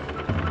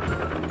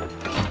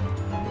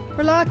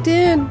 We're locked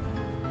in.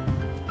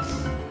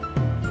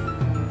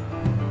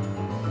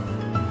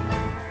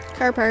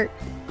 Car park.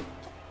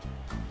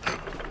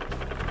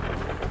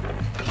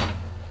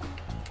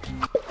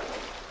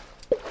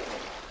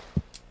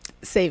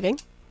 Saving.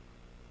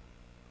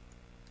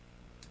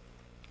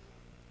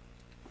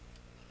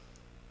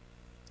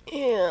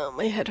 Yeah,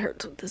 my head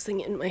hurts with this thing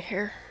in my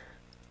hair.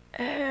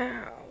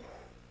 Ow.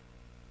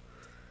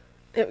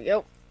 There we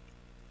go.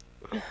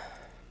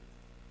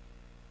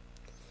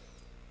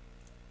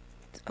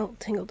 It's all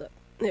tangled up.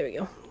 There we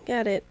go.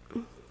 Got it.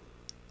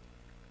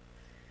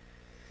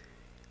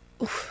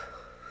 Oof.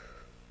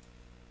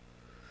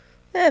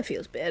 That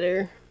feels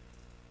better.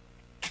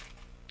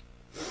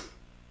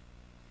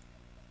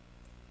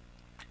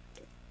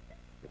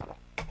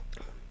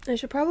 I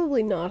should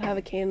probably not have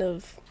a can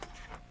of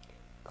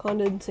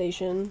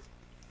condensation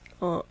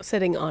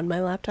sitting on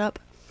my laptop.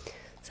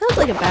 Sounds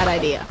like a bad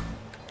idea.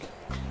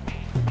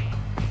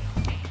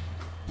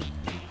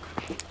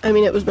 I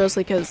mean, it was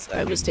mostly because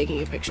I was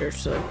taking a picture,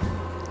 so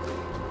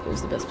it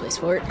was the best place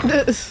for it.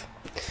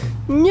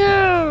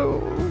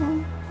 No!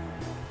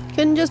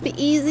 Couldn't just be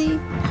easy.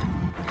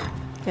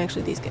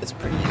 Actually, these guys are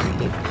pretty easy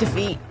to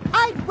defeat.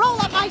 I'd roll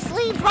up my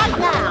sleeves right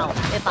now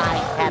if I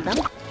had them.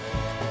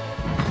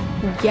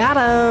 Got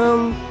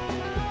him!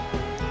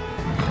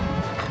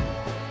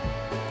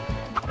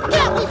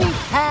 Can't we be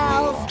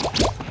pals?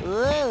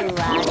 Ooh,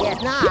 I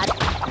guess not.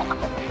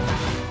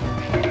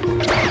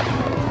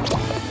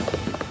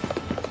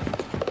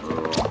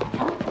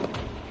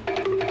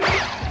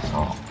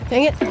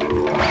 Dang it!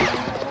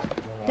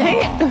 Dang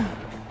it!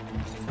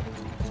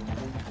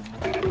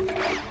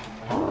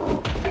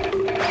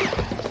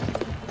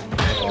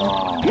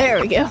 There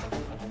we go.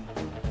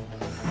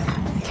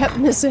 I kept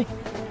missing.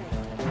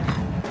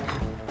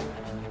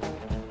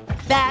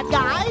 Bad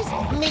guys,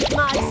 meet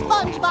my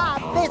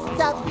Spongebob Fists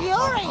of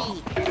Fury!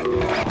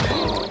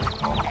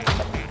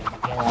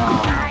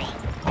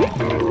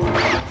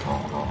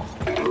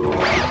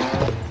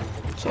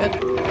 Shit.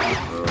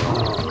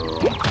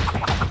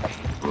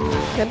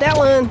 Got that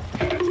one.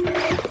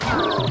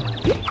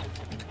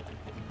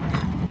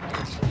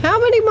 How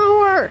many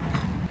more?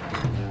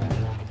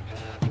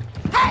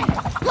 Hey,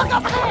 look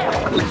look over there!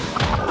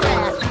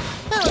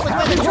 Well, it was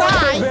worth a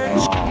try.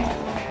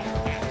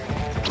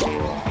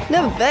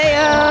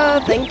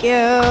 Nevaeh, thank you.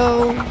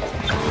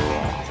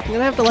 I'm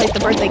gonna have to light the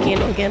birthday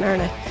candle again,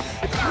 aren't I?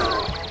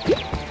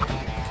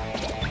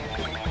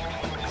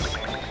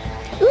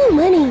 Ooh,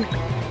 money.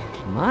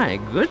 My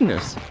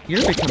goodness,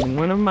 you're becoming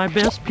one of my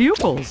best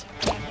pupils.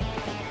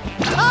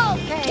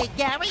 Okay,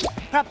 Gary,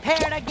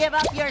 prepare to give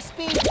up your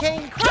Speed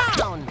King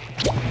crown.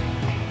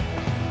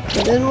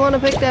 I didn't want to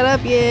pick that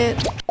up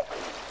yet.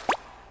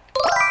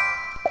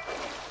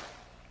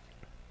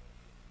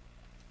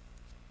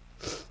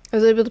 I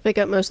was able to pick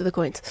up most of the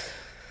coins,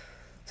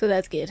 so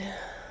that's good.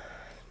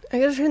 I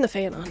gotta turn the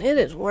fan on. It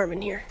is warm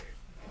in here.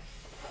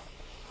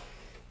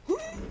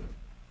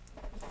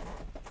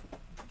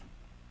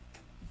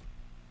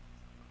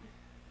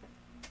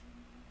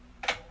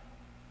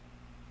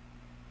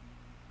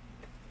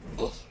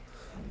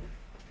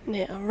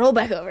 Now, roll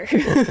back over.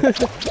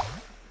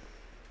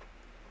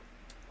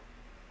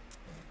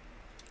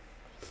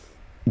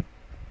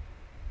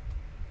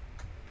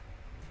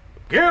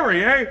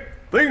 Gary, eh?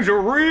 Things are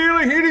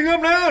really heating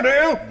up now,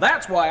 Dale.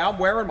 That's why I'm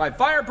wearing my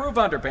fireproof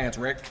underpants,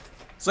 Rick.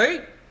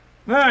 See?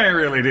 I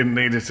really didn't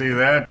need to see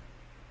that.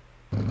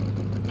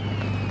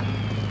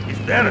 Is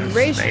that a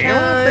Race snail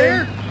up time.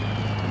 there?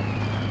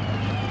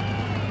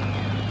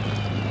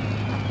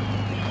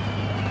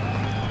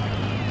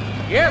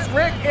 Yes,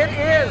 Rick, it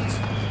is.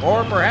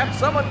 Or perhaps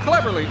someone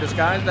cleverly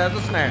disguised as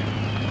a snail.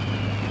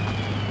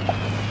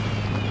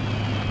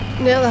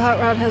 Now the hot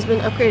rod has been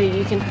upgraded.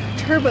 You can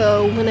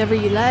turbo whenever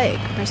you like.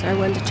 Press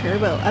R1 to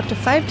turbo. Up to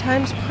 5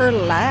 times per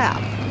lap.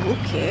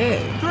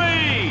 Okay.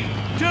 3,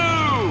 2,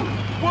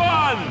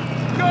 1,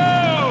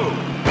 go!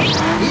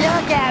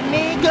 Look at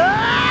me go!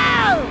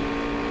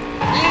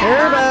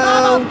 Turbo!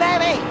 Oh,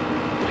 baby!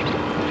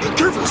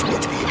 Careful,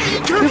 SpongeBob!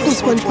 Careful,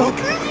 SpongeBob.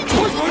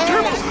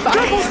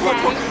 Careful,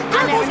 SpongeBob!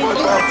 Careful,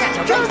 SpongeBob!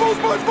 Careful,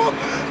 SpongeBob!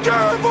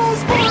 Careful,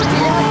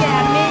 SpongeBob! Look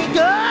at me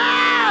go!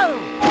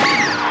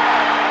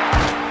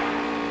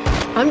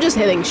 I'm just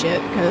hitting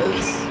shit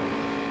because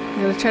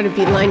I'm gonna try to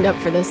be lined up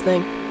for this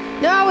thing.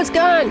 No, it's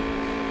gone!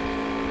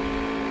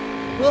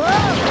 Whoa! It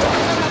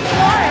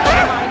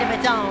has a mind of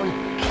its own.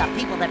 The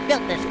people that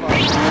built this floor were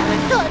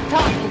good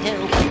talking to.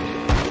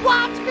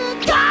 Watch me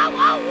go!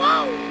 Whoa,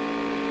 whoa!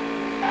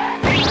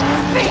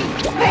 Speed!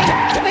 Speed!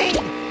 Speed!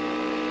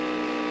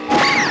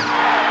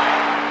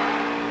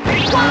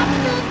 Watch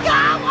me go!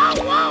 Whoa,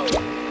 whoa!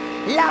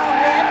 Long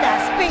live the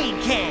Speed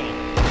King!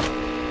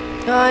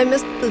 Oh, I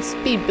missed the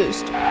speed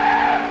boost.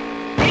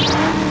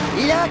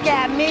 Look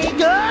at me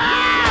go!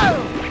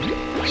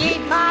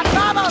 Eat my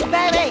bubbles,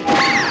 baby!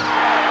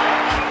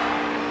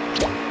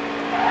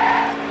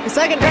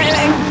 Second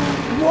driving!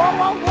 Whoa,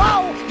 whoa,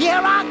 whoa!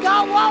 Here I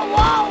go! Whoa,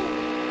 whoa!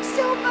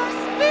 Super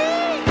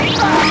speed!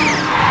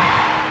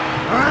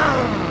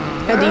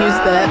 Had to use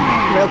that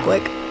real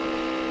quick.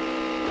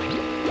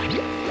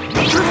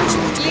 Careful,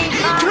 SpongeBob! Eat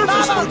my Careful,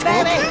 bubbles,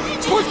 SpongeBob! baby!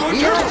 SpongeBob,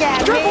 Look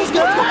at careful! me Careful,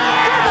 go!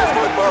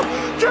 SpongeBob!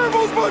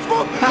 Careful,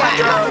 SpongeBob!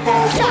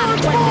 Careful,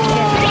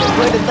 SpongeBob!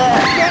 Avoided that.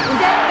 Sit,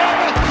 sit,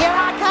 baby! Here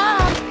I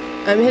come!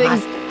 I'm hitting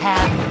Must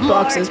have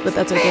boxes, more but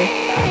that's okay.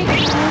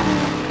 speed.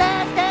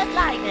 Fast as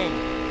lightning!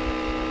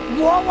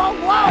 Whoa, whoa,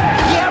 whoa!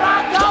 Here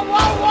I go!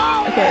 Whoa,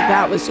 whoa! Okay,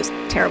 that was just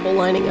terrible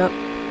lining up.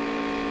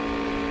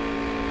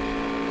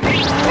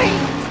 Speed,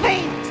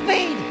 speed,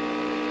 speed!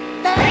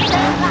 Fast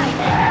as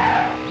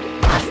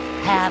lightning! Must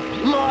have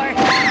more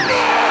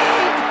speed!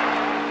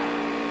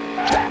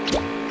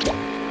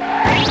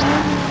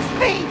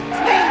 Speed,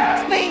 speed,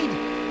 speed!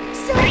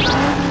 Super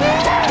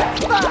speed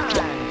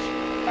sponge!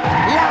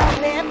 Long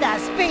live the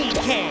Speed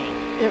King!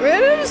 Get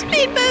rid of the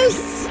speed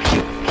boosts!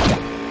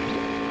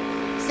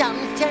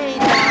 Something's changed,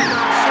 but I'm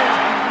not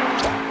sure.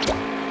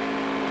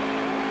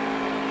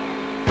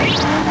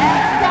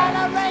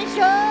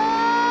 Acceleration!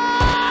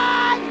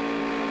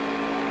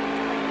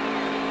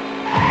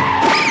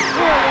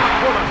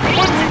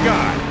 What you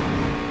got?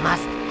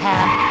 Must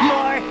have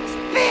more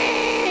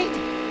speed!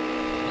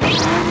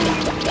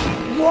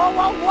 Whoa,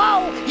 whoa, whoa!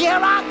 Here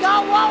I go!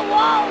 Whoa,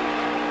 whoa!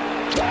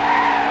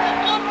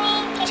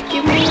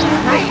 Give me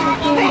Speed,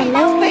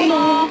 speed,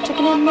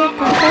 chicken and Look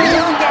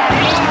at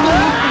me go!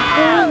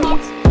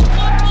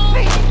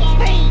 Speed,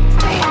 speed,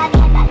 speed!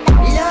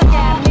 Look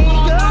at me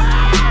go!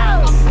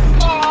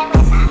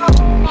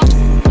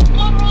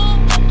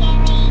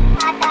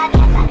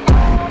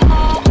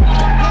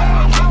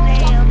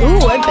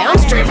 Ooh, I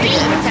bounce drifted.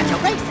 Such a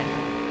racer!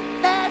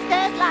 Fast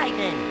as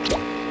lightning!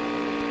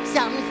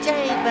 Something's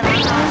changed, but I'm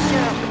not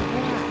sure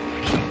what.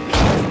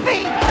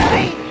 Speed,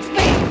 speed,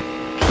 speed!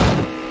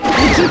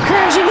 You keep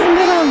crashing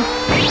into them.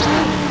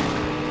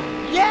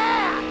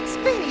 Yeah!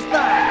 Speedy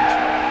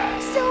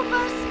Sponge!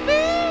 Super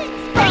Speed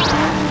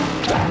Sponge!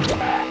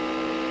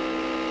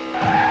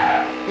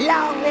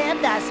 Long live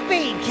the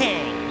Speed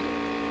King!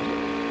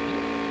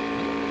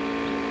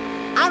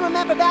 I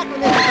remember back when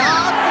this was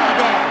all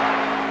seabed.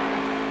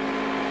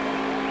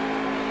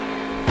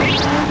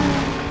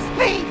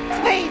 Speed!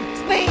 Speed!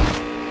 Speed!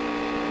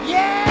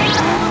 Yeah!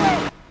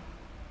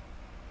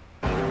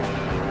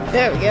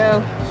 There we go.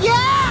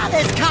 Yeah,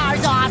 this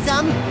car's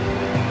awesome.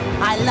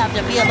 I love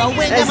to feel the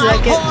wind in As my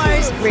I get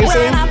pores. racing.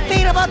 We're an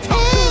unbeatable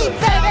team,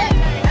 baby.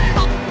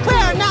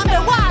 We're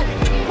number one.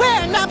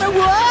 We're number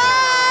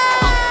one.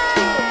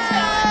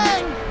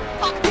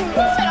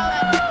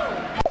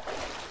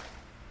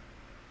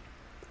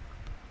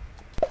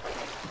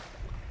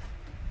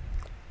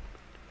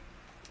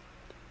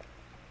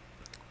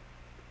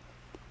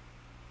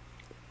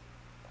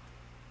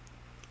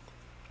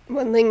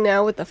 One thing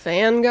now with the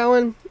fan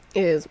going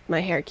is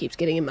my hair keeps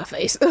getting in my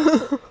face.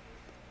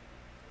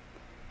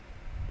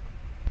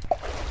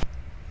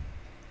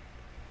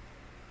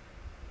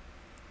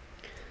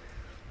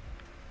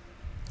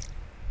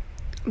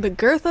 The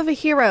Girth of a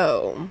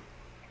Hero.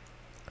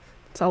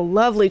 It's a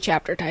lovely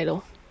chapter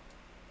title.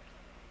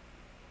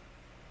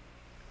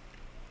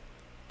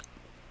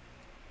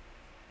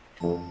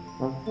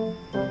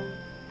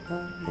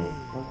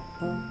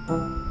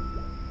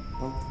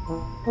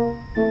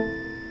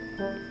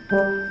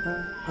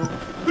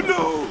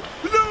 No!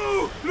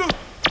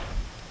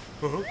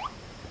 Huh?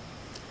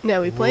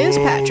 Now we play as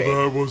Patrick.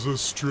 That was a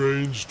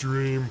strange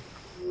dream.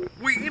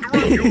 We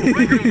interrupt your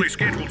regularly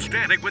scheduled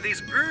static with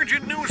this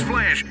urgent news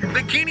flash.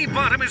 Bikini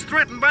Bottom is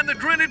threatened by the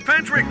dreaded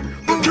Patrick.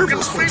 Who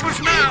can save us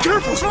now?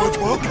 Careful,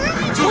 SpongeBob!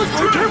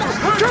 SpongeBob,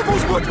 careful! Careful,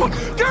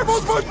 SpongeBob! Careful,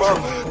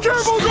 SpongeBob!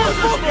 Careful,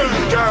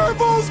 SpongeBob!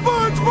 Careful,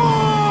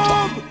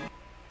 SpongeBob!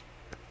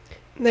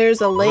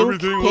 There's a link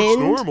Everything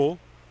pinned, looks normal,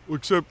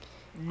 except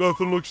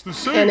nothing looks the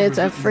same. and it's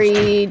a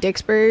free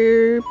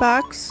Dixper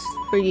box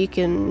where you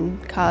can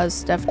cause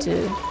stuff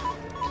to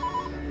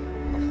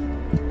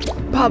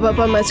pop up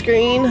on my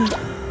screen.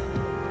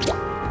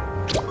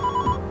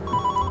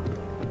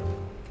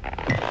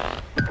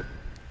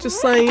 Just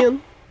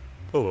saying.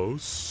 Hello,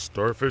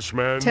 Starfish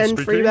Man 10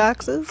 speaking. free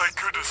boxes. Thank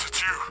goodness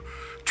it's you.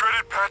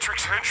 Dreaded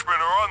Patrick's henchmen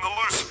are on the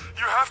loose.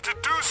 You have to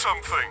do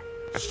something.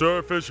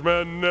 Starfish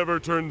Man never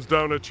turns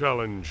down a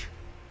challenge.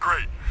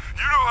 Great.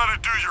 You know how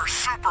to do your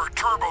super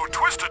turbo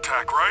twist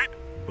attack, right?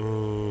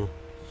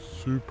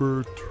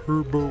 Super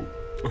turbo...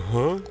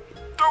 Huh?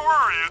 Don't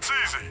worry, it's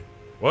easy.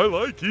 I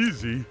like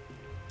easy.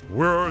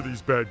 Where are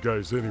these bad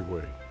guys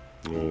anyway?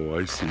 Oh,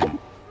 I see.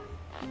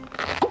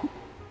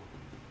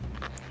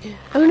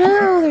 Oh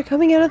no, they're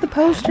coming out of the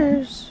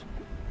posters.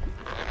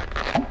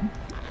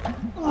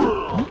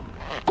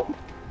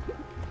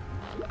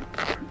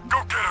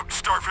 Go get him,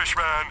 Starfish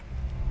Man!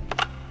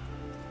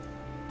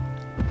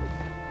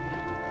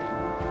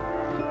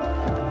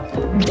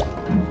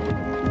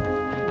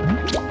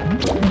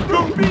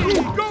 Go me!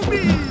 Go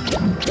me!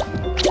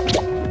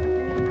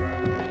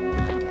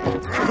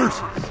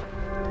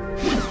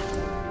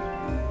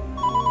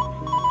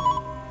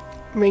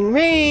 Ring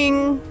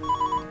ring.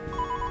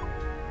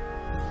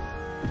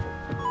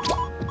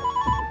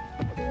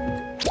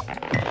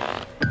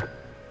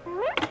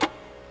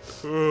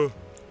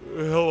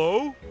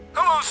 Hello?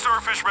 Hello,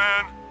 Starfish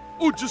Man!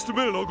 Oh, just a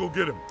minute, I'll go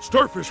get him.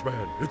 Starfish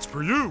Man, it's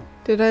for you.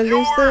 Did I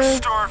lose You're the...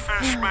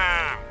 Starfish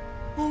Man!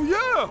 Oh,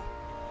 yeah!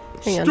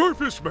 Hang on.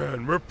 Starfish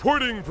Man,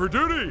 reporting for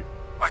duty.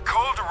 I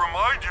called to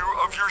remind you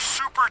of your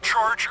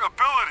supercharge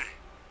ability.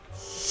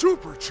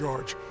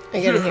 Supercharge?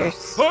 I gotta hear.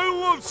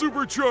 I love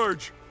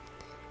supercharge.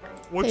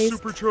 What's Paste.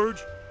 supercharge?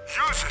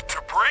 Use it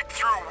to break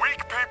through weak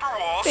paper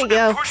walls There and you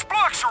go. push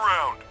blocks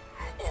around.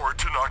 Or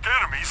to knock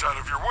enemies out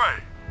of your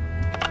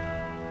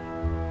way.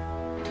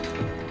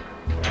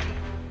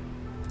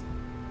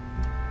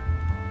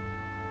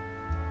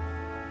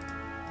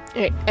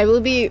 Alright, I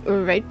will be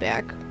right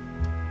back.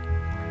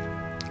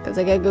 Because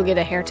I gotta go get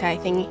a hair tie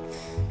thingy.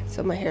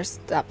 So my hair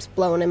stops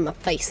blowing in my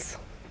face.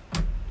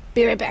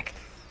 Be right back.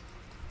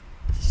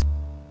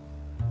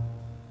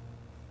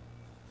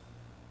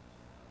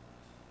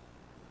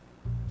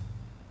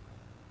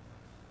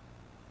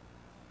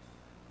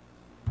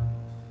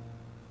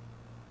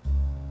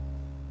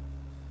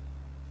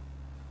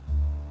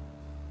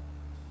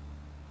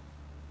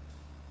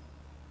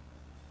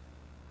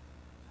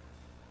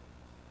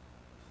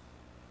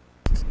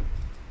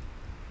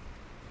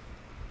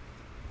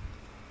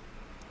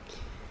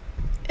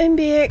 I'm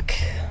back.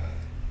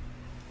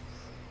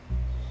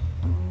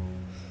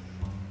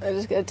 I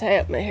just gotta tie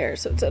up my hair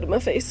so it's out of my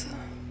face.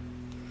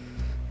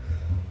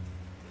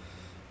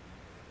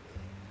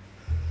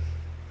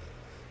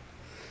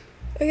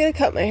 I gotta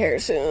cut my hair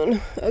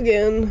soon.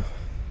 Again.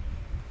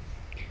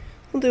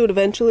 I'll do it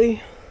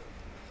eventually.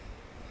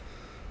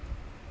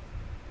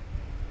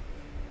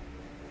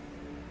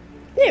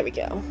 There we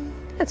go.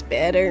 That's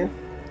better.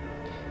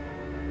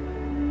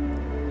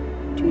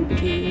 I'm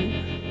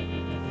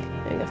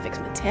gonna fix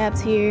my tabs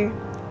here.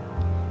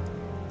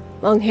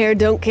 Long hair,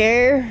 don't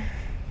care.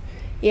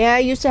 Yeah, I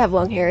used to have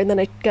long hair and then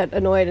I got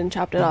annoyed and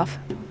chopped it off.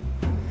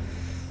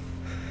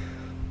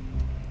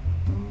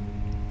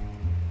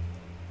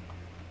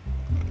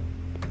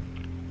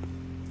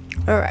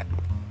 Alright.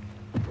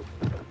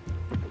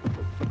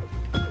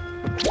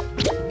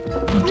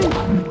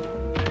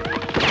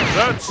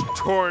 That's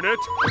torn it.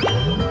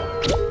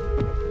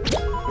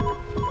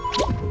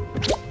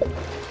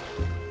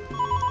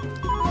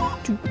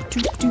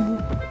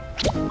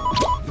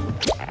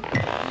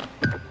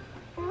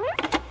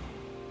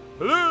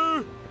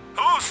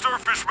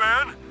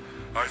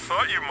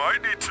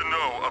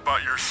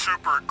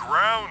 super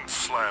ground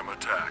slam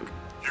attack.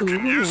 You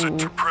can use it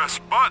to press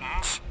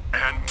buttons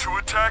and to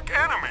attack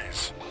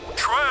enemies.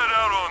 Try it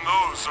out on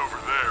those over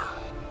there.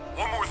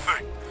 One more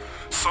thing.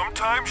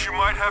 Sometimes you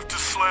might have to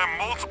slam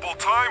multiple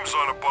times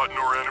on a button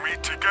or enemy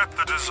to get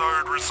the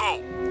desired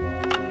result.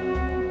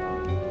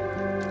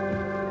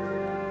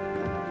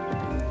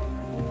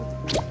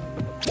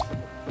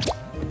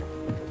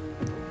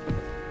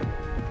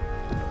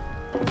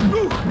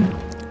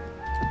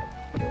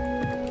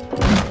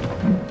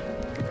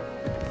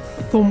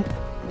 Thump.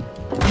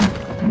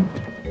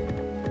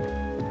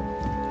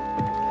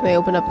 Can I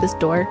open up this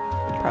door?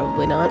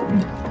 Probably not.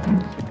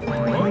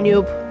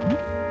 Nope.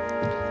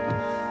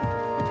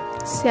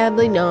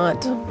 Sadly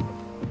not.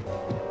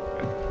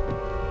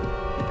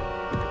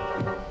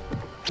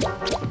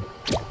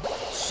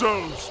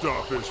 So,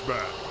 Starfish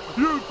Man,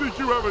 you think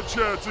you have a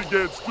chance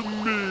against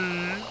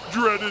me,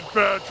 dreaded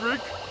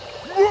Patrick?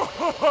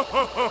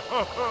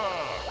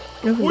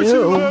 What's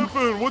you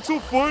laughing? What's so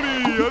funny?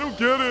 I don't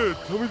get it.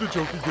 Tell me the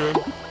joke again.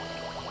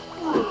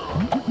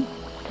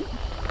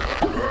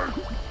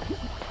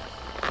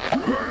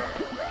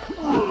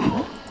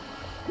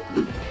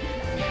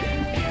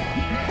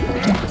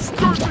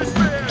 Starfish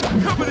Man,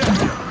 coming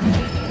at you!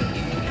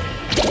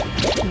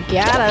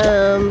 Got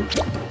him.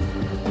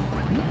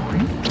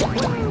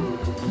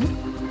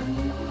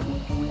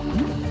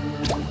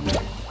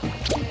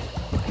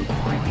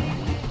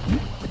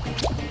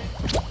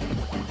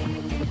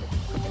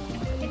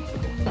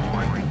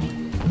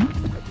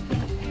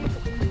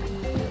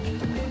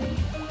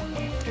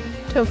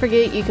 Don't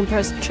forget, you can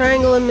press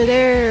triangle in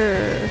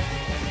midair.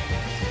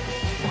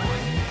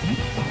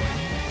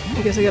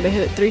 I guess I gotta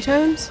hit it 3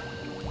 times.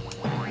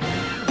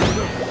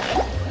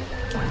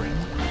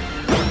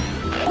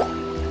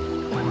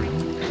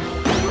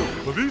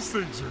 Well, these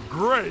things are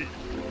great.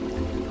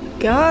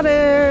 Got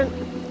it.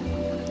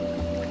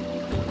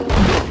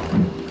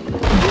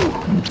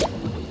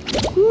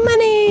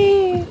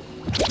 Money.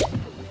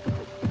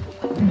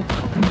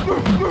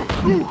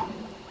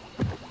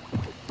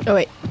 Oh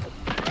wait.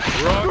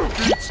 Rock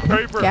beats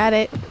paper. Got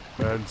it.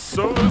 And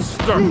so does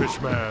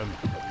Starfish Man.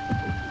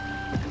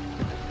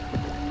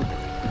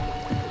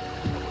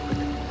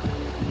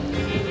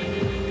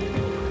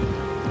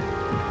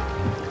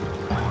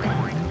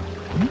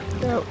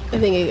 Oh, I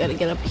think I gotta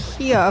get up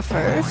here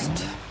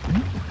first.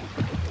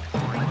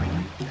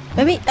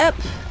 Let me up.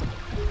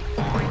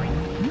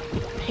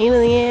 Pain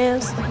in the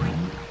ass.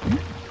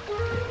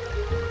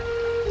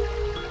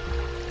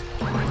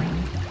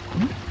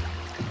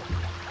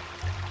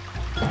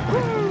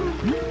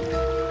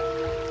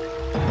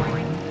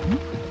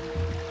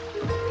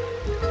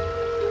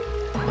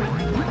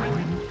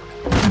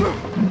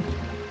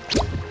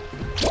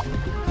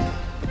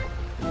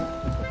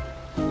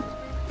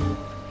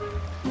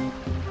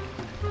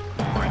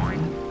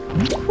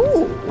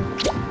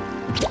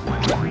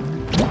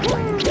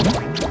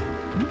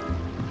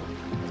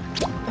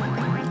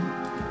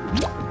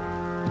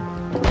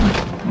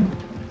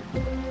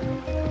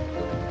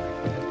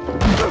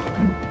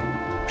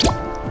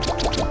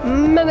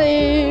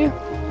 Money.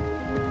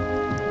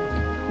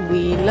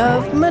 We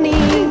love money.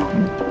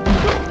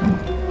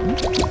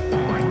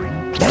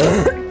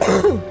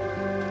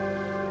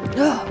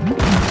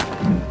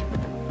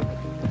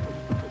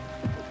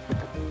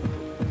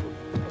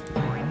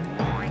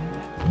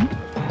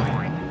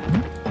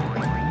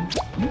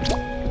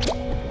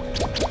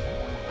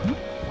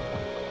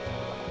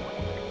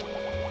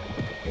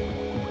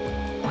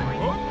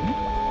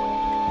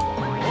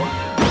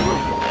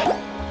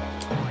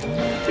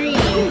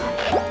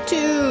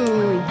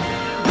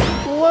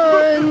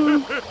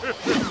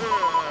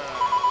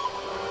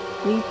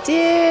 We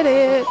did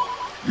it!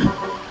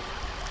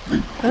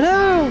 Oh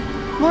no!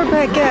 More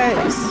bad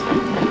guys!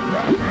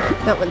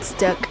 That one's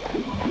stuck.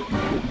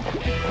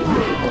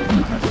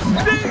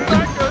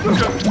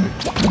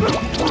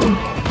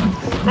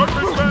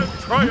 Starfish Man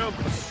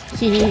triumphs!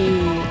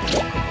 Hee.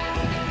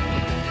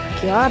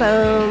 Got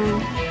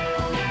him!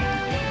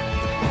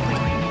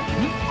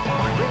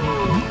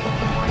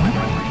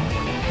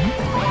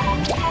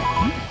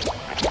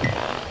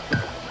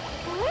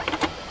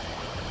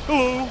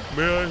 Hello,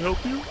 may I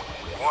help you?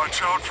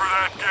 Watch out for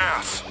that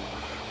gas.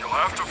 You'll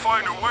have to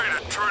find a way to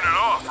turn it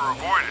off or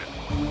avoid it.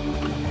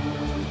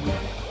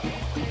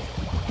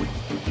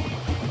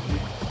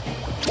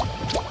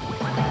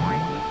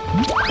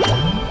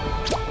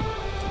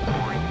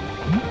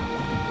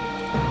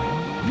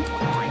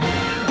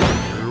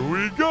 Here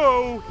we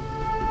go.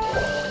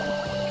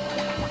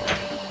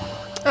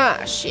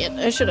 Ah, shit.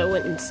 I should have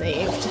went and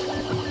saved.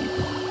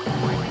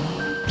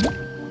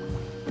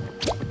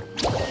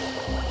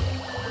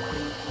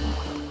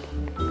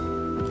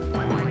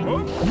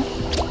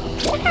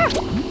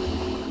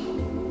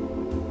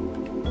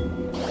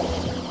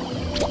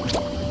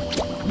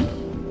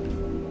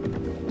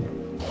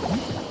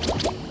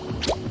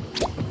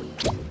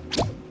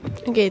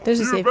 Okay, there's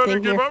a safe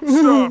thing here. You better give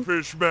up,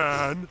 Starfish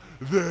Man.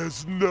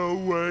 There's no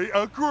way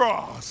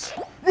across.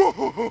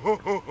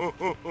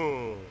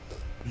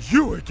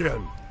 You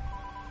again.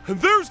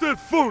 And there's that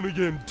phone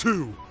again,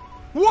 too.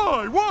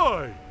 Why?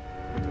 Why?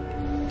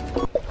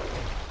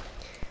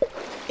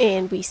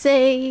 And we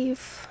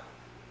save.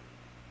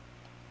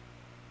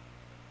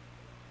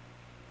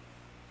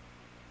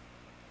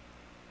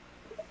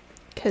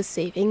 Because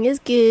saving is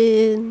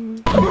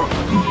good.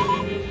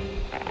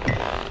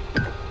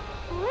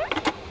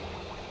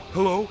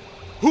 Hello?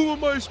 Who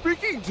am I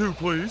speaking to,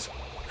 please?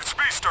 It's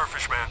me,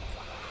 Starfish Man.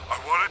 I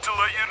wanted to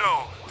let you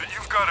know that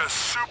you've got a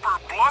super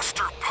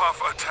bluster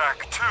puff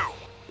attack too.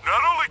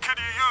 Not only can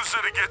you use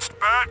it against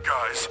bad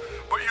guys,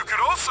 but you can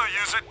also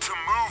use it to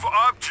move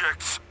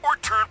objects or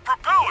turn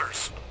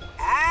propellers.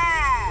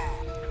 Ooh!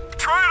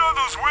 Try it on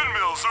those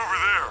windmills over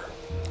there.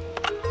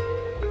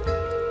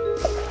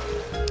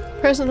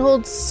 Press and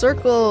hold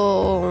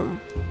circle.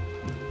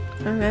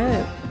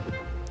 Alright.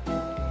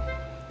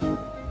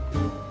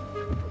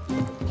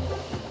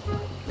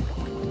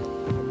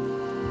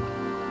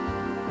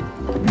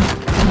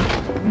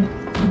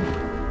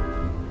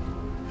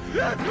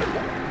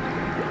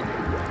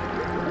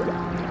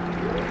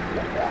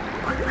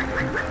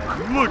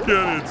 Look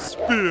at it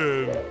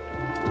spin!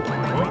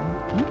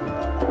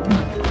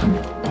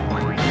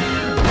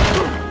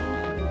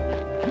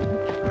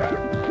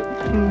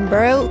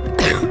 Bro.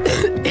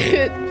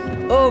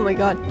 Oh my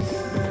god.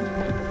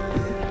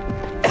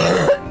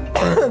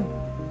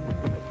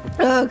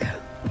 Ugh.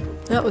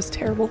 That was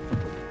terrible.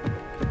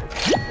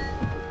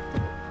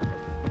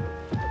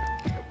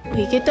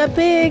 We get the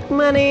big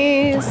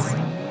monies.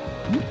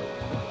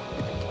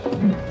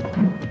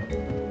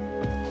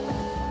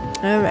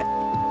 Alright.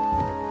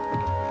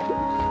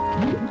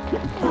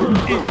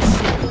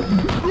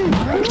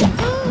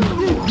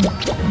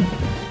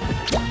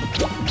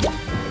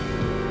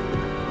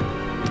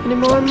 Any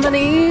more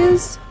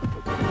monies?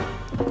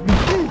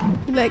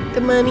 You like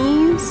the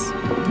monies?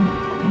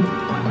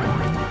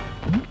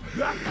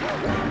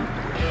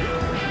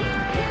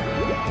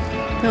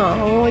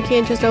 Oh, I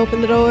can't just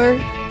open the door.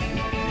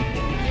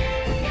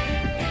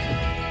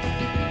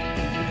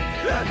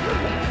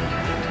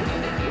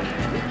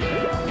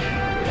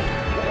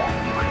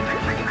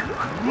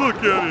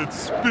 Look at it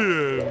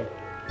spin!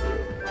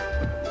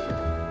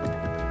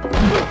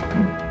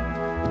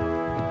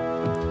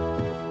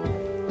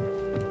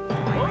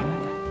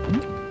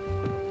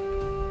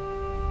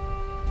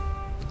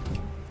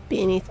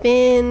 Spinny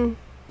spin.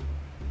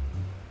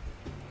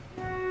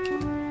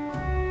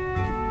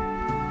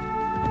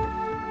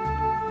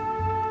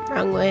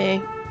 Wrong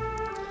way.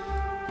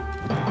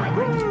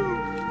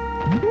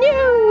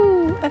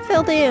 No! I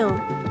fell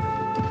down.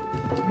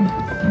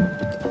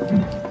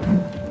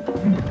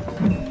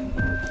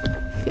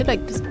 I feel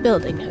like this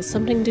building has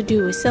something to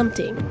do with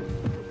something.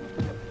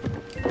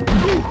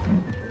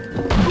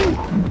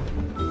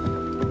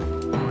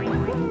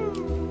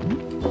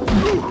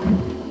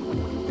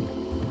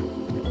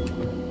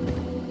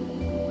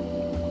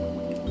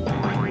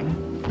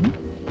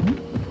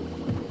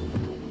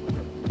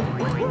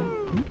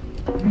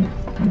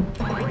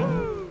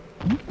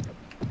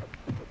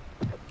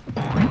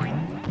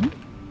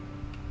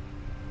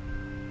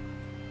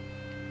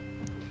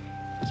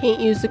 Can't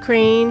use the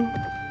crane.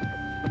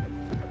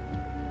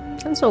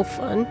 That's so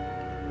fun.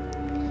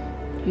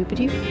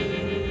 Doobity.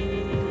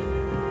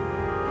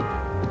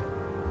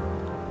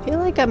 Feel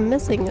like I'm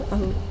missing a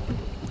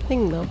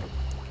thing though.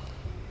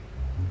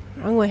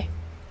 Wrong way.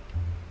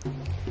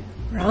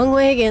 Wrong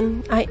way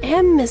again. I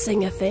am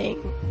missing a thing.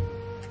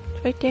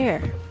 It's right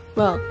there.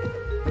 Well,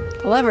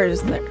 the lever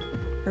is there.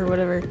 Or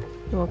whatever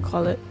you want to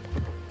call it.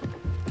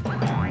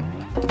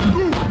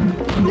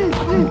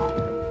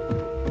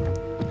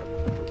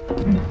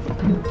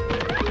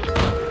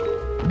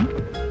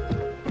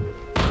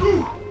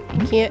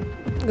 Can't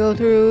go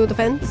through the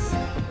fence.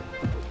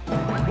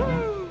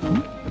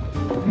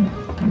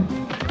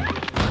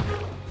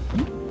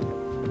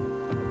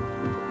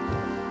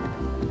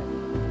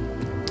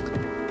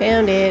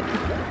 Found it.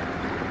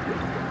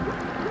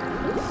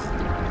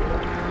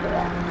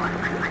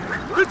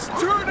 It's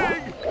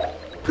turning!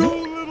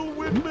 Go, little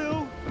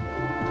windmill!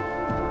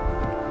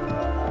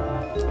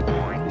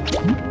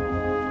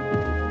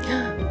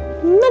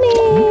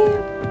 Money!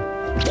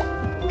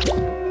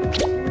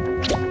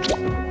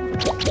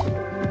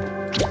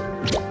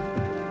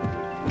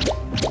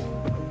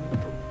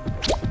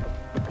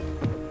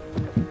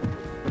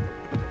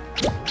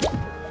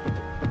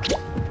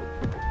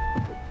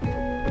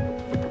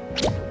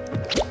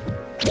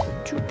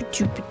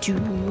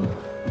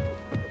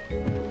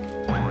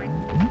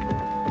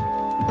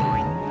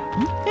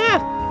 Yeah,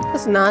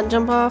 let's not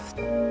jump off.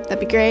 That'd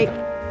be great.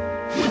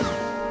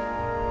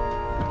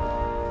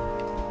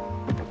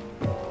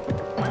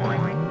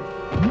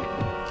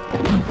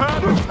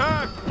 Pad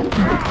attack!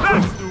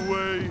 That's the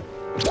way!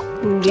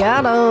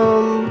 Got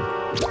him.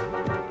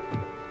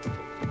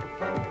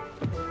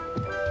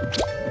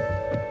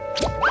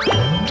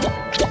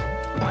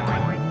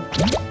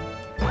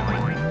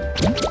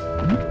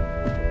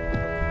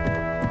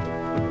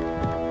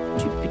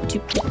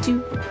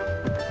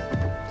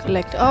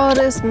 Collect all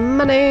this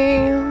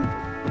money.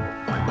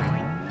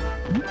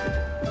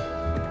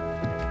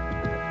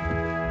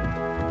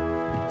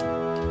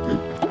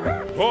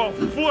 I'll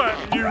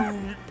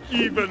flatten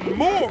you even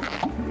more.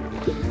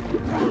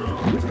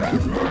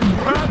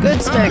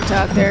 Good smack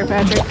talk there,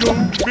 Patrick.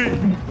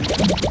 Me.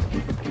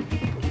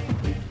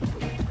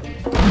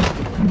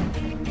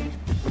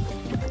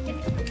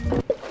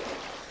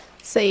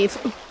 Save.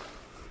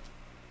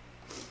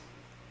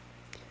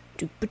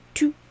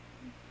 Doop-a-doo.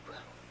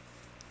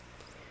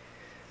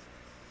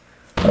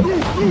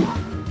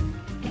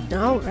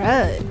 All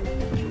right.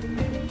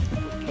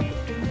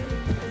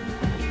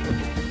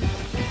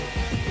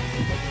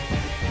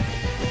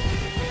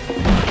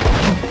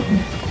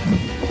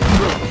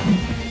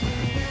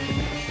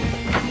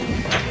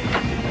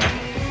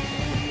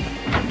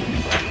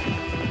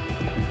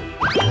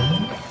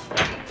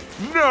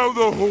 Now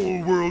the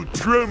whole world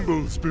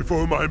trembles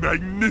before my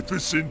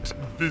magnificent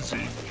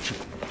visage.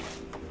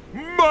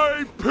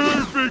 My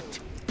perfect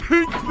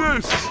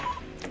pinkness!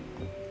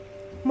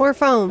 More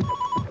foam.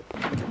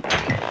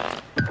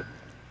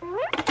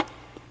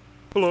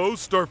 Hello,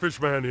 Starfish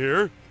Man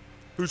here.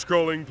 Who's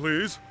calling,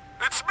 please?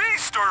 It's me,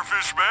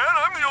 Starfish Man.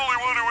 I'm the only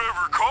one who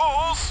ever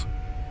calls.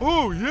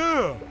 Oh,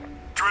 yeah.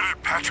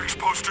 Dreaded Patrick's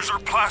posters are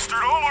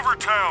plastered all over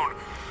town.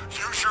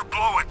 Use your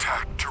blow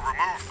attack to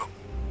remove them.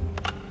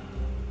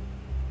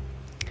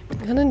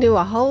 Gonna do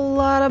a whole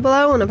lot of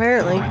blowing,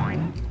 apparently.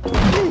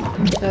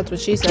 That's what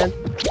she said.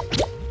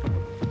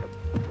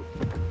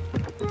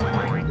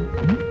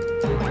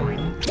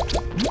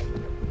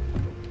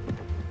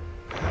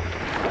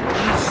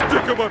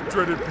 Stick him up,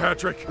 Dreaded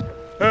Patrick.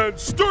 And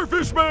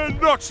Starfish Man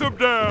knocks him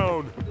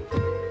down.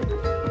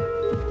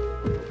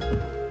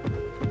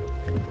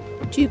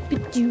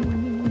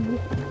 Doop-a-doo.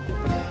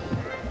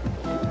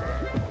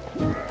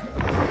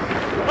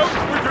 Out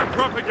with your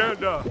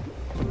propaganda.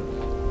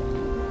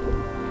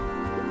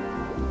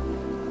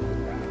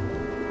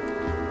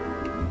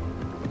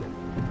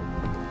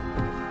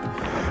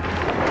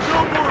 No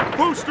more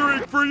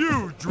postering for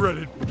you,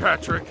 Dreaded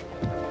Patrick.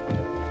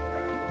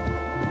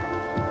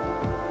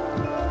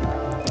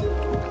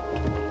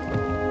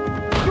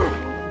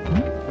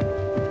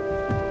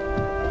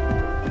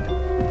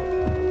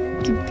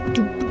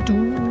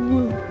 Doop-a-doo.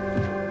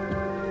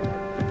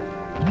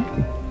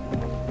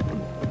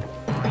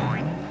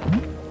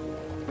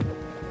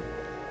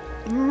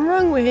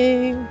 Wrong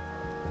way.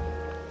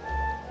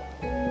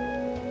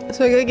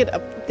 So I gotta get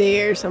up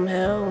there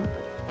somehow.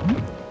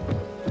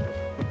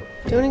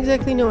 Don't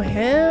exactly know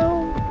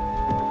how,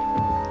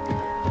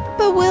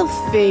 but we'll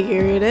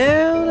figure it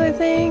out, I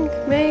think,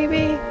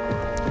 maybe.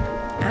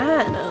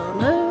 I don't know.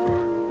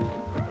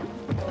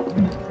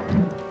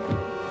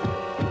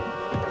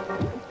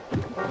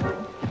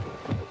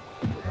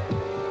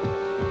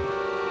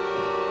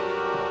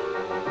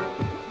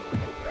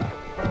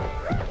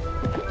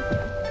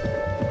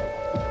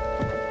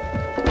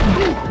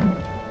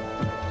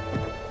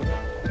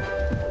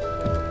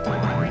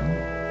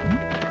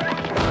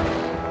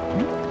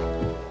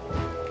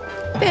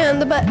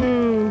 Found the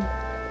button.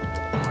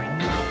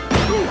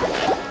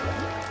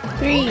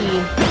 3,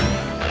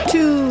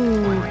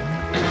 2,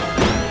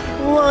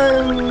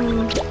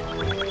 1.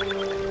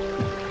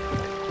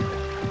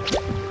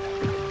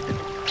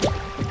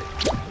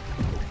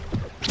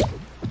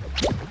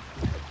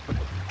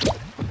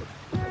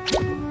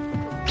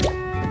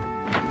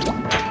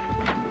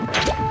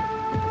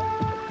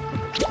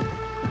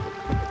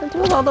 What's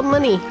with all the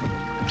money?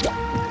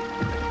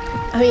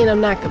 I mean, I'm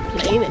not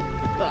complaining,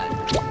 but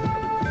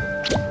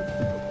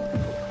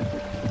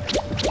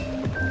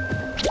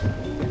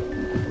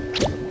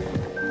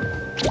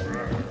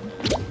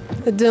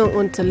I don't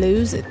want to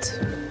lose it.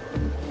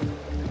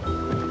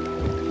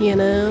 You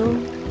know?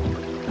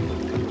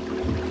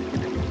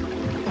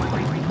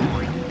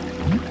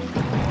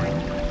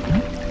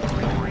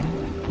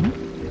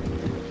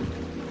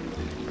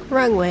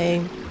 Wrong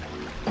way.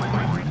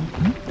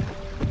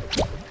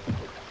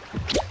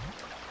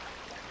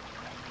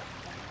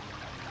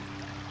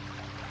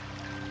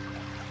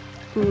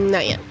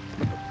 Not yet.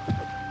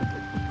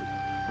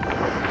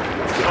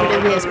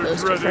 This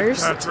poster Dreaded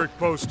first. Patrick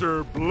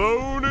poster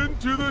blown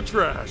into the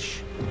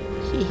trash.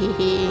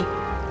 Hehehe.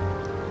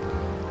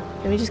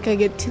 And we just gotta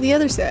get to the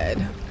other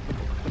side.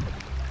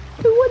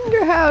 I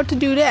wonder how to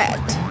do that.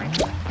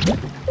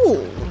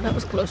 Ooh, that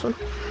was a close one.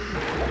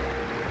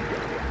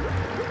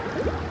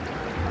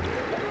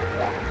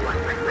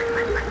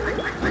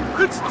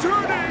 It's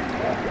turning!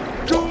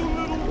 Go,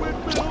 little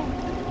windmill!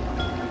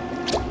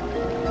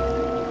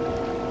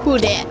 Who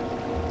dat?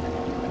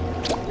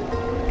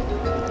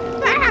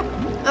 Ah!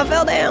 I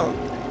fell down.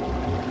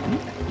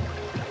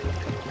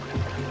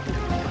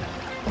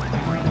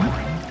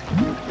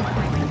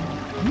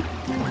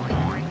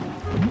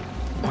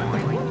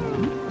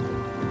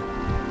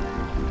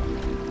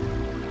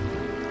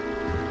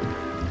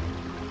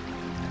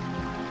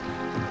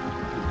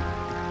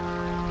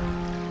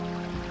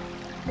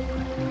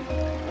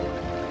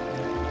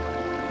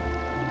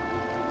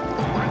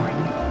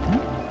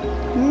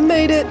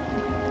 Made it.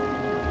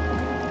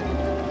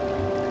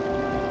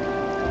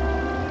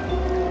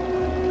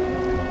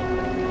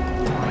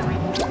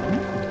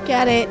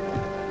 Got it.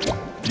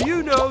 Do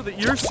you know that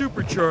your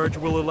supercharge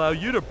will allow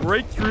you to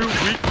break through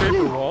weak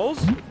paper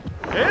walls?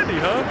 Handy,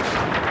 huh?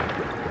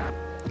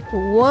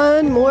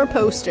 One more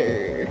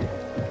poster.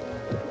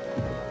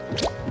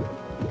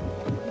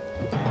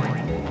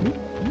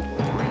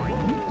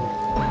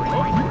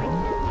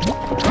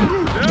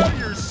 Now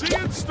you're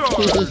seeing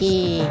stars.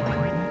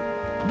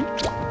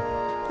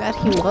 That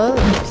he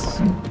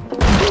was.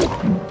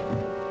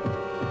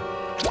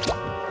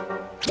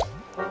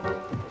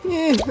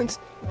 Let's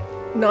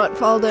not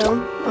fall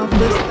down off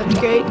this. That'd be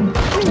great.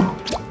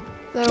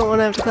 I don't want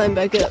to have to climb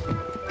back up.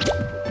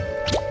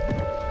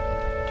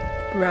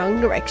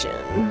 Wrong direction.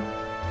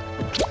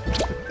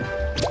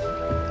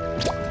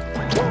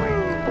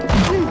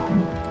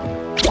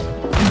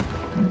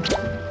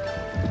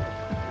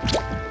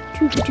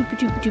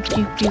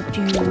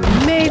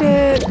 Made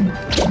it!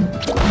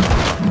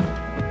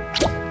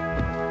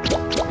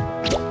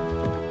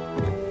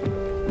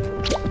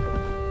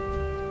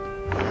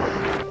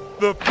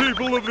 The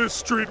people of this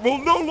street will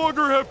no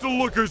longer have to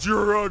look at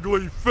your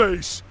ugly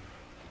face.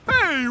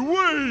 Hey,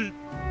 wait!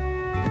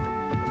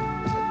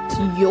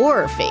 It's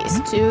your face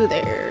too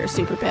there,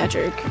 Super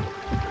Patrick.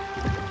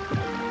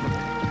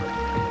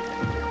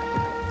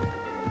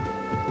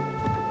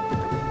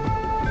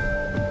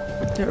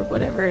 Or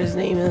whatever his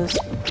name is.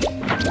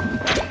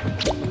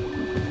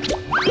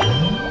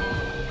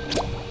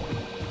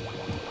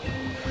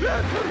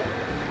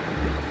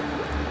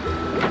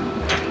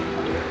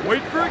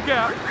 Wait for a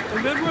gap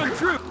and then run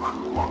through.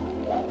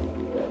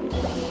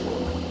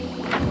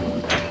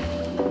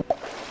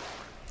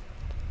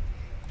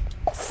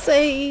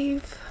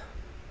 Save.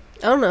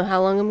 I don't know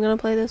how long I'm gonna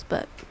play this,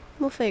 but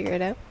we'll figure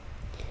it out.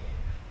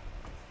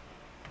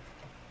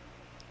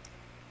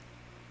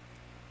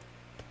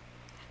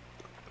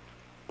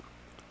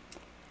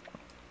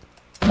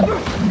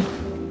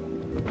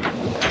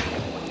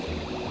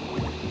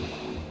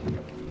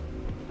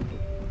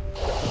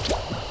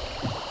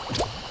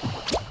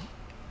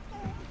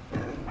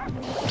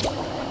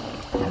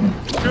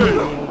 Good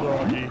little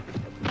doggy.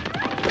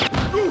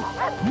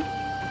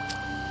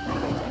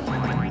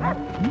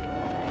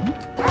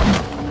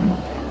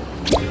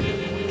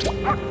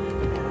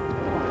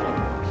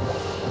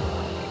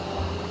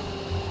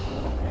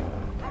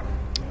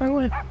 Wrong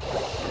way.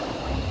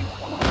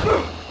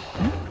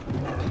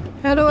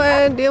 How do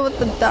I deal with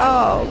the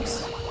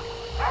dogs?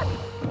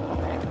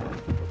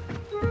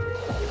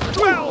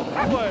 Well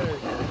play!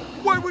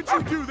 Why would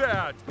you do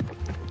that?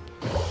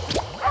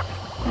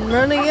 I'm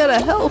running out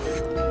of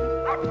health.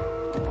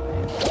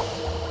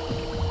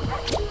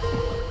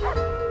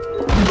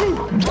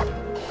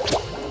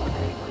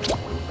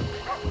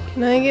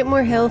 Can I get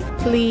more health,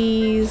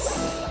 please?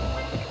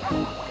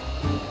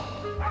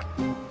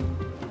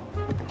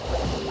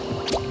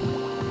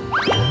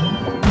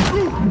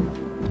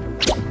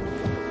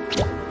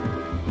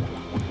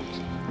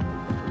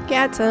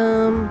 Got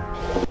some.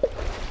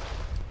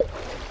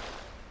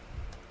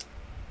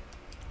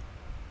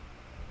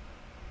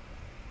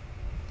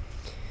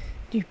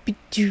 You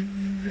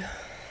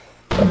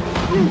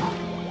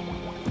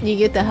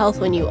get the health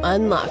when you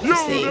unlock the You'll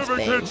save never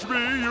thing. catch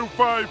me, you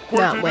five-pointed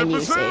Not when you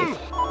imbecile!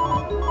 save.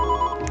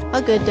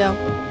 All good though.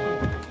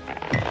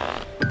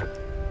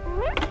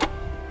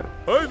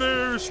 Hi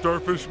there,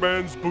 Starfish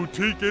Man's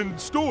boutique and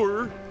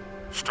store.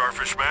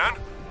 Starfish Man,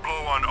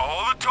 blow on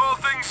all the tall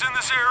things in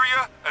this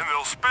area and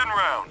they'll spin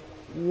round.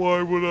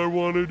 Why would I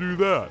want to do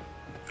that?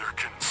 They're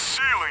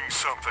concealing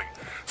something.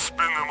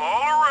 Spin them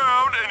all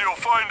around and you'll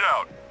find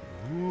out.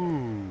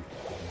 Ooh,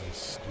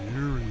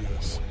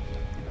 mysterious.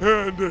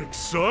 And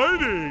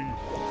exciting!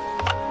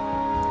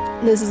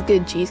 This is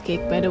good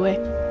cheesecake, by the way.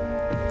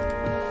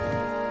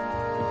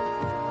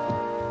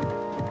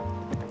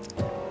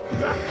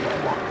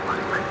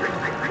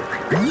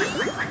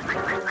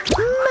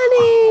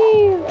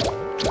 Money!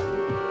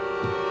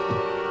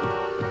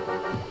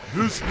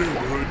 This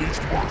neighborhood needs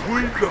to be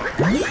cleaned up.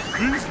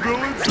 These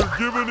villains are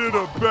giving it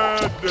a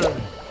bad day.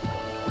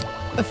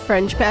 A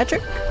French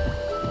Patrick?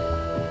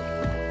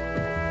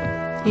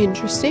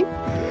 Interesting.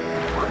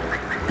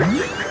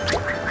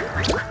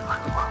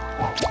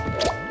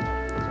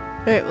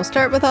 Alright, we'll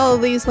start with all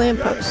of these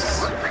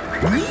lampposts.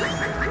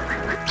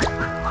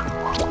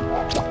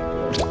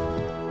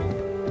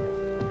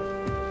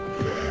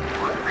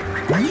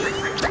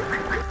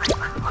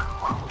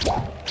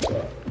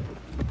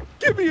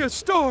 Give me a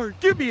star,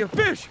 give me a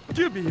fish,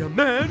 give me a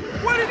man.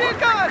 What have you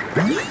got?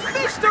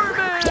 Fish star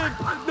man!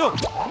 No,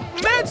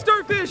 man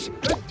starfish!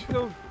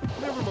 No,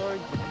 never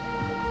mind.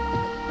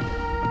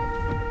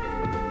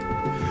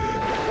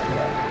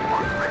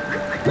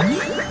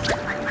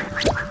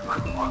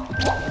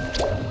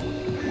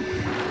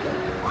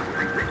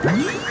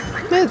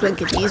 Might as well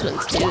get these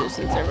ones too,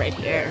 since they're right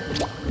here.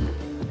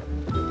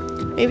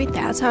 Maybe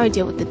that's how I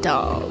deal with the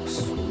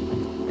dogs.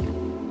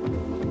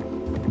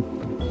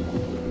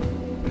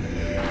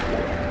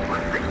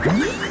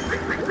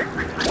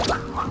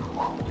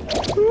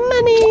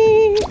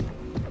 Money!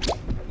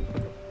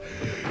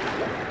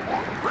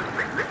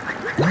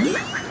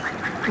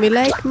 We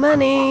like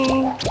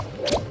money.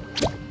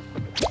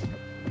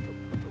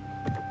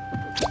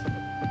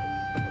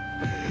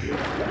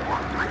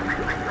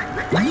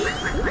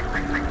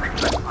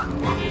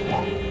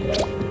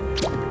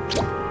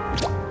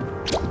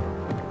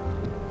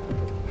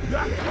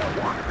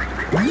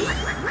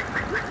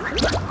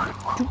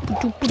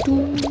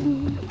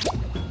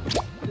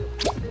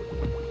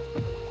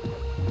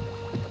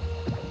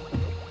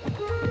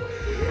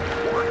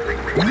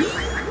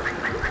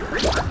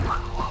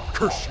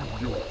 Curse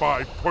you, you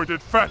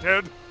five-pointed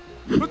fathead!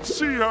 Let's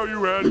see how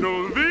you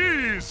handle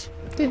these!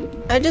 Did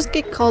I just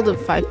get called a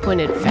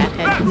five-pointed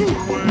fathead? Now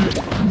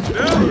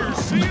you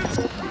see it?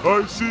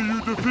 I see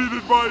you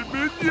defeated my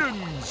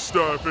minions,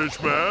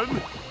 Starfish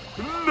Man.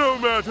 No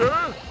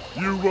matter,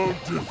 you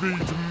won't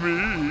defeat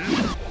me.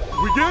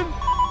 Again?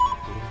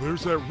 Oh,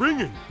 there's that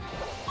ringing.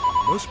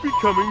 Must be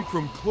coming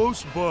from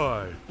close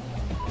by.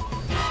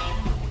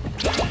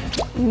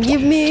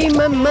 Give me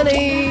my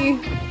money!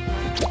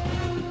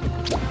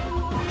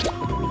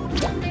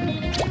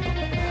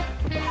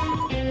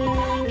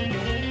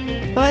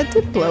 Oh, I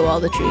did blow all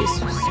the trees.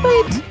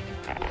 Sweet!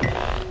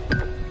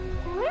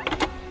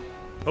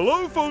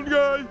 Hello, phone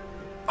guy.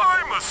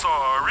 I'm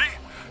sorry.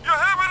 You're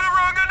having the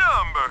wrong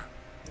number.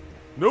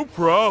 No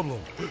problem.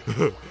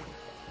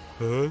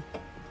 Huh?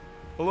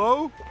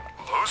 Hello?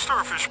 Hello,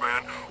 Starfish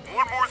Man.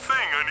 One more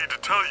thing I need to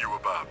tell you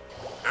about.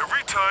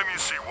 Every time you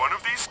see one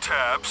of these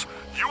tabs,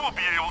 you will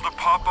be able to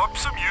pop up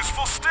some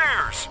useful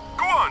stairs.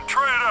 Go on,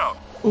 try it out.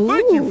 Ooh.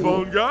 Thank you,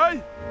 phone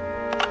guy.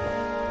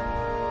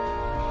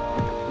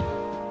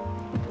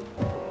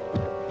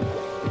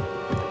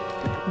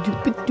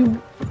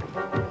 Doop-a-doop.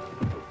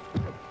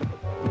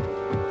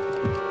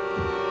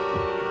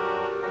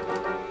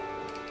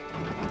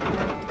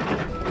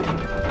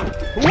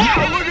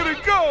 Wow, look at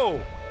it go!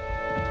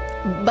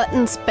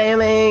 Button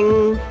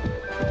spamming.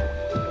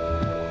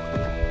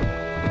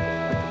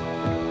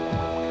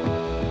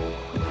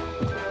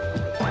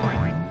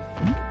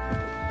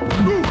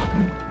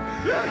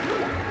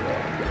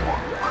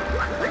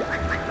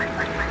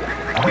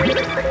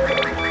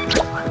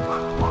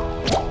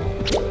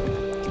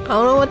 I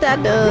don't know what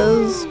that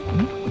does,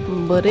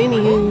 but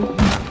anywho.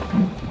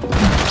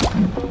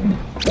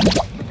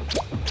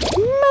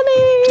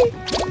 Money!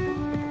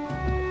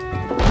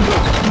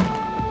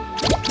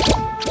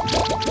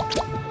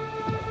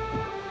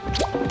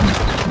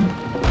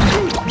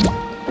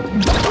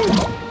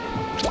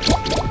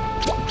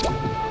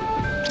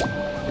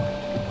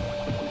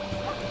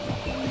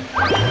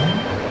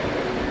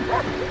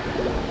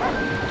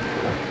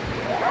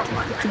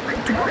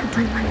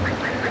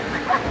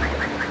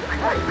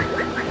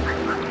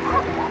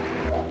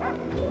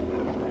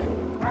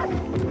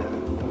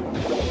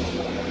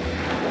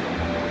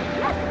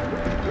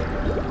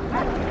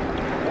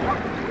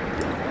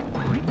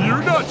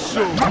 You're not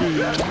so mean.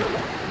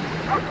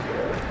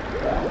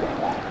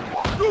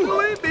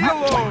 Leave me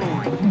alone.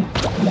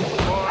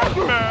 I'm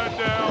mad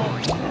now.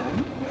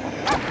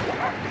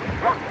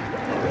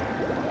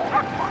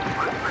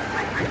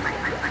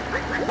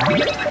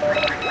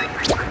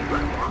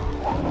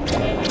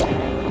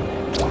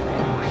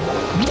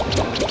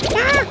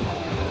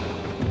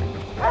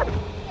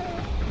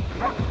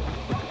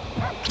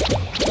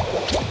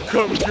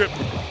 Come get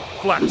me,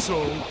 Flaxo.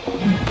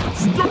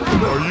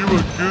 Are you a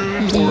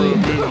goon or a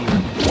minion?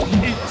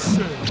 Eat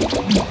sand.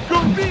 Go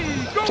me,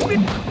 go me.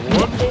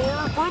 One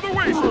more for the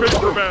waste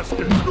paper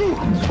basket.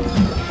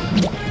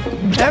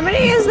 How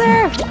many is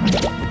there?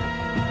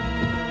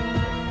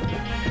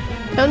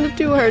 Down to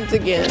 2 hearts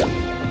again.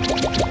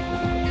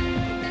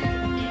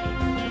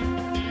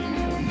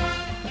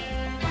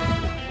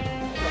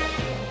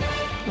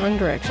 Wrong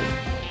direction.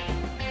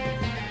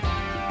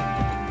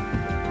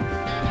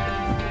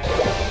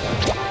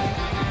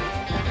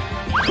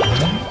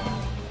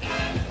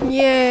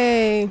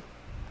 Yay!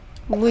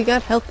 We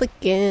got health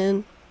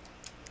again.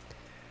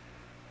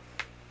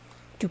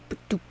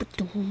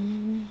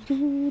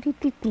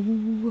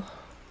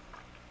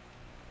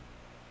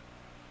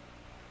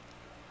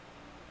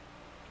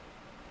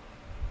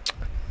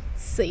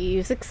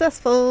 Save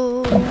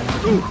successful.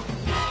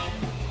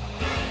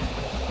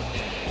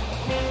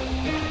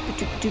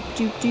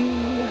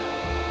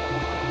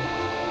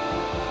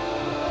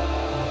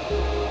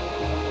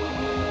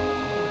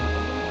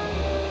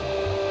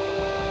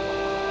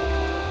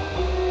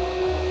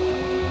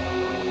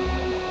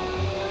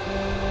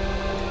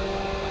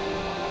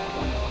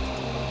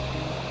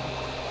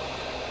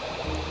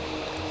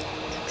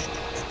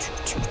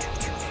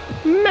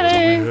 What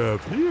do we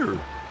have here?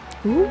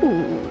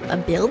 Ooh, a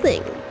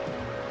building.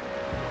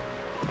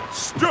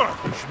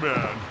 Starfish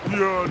Man,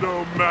 you're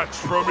no match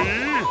for me.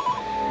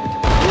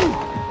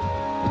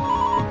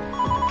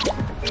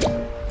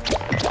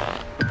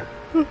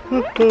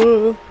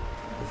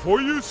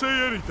 Before you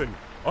say anything,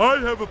 I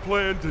have a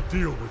plan to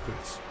deal with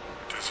this.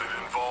 Does it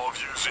involve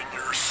using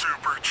your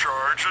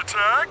supercharge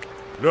attack?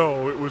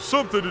 No, it was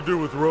something to do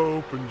with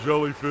rope and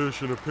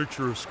jellyfish and a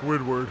picture of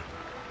Squidward.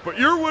 But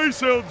your way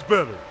sounds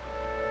better.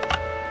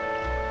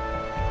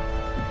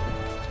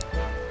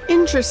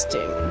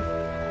 Interesting.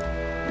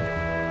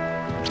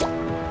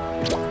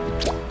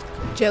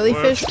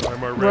 Jellyfish, Last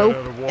time I ran rope,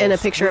 out of walls, and a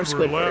picture of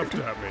Squidward Squidward. laughed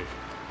at me.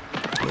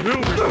 But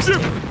he'll be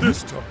different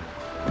this time.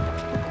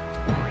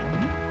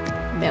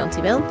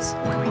 Bouncy bounce.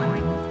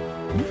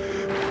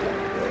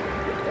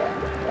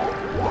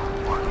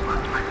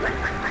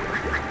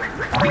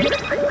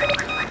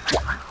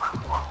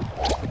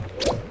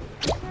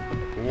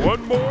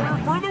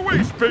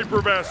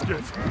 paper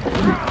basket.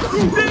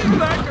 Sting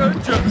like a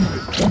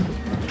jellyfish.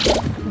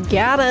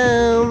 Got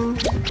him.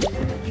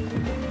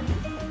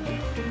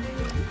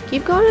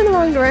 Keep going in the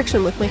wrong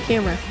direction with my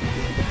camera.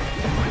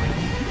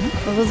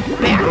 That was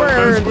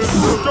backwards.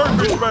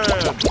 Starfish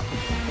man.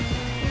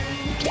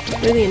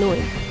 Really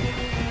annoying.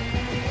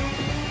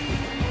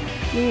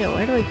 Yeah,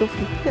 where do I go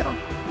from here?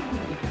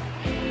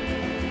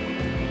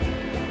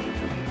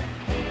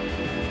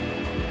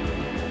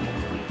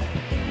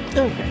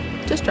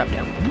 Okay, just drop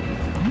down.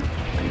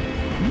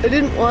 I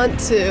didn't want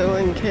to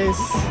in case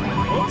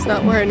it's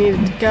not where I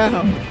needed to go.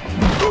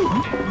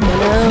 You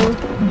know?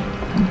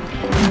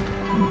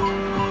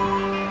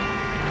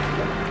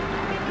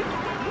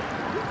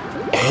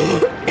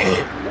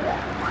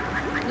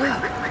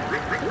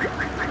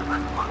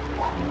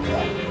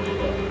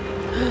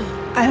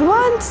 I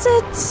want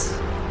it!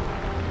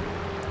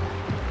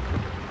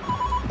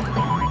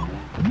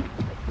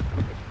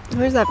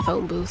 Where's that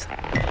phone booth?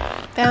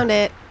 Found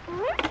it.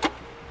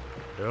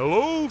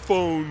 Hello,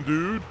 phone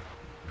dude.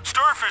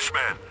 Starfish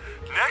Man,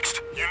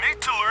 next you need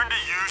to learn to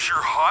use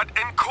your hot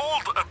and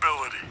cold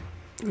ability.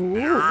 The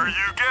nearer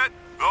you get,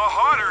 the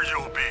hotter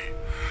you'll be.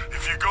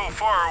 If you go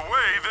far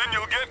away, then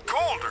you'll get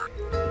colder.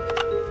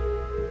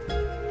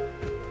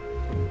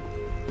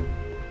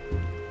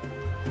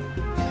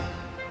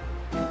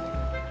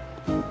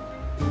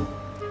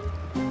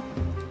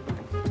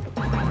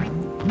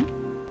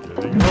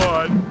 Getting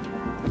hot.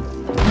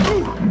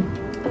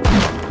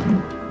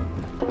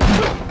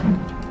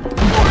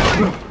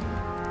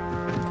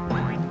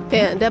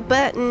 Found a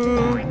button.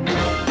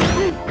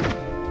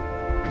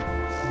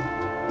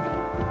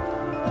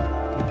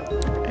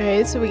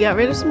 Alright, so we got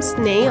rid of some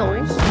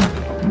snails.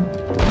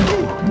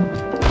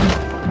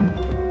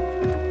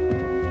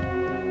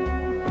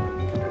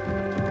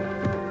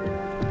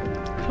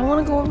 I don't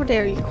want to go over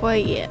there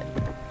quite yet.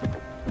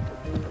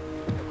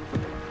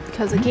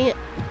 Because I can't.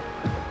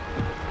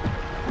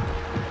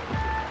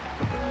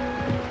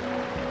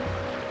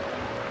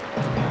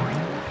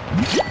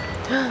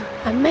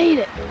 I made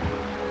it.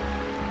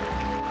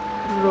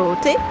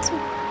 Rotate.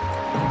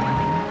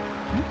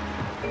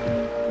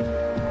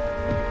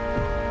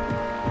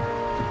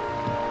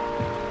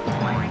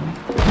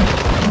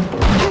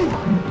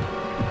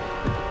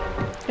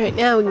 Alright,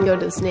 now we can go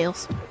to the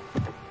snails.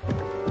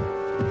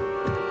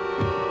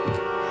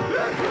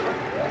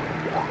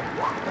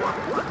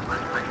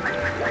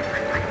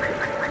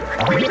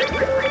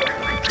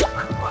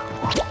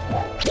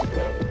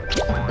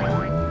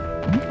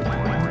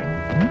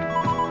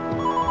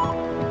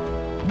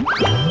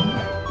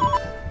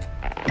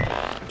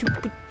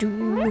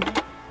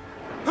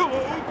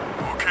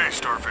 Okay,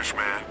 Starfish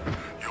Man,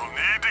 you'll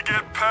need to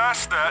get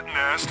past that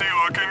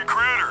nasty-looking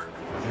critter.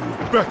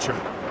 Betcha.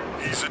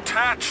 He's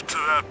attached to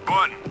that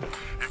button.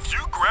 If you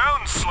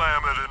ground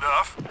slam it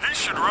enough, he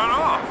should run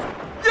off.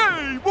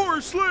 Yay,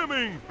 more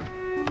slamming.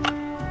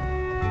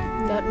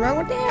 Nothing wrong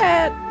with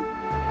that.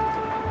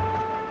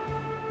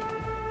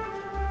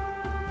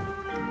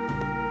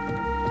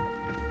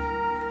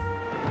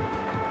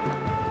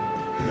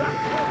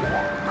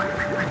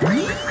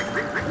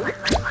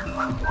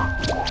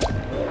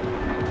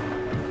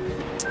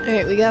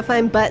 Alright, we gotta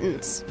find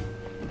buttons.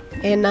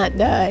 And not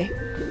die.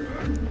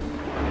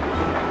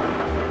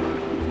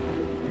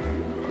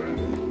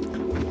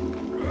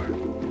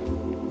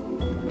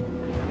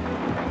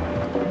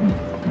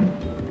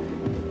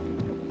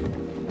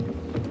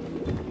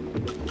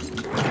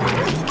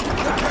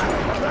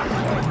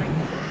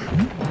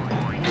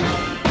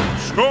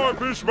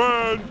 Starfish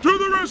Man to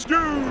the rescue!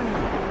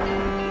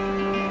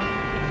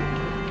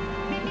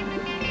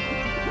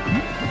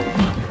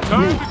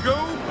 Time to go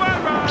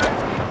bye-bye!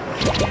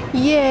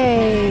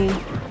 Yay!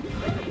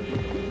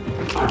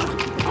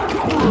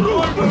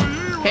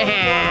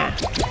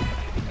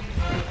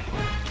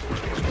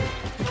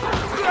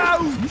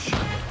 Ouch!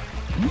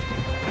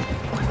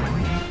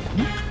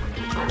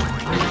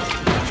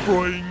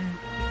 Spring!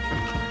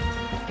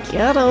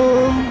 Got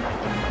him!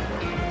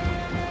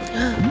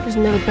 There's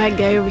another bad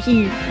guy over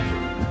here.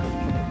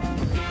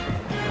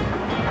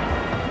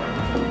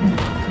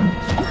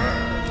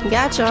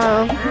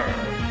 Gotcha!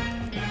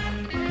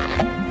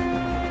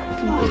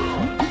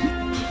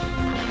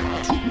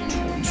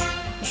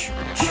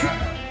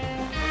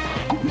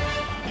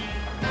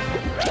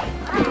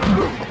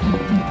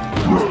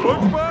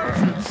 Spongebob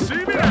should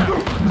see me now!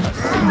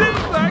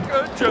 Sting like a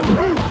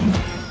jellyfish!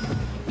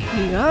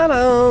 Got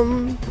him!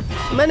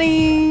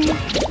 Money!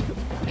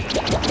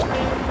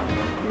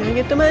 Gotta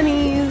get the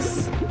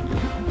monies!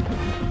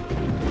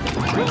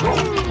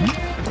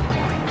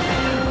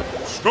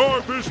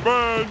 Starfish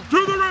Man to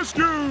the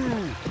rescue!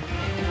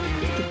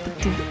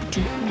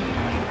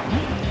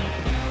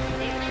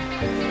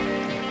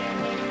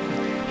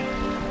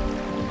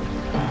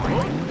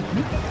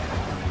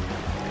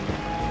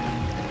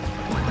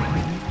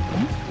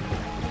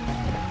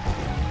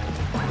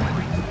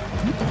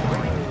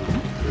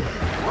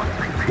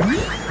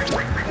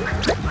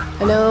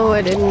 I know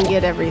I didn't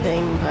get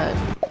everything, but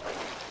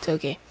it's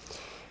okay.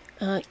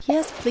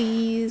 Yes,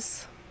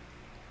 please.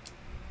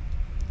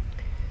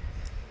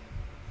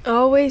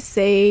 Always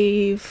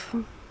save.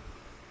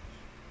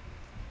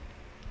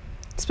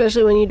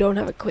 Especially when you don't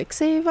have a quick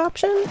save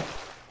option.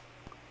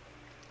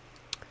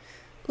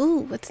 Ooh,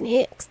 what's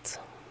next?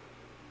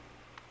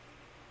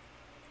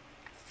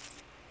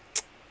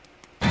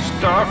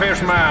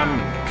 Starfish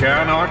Man,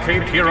 can our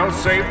Caped Hero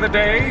save the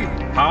day?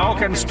 How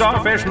can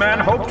Starfish Man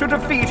hope to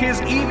defeat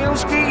his evil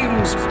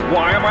schemes?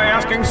 Why am I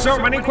asking so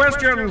many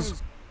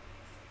questions?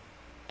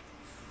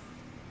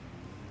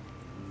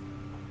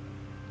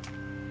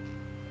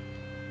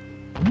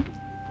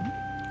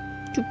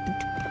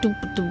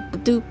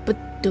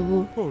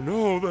 Oh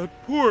no, that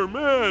poor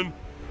man!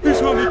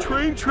 He's on the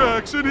train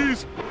tracks and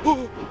he's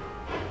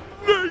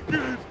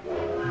naked!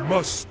 We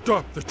must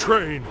stop the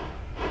train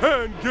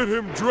and get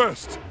him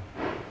dressed.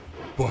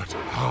 But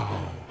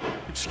how?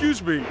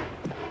 Excuse me,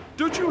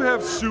 don't you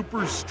have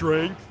super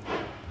strength?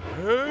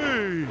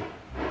 Hey,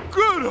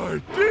 good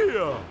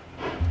idea!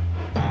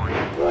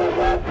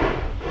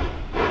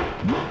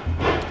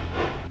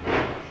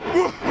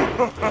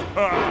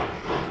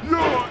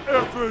 Your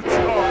efforts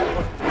are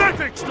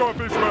pathetic,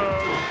 Starfish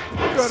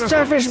Man!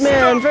 Starfish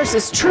Man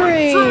versus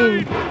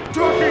train!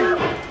 Talking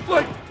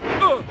like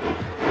a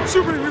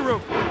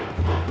superhero!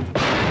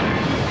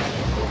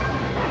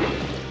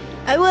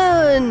 I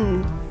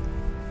won!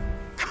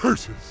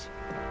 Curses!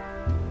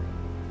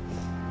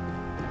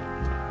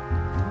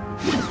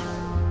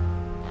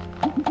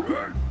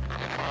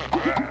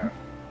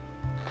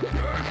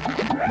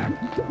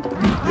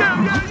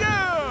 Yeah!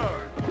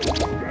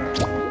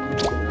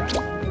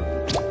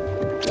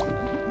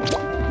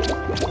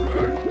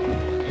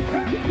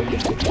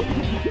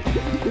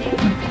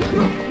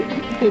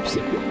 Oops.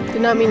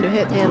 Did not mean to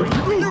hit him.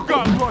 You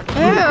got lucky!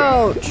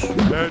 Ouch!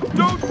 And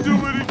don't do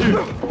it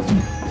again!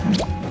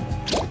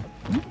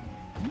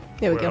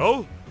 There we go.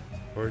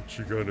 Well, aren't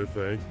you gonna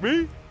thank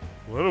me?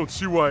 Well, I don't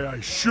see why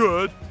I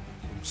should.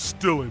 I'm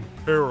still in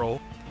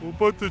peril. Well,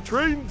 but the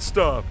train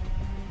stopped.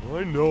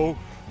 I know,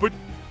 but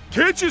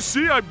can't you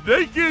see I'm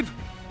naked?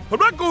 I'm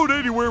not going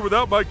anywhere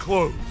without my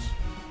clothes.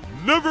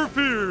 Never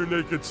fear,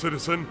 naked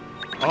citizen.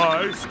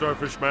 I,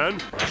 Starfish Man,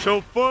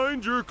 shall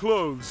find your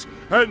clothes,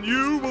 and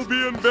you will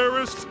be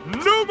embarrassed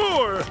no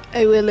more!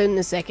 I will in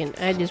a second.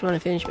 I just want to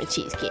finish my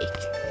cheesecake.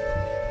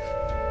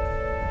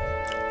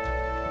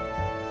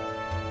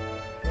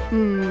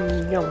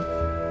 Yum.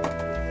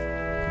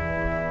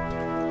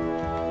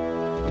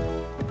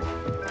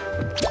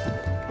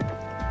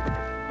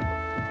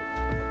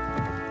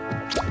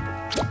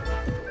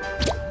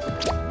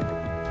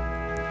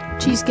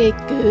 Cheesecake,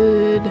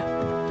 good.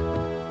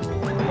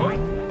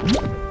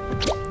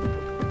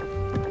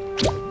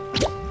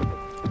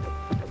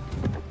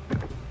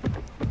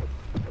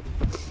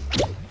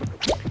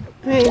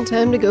 Alright,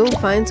 time to go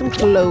find some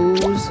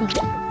clothes.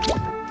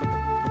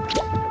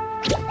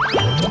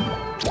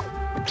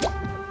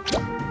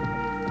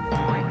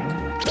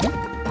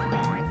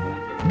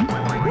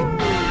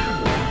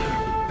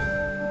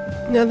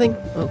 Nothing?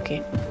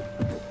 Okay.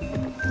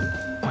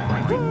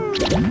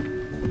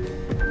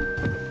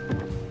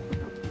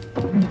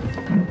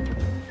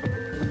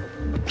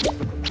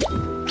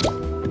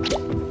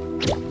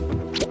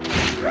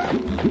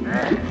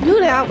 Knew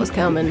that was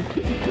coming.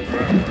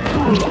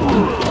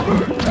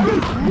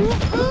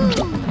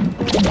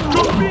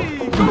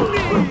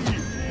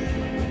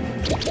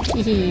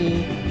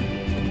 Hee.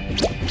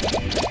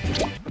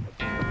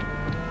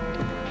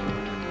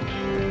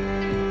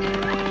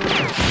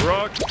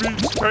 Rock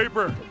beats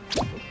paper,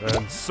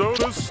 and so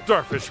does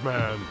Starfish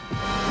Man.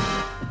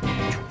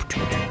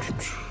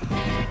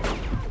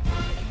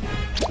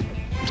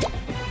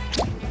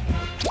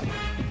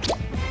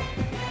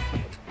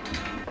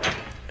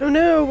 Oh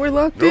no, we're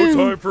locked in.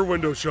 No time for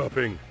window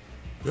shopping.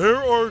 There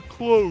are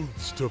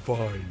clothes to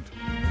find.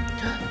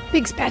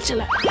 Big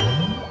spatula.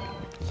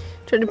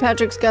 Treasure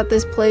Patrick's got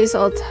this place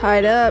all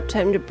tied up.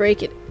 Time to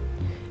break it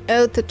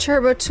out. The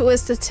turbo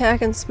twist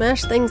attack and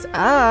smash things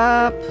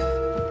up.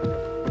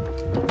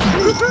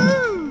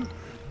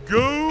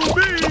 Go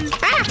me!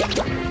 Ah!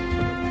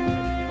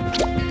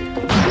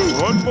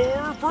 One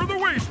more for the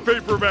waste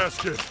paper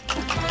basket.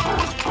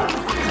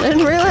 I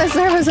didn't realize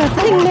there was a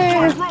thing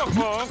there. Rough,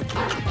 huh?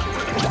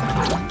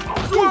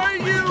 Why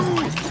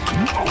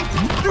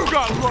you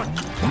got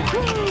lucky.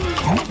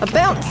 I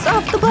bounced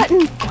off the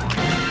button.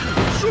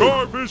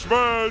 Starfish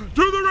Man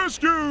to the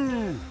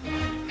rescue!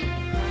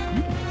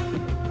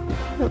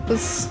 That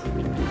was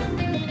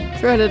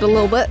threaded a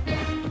little bit.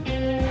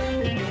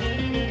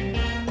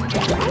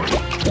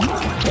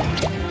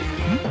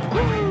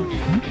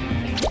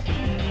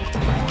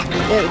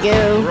 There we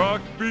go.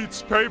 Rock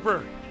beats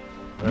paper,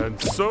 and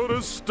so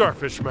does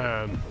Starfish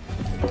Man.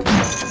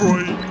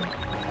 Boy.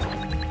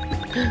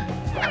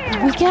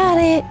 We got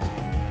it.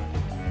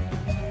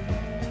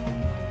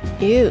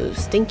 Ew,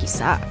 stinky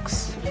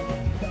socks.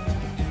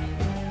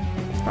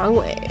 Wrong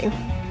way.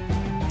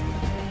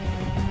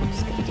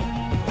 Just gonna get...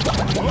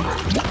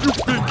 You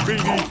big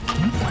beanie!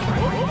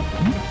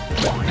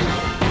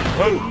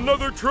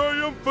 Another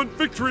triumphant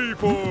victory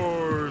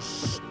for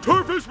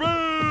Starfish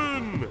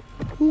Man!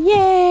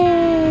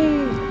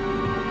 Yay!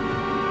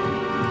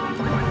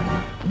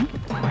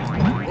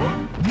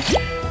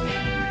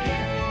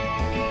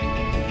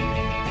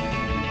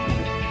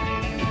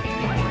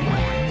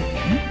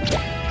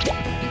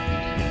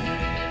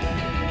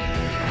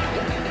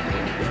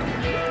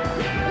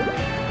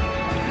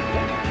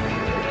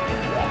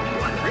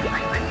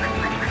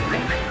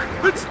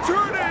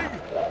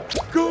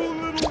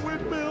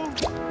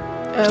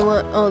 I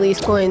want all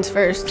these coins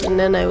first, and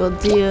then I will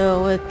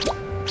deal with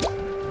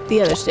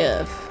the other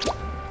stuff.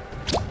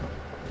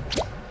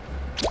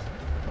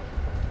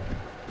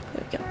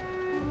 There we go.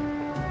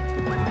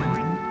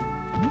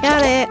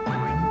 Got it!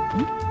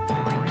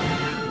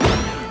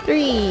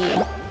 3,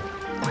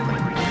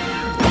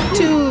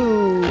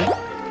 2,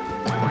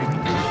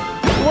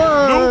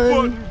 1. No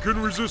button can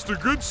resist a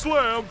good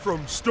slam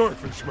from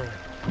Starfish Man.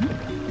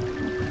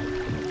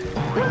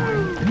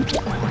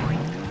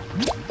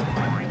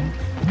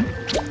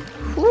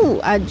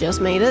 Ooh, I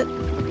just made it.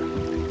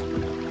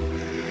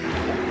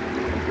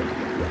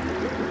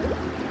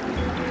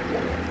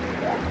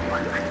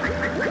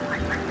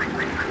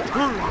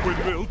 Turn,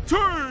 windmill,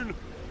 turn!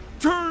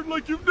 Turn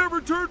like you've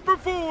never turned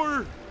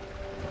before!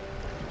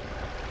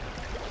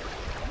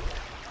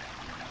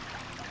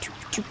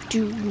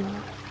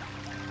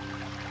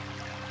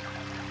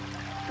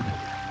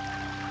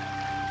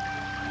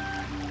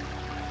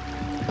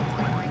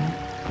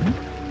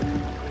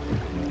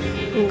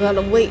 I'm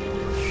gonna wait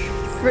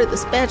for the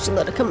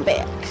spatula to come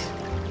back.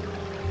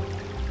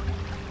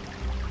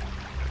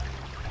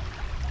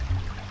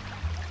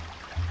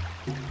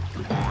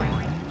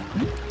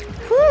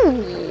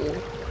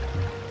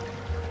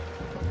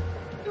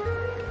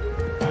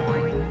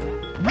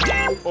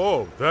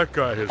 Oh, that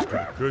guy has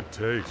got good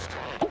taste.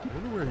 I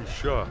wonder where he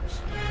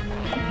shops.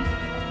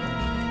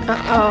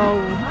 Uh-oh,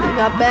 we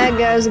got bad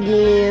guys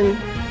again.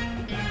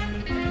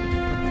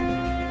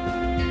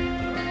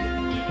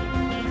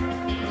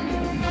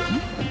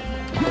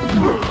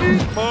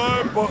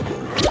 My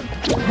bubbles.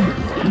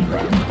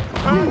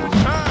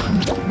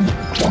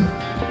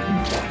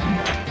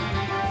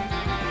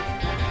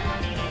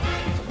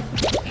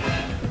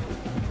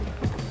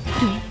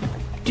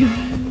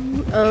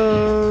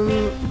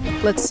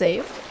 Let's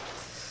save.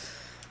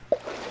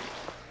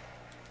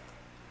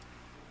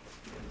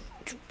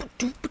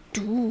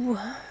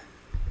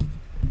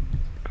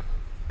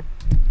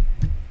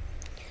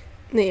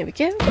 There we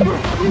go.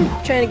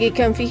 Trying to get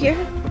comfy here.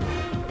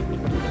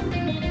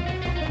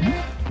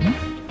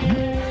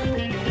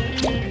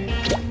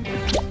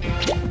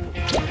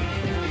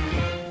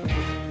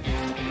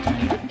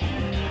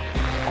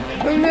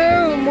 Oh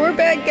no, more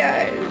bad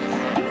guys.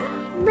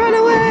 Run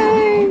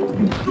away!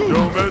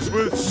 Don't mess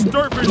with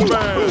Starfish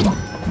Man!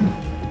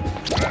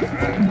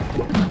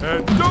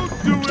 And don't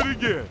do it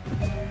again!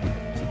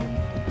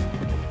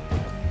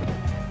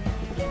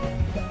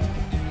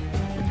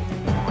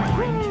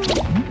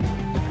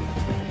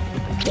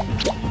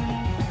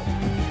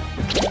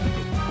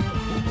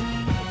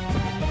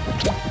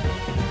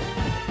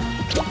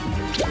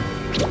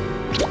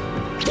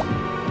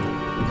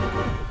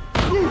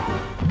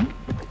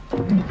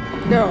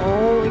 No,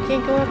 we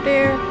can't go up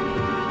there.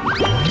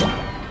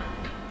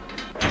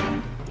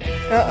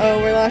 Uh-oh,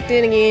 we're locked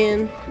in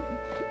again.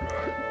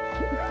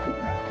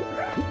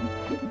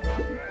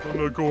 I'm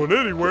not going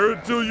anywhere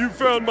until you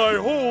found my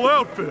whole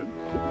outfit.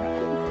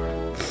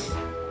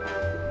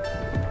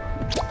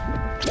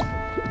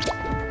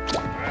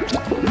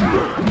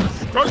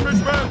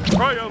 Starfish Man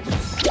triumphs!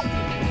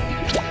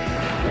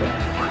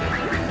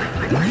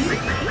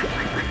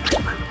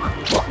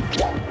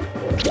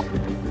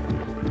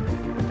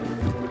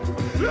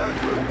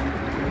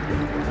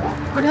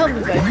 Would help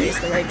if I face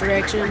the right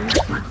direction.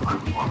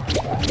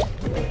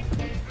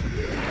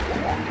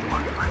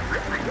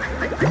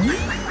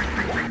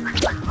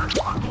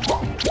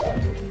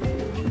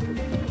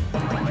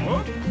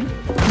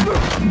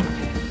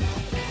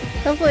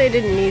 Hopefully I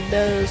didn't need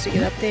those to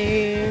get up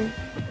there.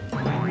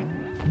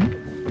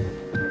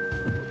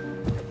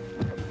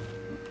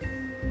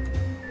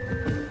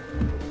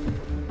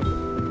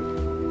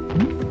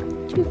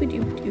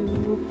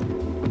 Doo-ba-doo-doo.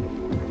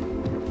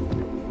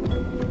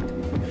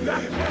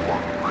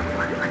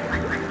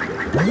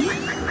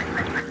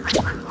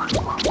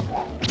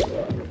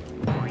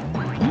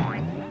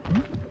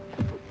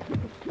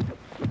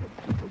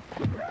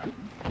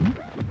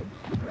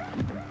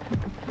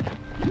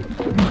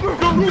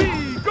 Go me!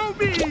 Go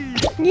me!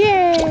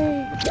 Yay!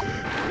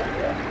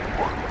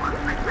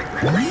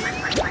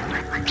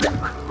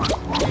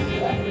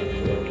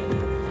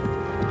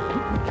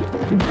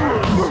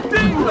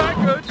 Sting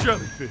like a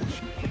jellyfish!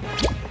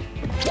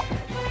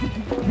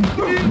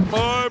 Eat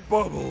my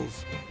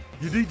bubbles!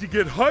 You need to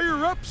get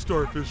higher up,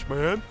 Starfish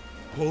Man.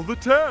 Pull the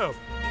tab.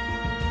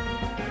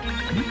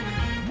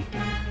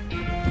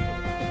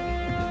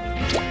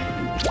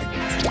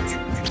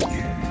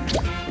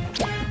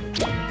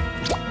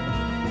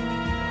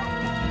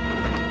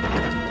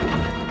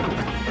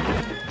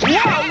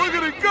 Wow, look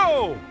at it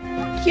go!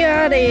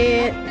 Got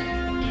it!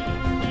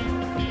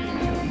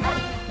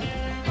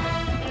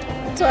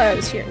 That's why I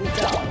was hearing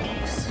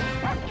dogs.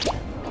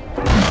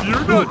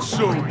 You're not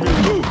so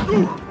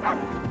good.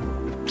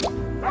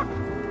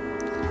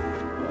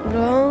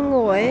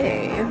 Wrong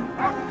way.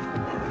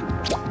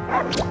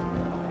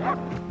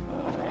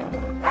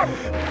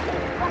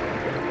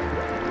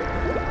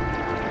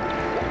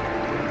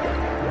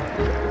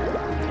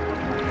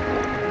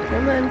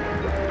 Come on.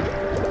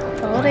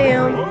 Fall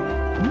down.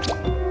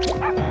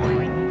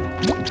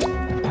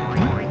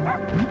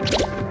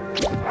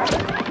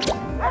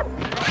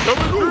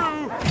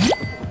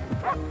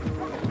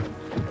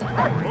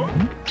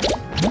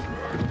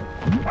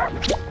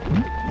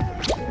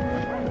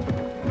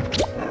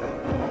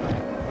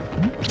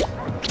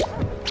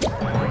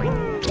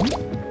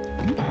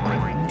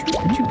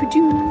 Part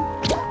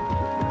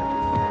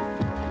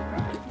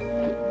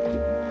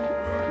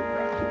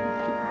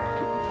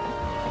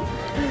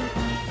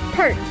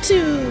 2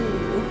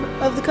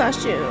 of the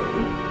costume.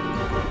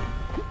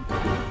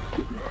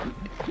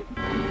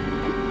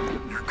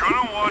 You're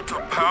gonna want to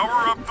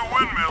power up the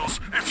windmills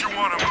if you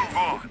want to move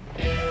on.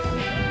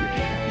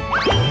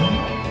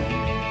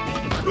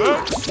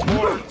 That's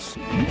smart.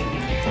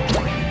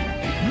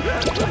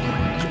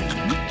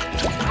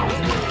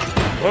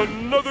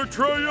 Another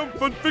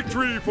triumphant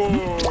victory for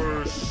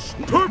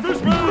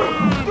Starfish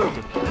Man!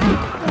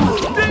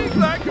 Dig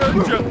like a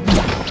jump.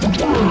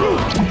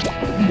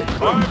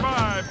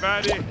 Bye-bye,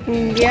 Batty.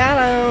 Got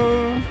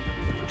him.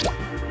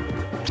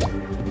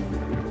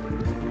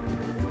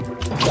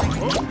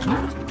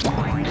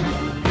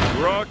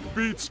 Rock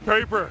beats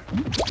paper,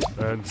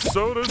 and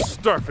so does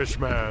Starfish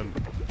Man.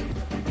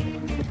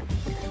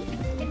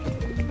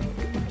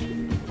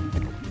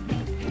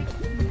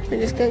 We're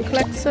just gonna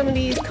collect some of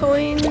these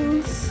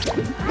coins.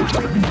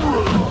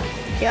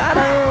 Got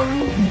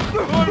him.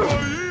 I'm a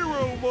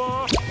hero,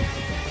 Ma!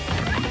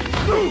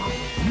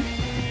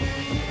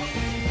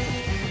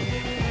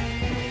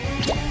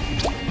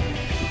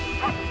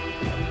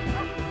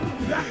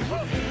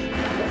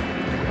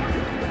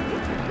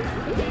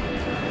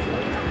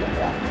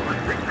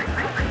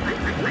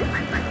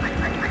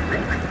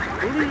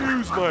 Let me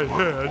use my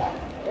head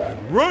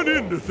and run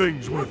into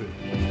things with it.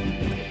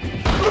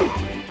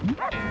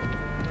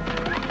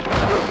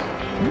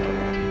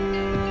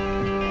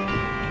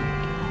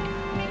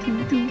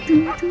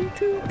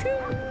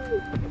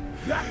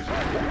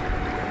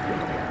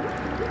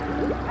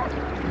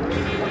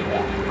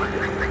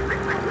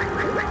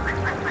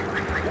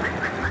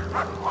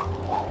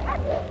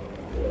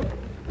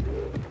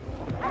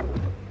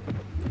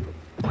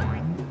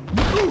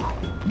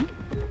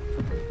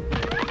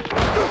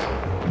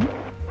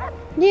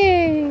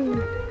 Yay!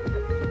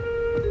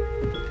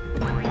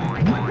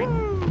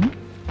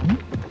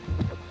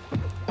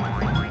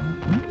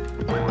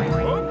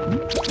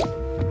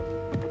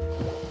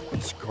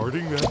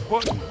 Discarding that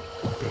button.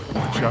 Better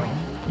watch out.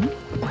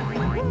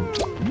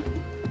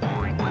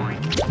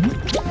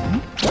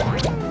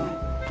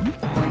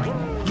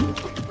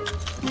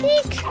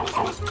 Eek!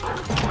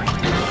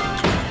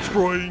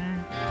 Destroying.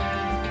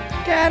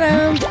 Got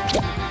him.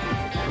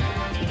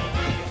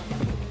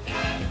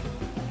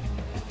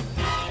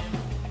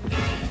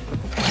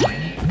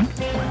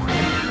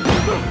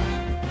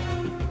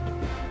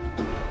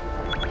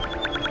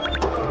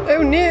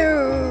 Oh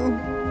no!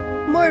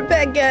 More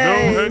bad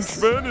guys! No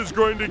henchman is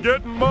going to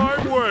get in my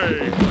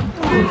way.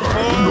 Use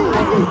my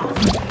rules.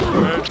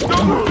 And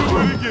don't do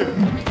it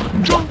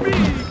again. Go me!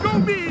 Go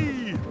me!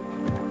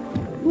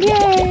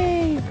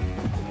 Yay!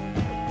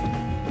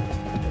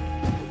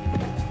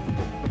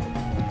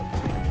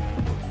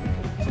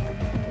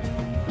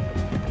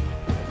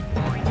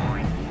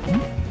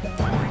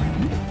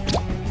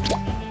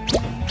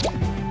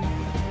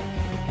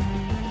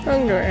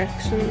 Wrong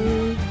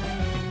direction.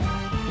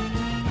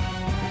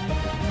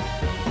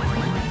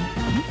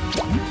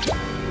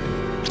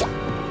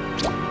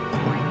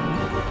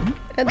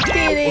 I did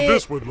Well, it!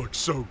 this would look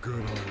so good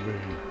on me.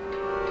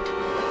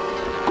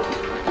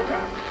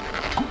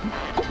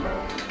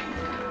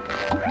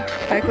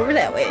 Back over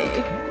that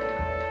way.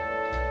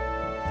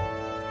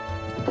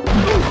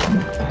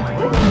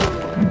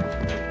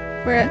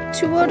 We're at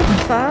 2 out of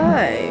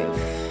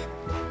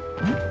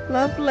 5.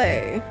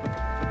 Lovely.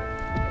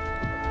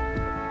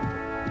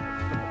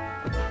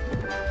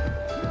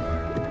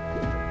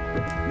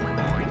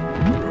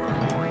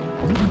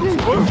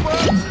 SpongeBob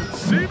should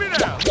see me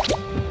now.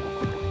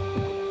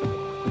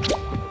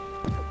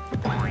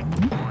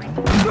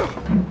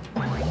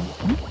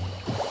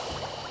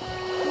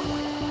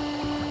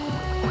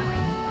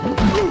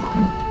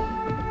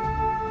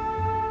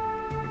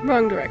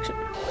 Wrong direction.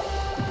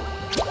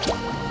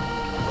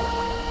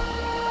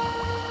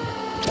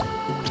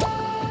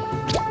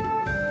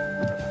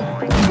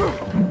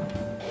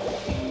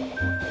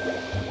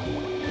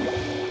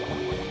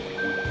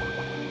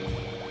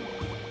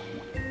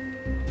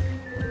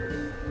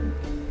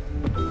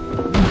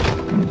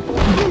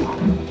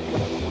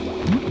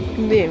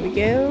 There we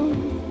go.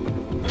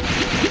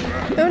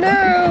 Oh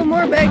no!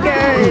 More bad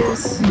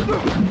guys!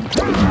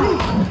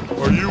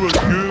 Are you a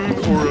goon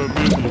or a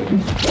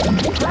minion?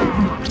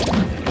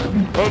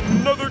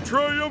 Another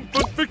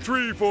triumphant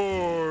victory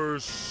for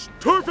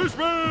Starfish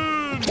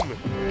Man!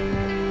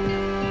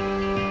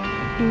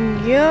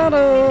 Got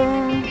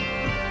him!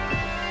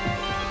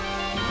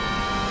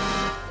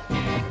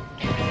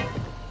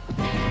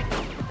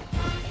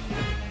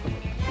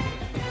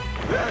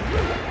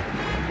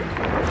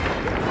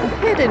 A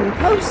hidden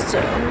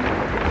poster.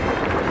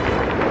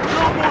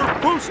 No more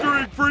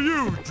postering for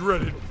you,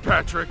 dreaded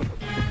Patrick.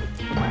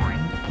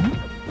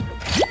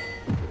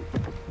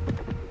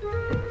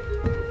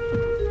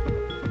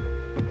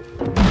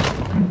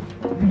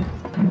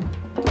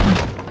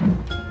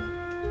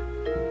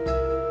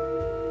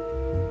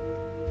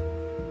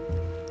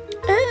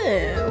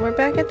 We're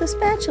back at the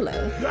spatula.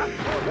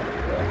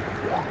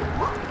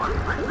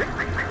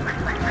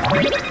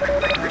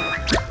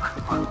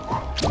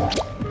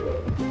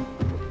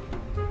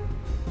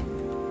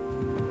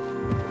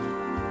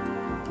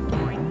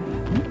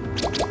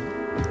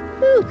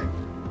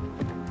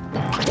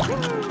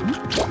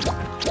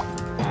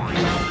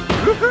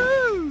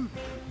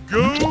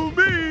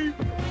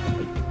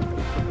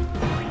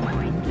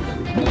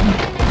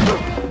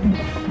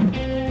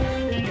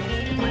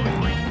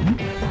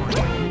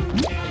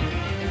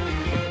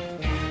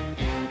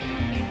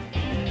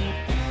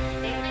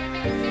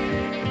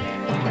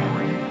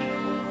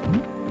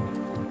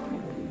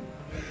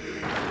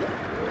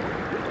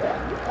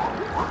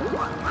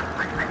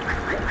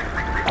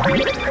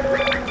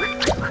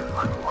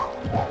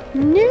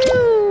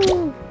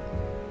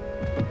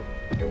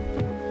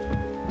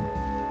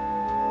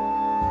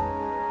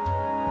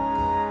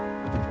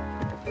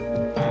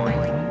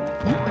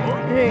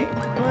 Wait,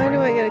 why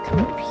do I gotta come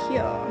up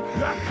here?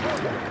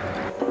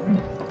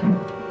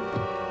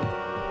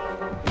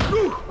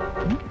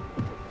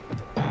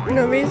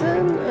 No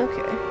reason?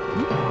 Okay.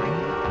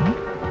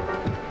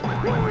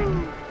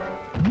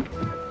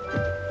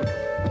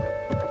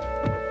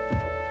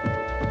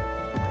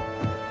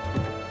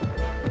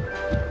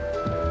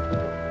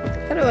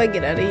 How do I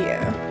get out of here?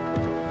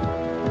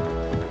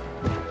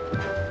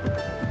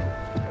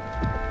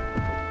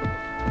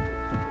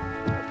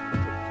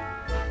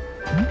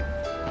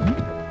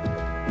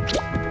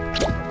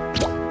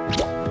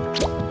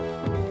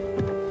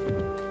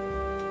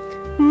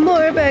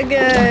 More bad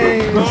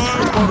guys!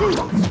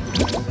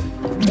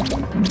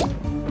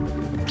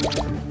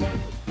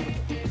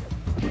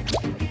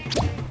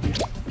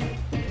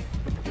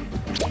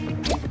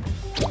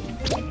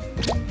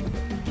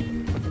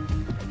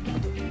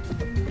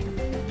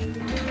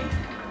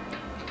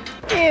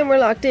 And we're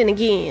locked in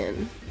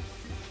again.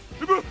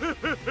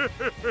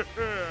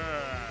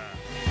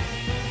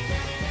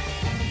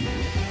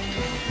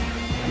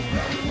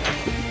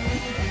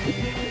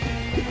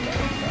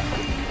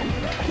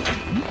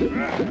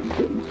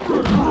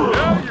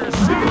 Now you're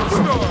seeing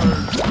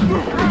stars.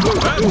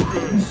 That's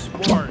good,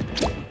 smart.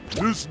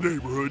 This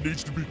neighborhood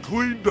needs to be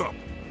cleaned up.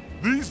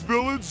 These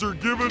villains are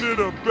giving it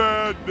a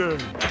bad name.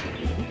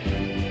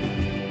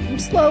 I'm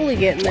slowly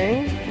getting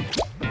there.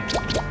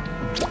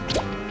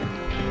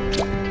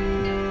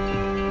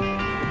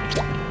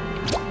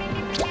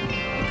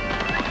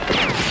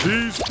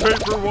 These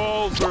paper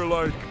walls are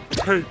like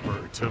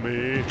paper to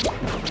me.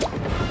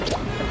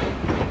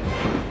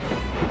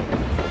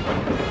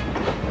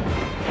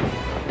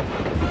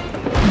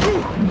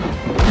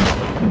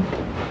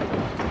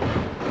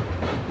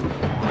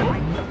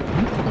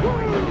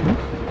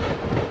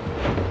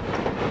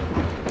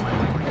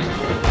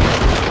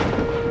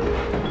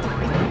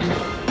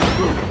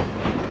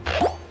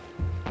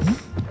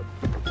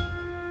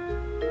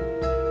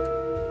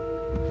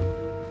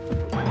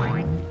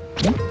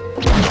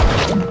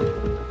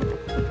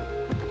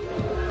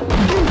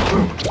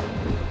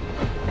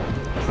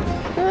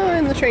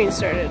 Train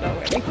started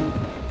already.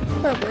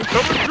 Lovely.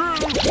 Coming through.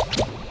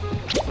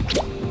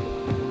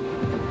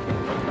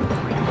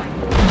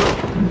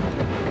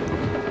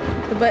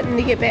 The button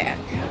to get back.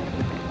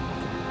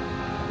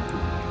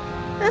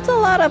 That's a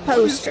lot of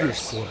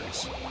posters. What is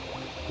this place?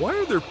 Why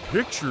are there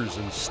pictures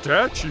and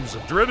statues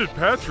of dreaded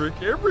Patrick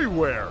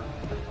everywhere?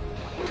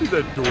 Why did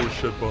that door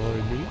shut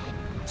behind me?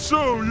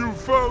 So you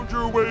found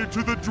your way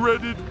to the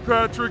dreaded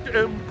Patrick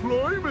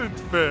Employment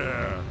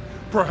Fair.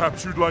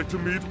 Perhaps you'd like to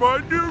meet my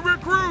new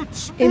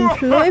recruits.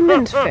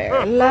 Employment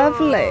fair.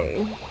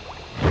 Lovely.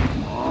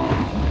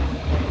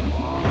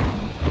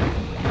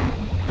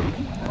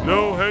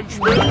 No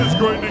henchman is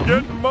going to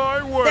get in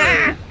my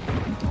way.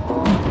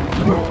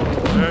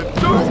 And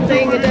don't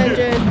paying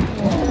attention.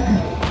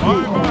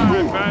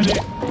 Bye-bye, Fatty.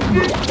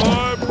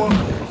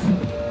 Bye-bye.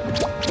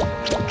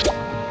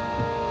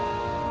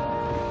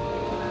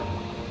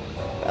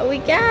 But we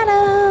got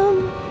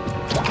him.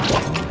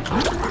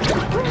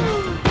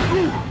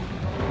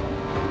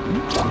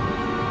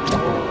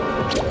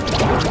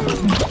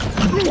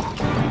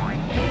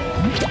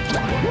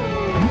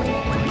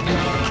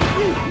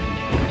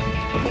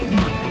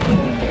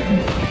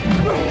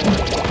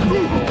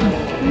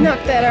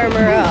 Knock that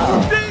armor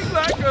off. Sting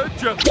like a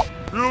jelly.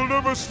 You'll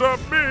never stop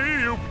me,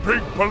 you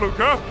pink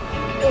palooka.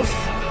 Oof.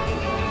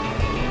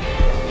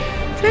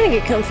 I'm trying to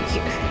get comfy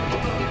here.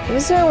 But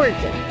it's not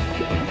working.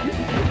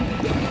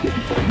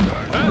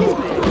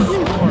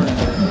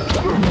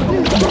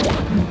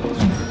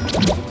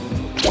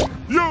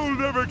 You'll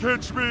never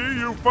catch me,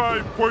 you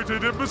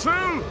five-pointed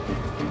imbecile.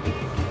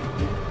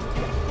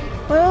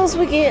 What else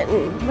we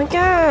getting? Oh my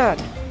god.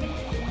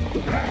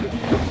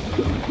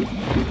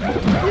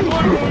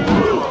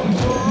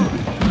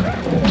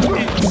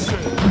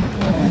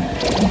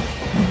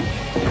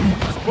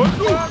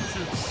 SpongeBob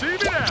should see me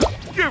now.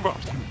 Give up,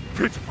 you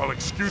pitiful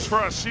excuse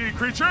for a sea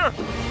creature.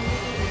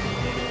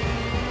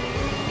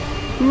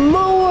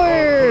 More.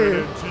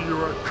 Put into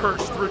your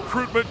accursed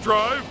recruitment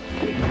drive.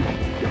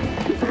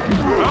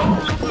 Power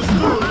of the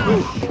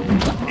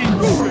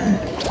Insane.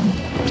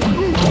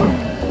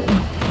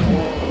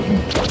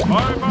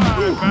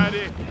 Bye-bye,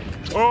 Fatty.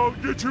 I'll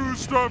get you,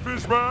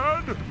 Starfish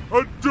Man.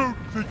 I don't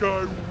think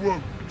I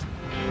won't.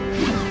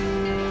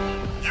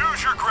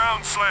 Use your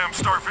ground slam,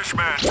 Starfish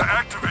Man, to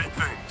activate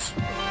things.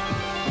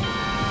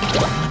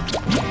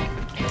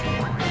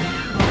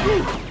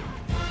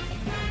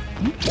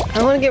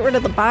 I want to get rid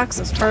of the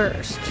boxes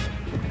first.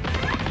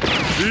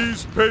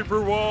 These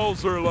paper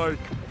walls are like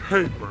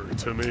paper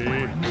to me.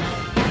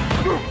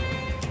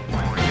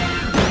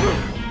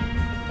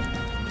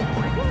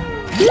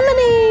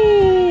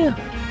 Money!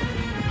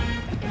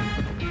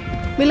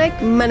 We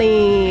like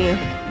money.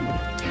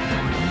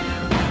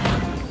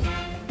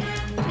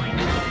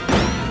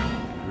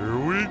 Here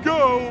we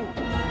go.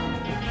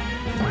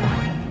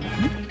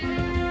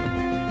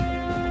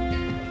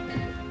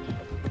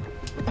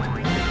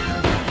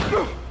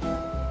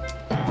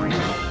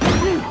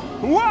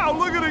 Wow,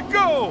 look at it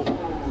go!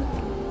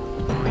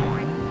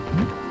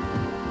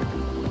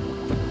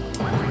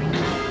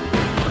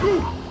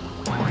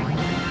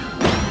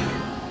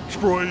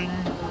 destroying.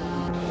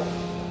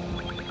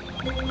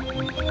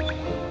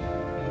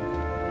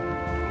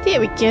 There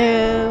we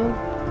go.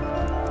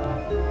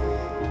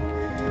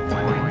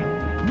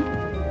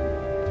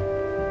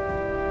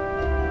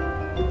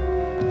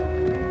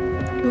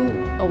 Ooh,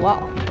 a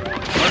wall.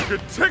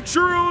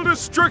 Architectural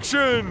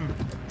destruction!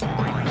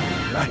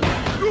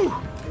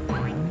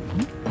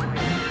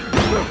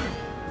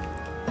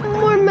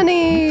 More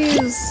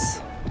monies!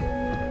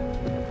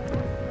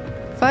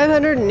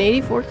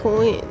 584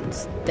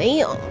 coins.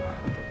 Damn.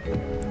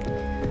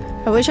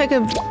 I wish I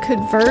could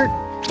convert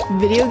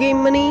video game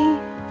money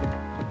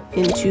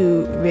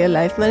into real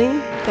life money.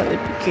 That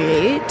would be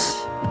great.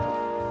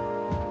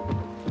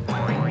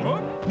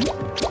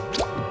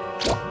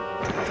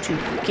 To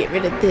get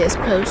rid of this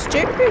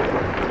poster.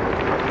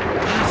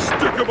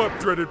 Stick him up,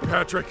 dreaded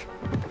Patrick,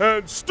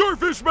 and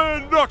Starfish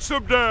Man knocks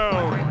him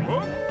down!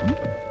 Huh?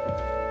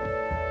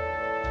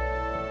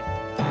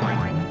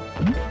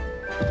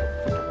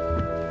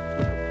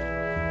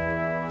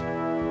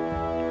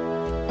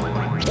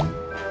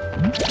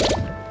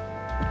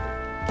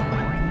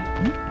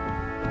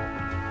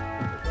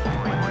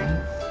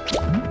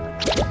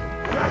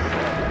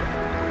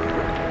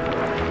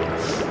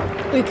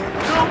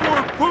 No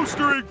more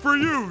postering for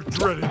you,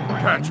 dreaded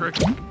Patrick.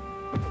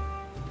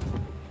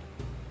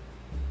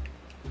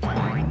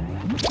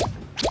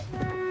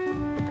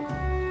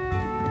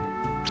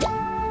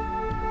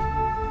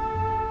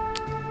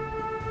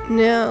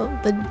 Now,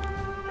 the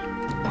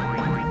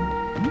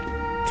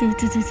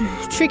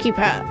tricky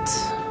part.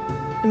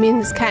 I mean,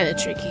 it's kind of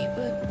tricky,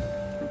 but...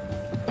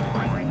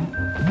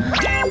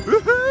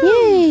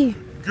 Yay!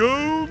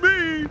 Go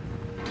me!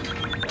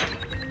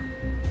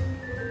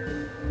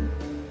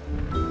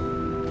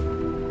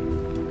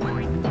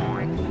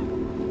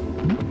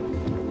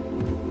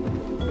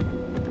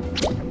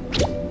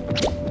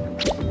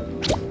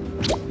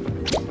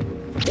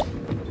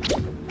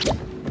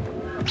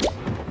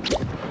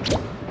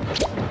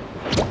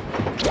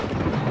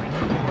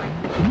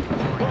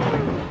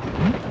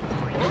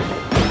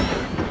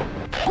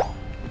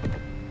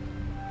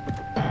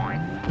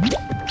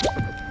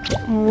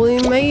 We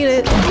made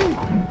it.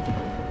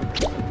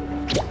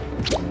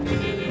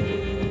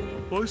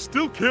 I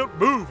still can't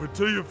move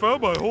until you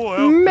found my whole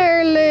outfit.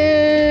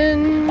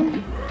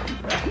 Merlin!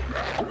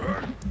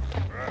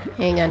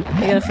 Hang on,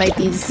 I gotta fight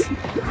these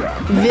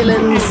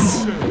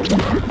villains.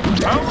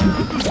 Power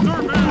of the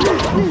Starfish!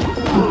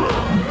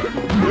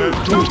 And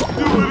don't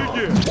do it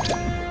again!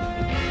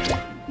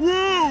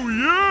 Whoa,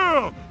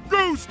 yeah!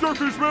 Go,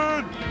 Starfish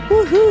Man!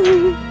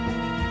 Woohoo!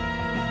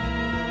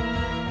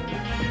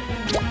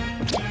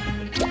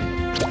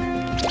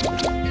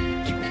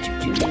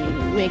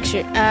 Make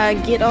sure I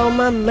get all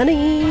my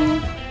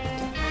money.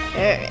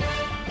 Alright.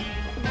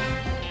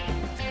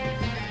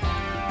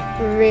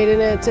 Reading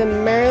it to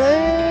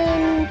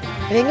Merlin.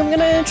 I think I'm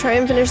gonna try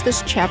and finish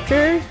this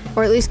chapter,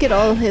 or at least get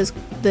all of his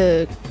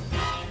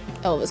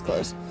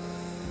clothes.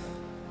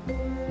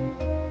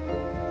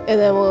 And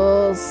then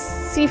we'll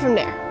see from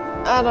there.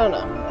 I don't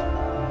know.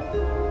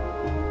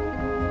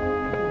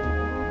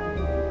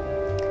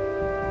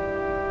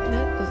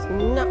 That does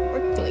not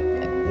work like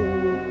that.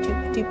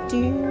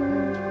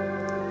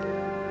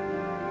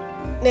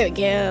 There we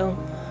go.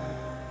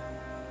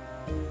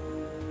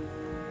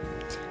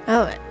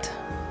 Alright.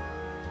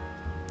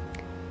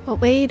 What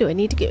way do I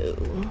need to go?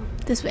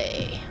 This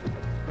way.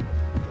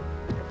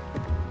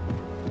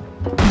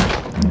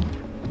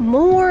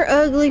 More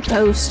ugly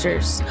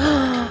posters.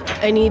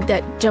 I need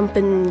that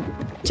jumping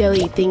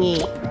jelly thingy.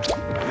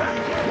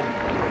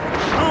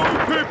 No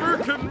paper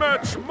can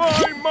match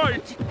my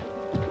might!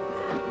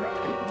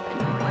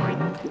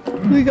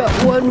 We got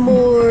one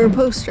more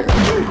poster.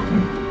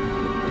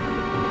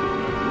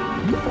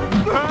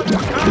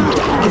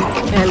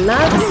 And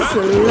lots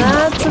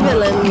of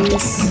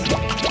villains.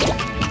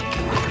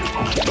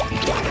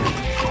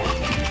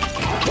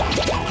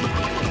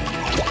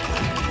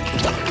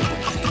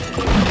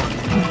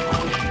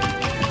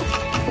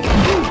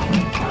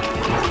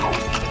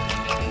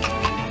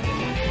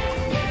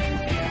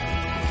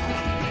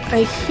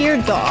 I hear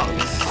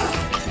dogs.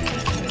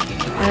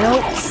 I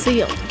don't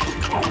see them.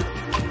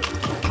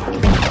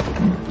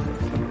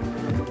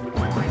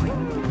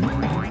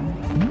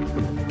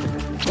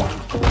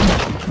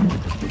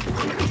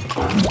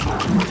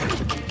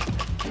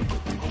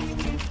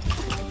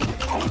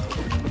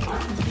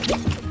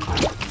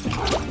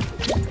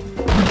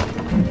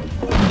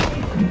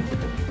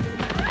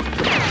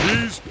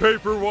 These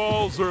paper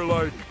walls are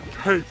like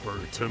paper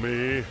to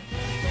me.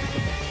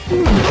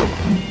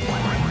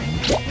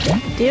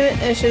 Damn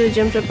it, I should have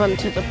jumped up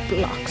onto the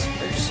blocks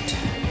first.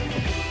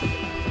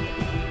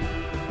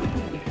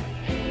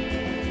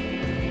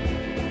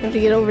 Have to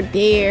get over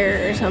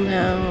there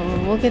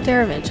somehow. We'll get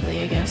there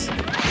eventually, I guess.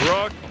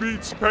 Rock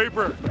beats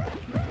paper,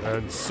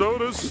 and so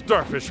does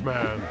Starfish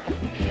Man.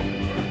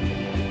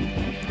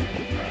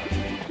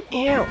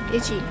 Ew,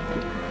 itchy.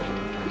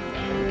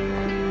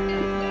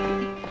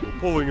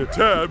 Pulling a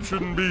tab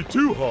shouldn't be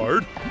too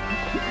hard.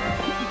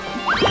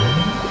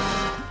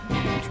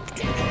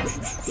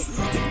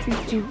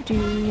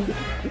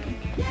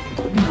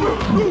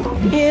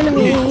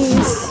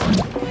 Enemies.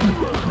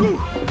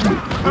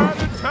 An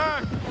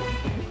attack!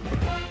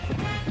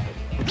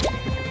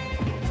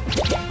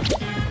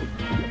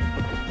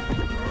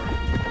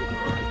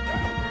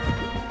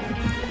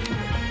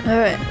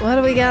 Alright, what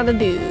do we gotta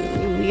do?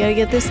 We gotta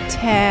get this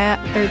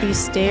these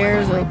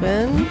stairs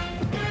open.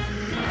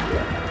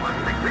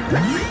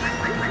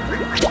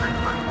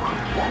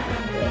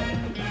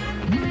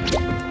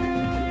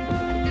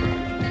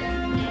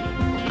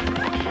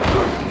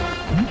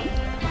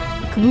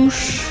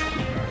 Kaboosh.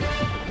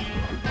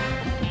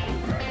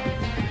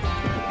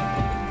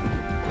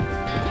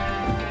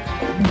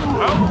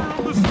 Out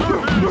of the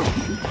starfish!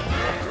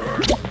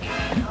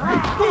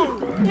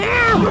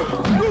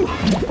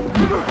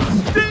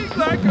 Sting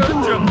like a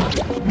jellyfish.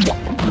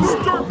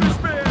 Starfish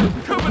man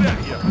coming at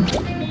you.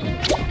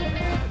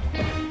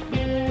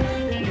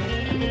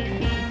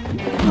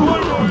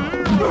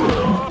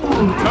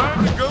 Time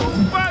to go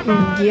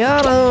bye-bye!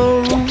 Got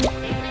 'em.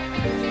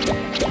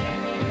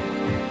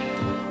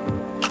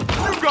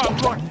 You got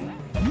lucky!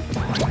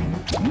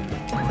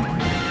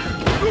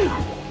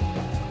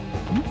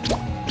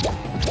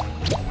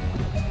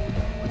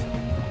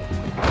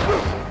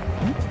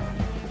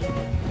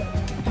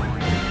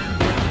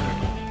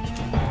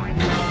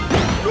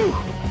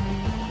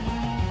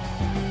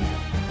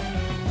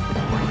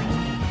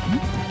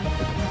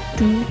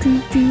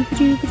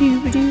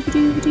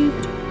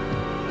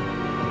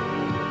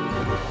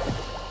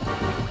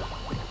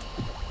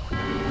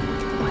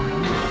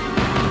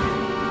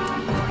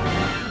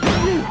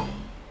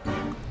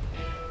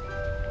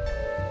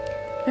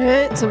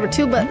 Alright, so we're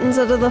 2 buttons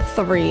out of the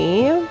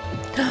 3.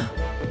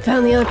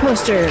 Found the other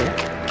poster.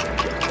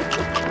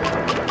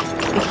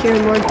 I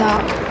hear more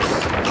dogs.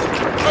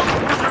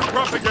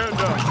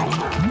 Propaganda!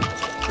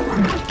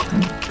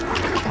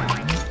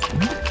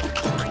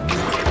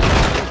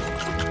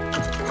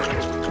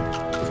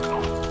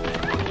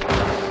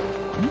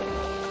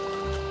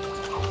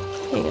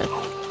 Hang on.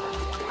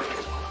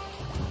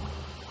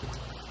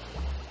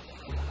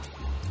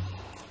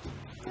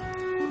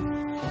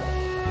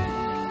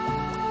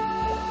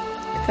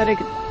 Thought I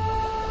could.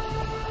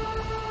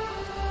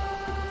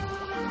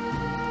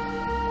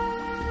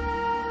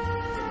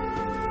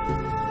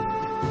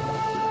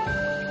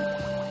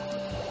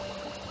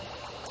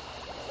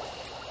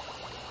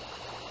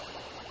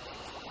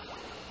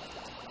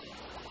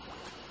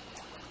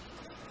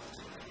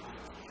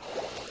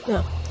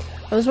 No.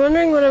 I was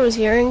wondering what I was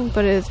hearing,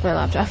 but it's my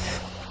laptop.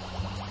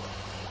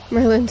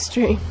 Merlin's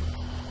stream.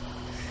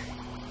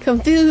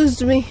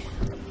 Confused me.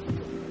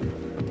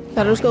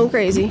 Thought I was going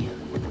crazy.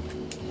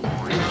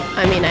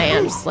 I mean, I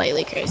am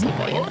slightly crazy,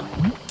 but you know.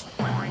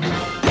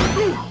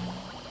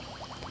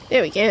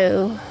 There we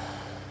go.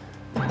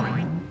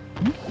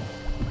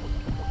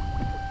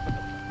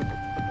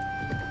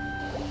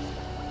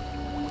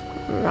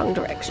 Wrong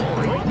direction.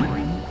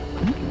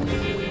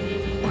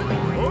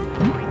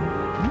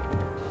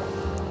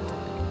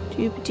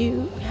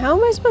 How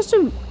am I supposed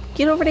to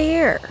get over to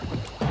here?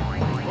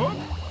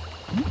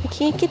 I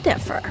can't get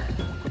that far.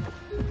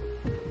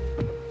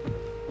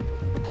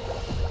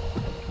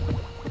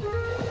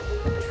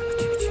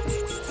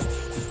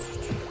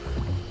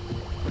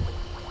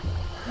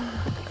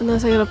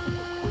 Unless I gotta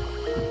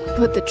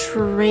put the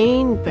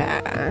train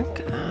back.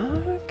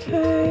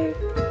 Okay.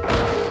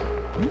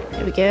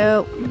 There we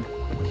go.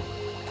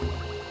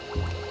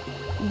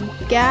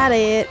 Got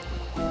it.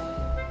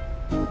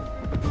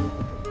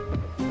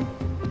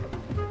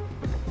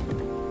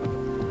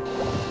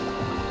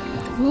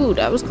 Ooh,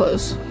 that was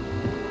close.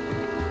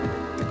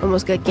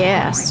 Almost got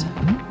gassed.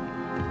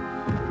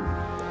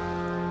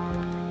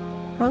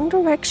 Wrong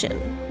direction.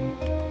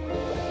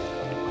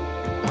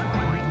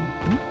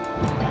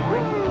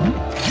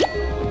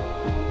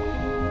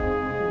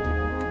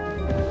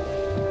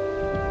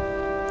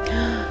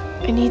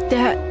 I need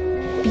that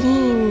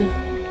bean.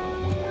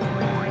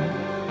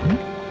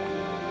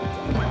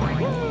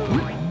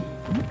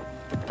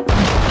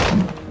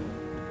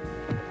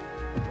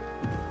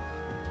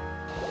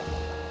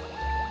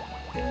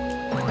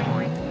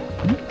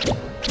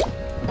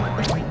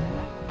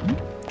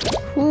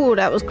 Ooh,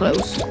 that was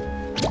close.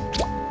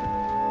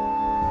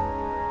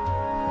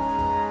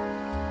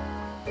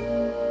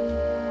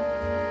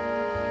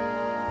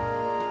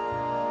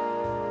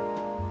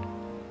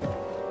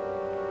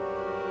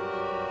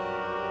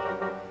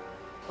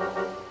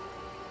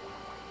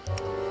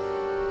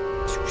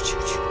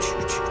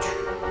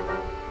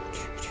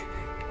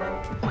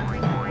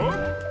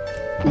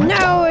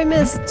 No, I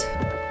missed.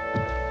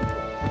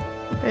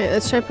 Alright,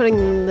 let's try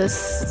putting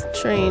this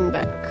train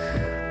back.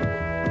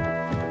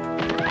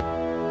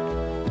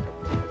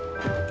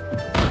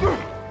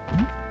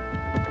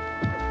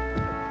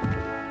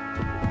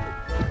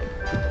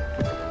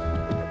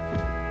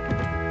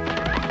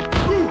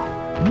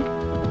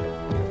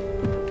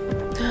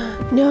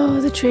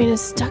 No, the train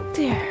is stuck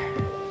there.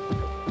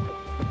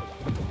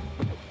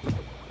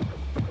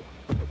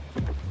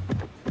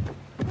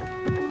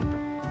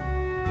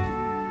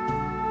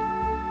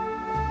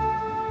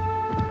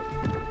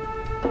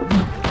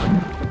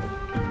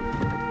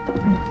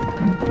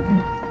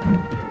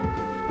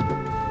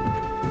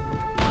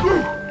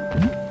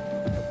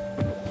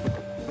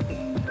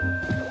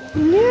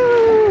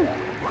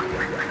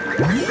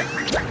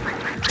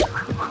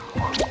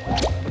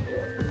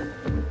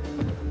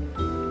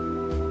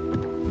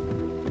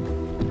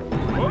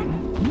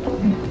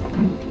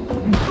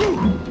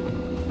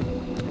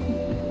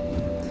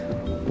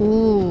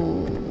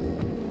 Ooh.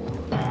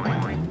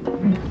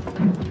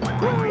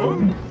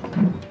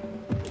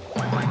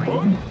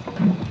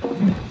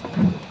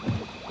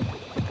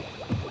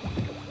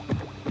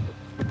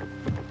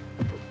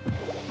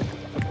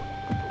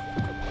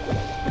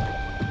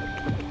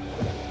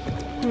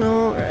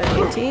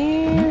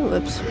 Alrighty.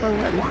 Whoops, wrong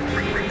one.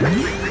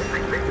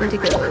 Where'd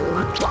it go?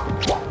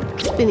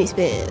 Spinny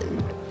spin.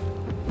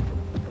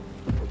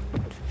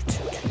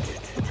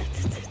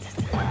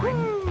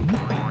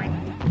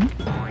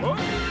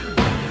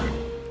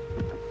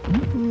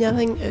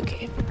 Nothing?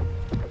 Okay.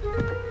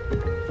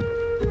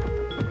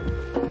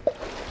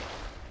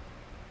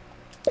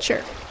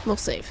 Sure, we'll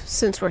save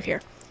since we're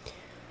here.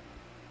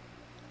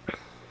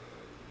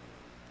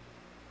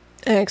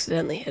 I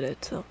accidentally hit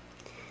it, so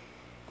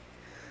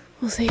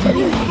we'll save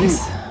anyways.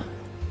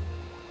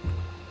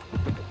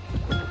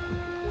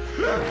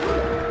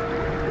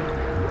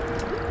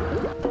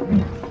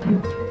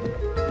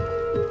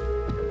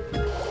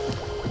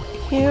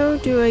 How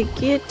do I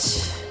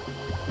get...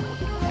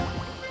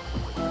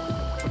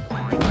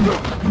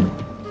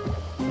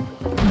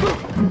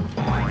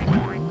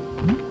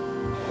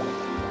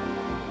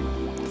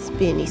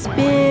 Spinny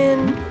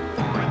spin.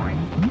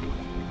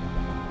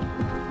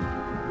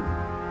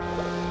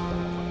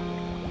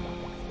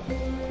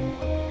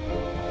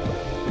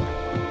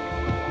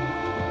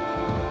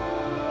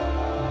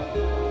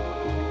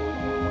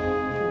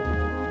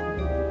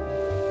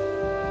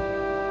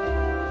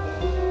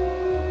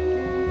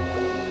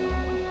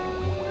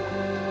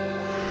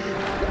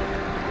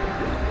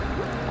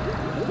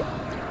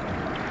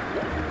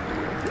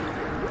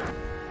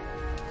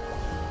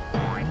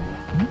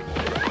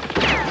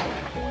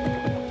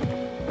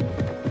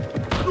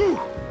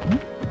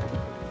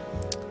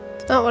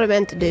 Not what I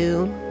meant to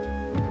do.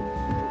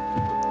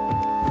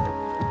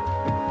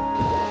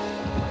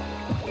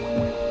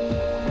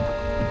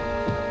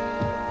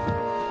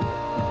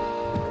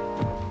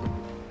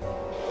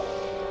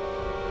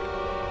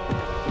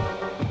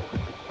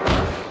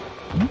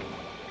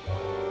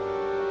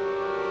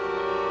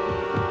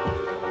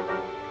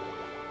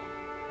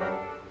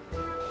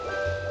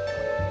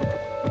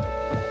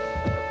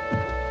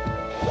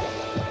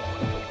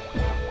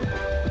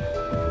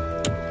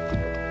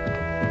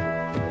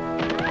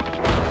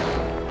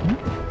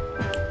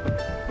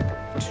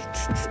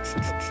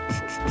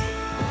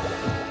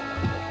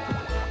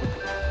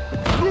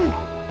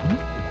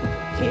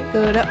 Can't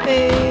go that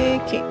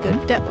way, can't go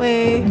that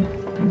way.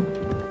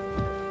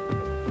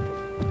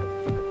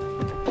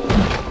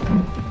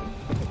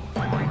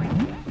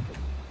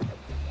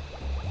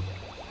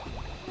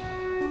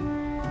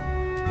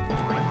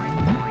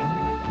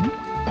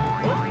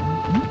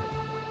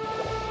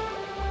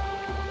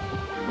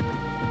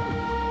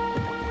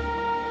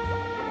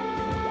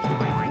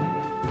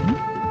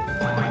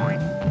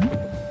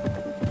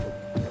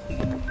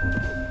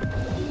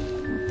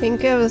 I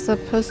think I was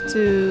supposed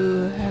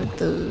to have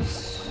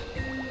those.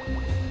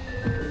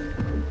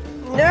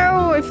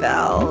 No, I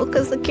fell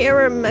because the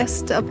camera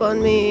messed up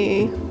on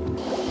me.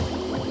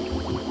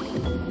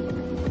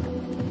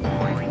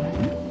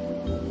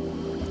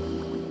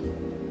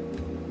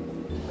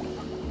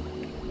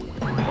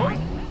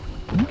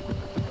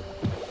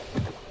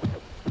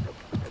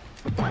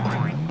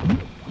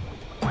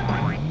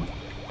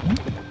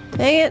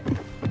 Dang it.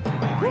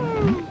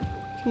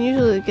 Can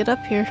usually get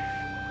up here.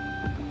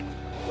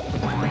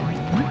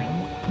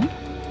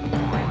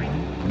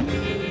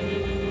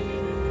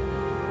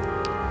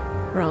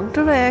 Wrong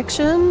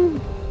direction.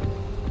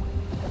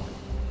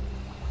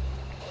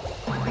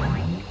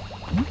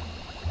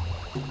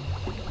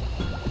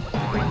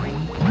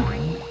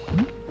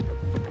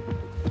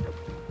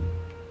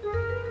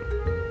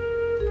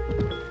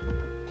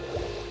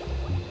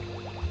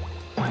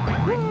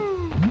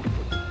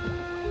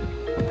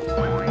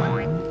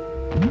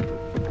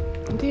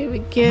 There we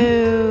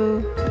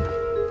go.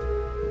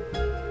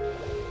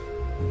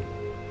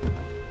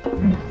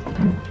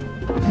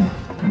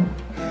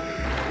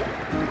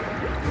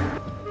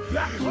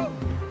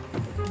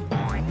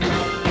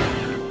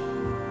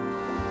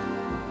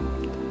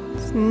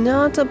 It's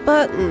not a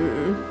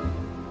button.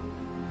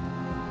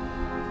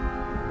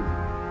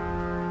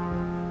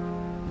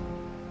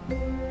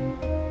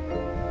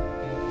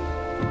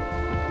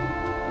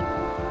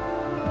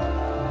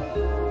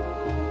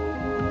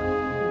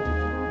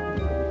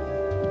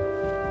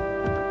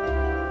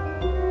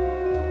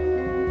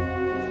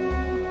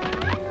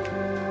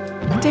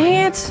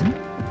 Dang it!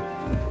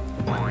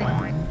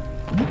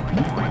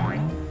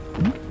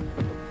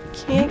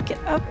 Can't get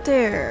up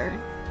there.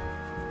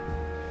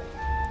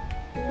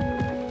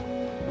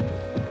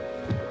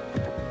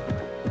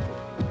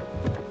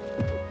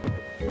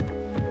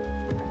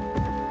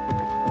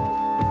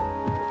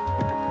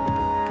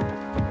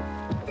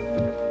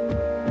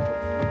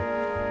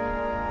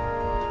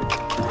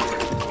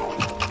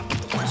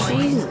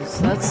 Jesus,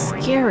 that's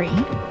scary.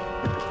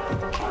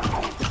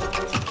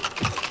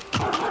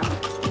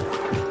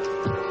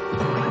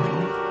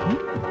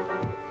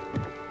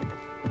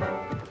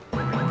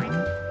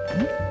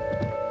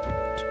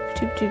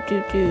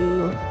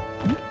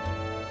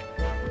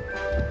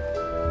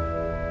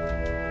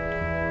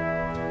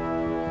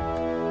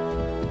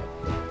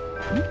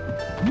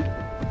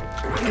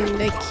 And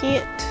I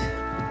can't.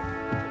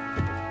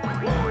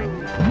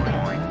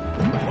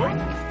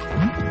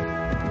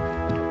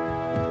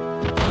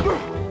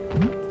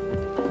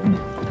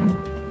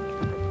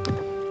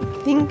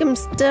 I think I'm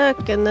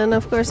stuck, and then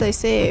of course I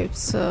saved,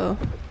 so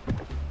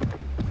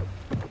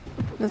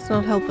that's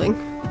not helping.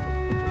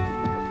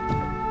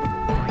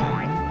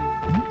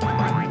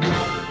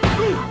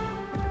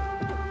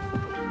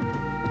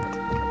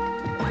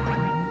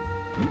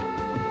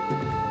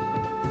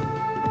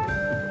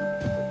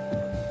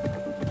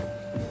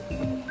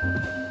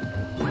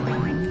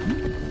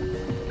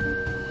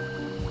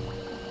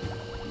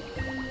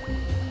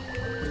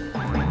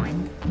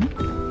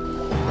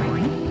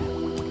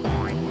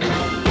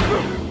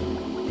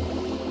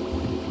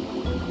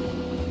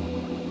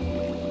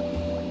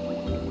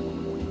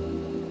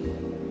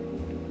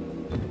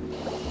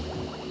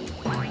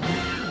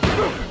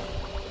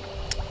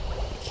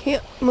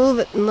 Can't move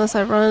it unless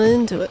I run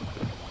into it.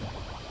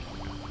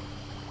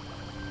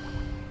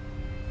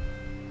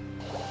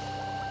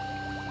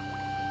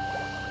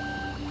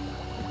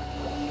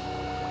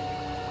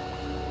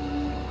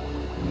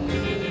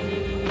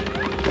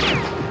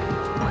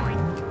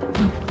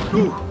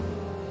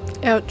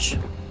 Ouch.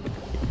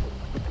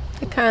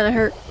 It kinda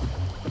hurt.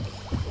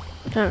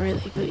 Not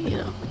really, but you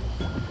know.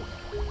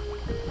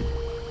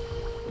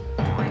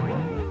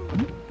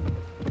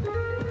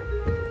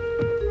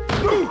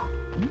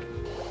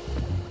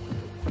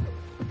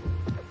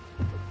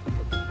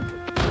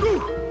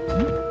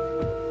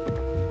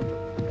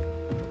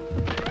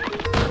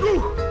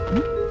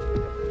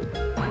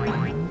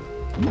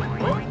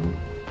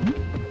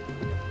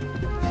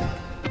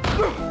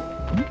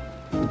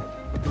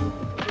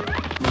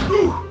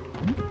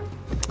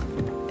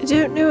 I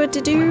don't know what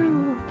to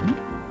do.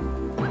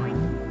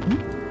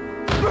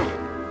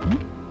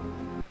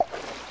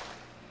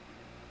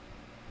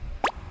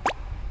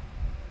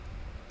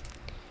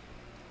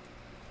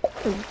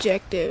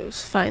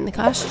 Objectives. Find the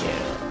costume.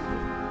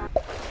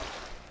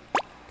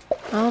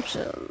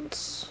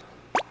 Options.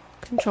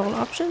 Control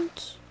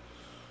options.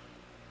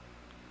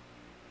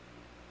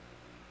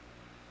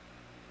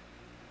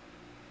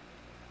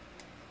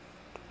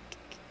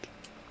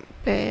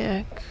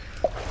 Back.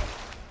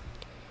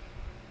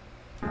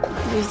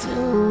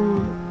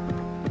 Resume.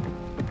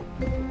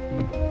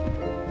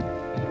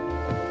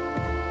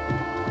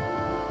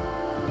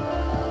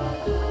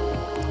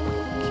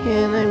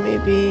 Can I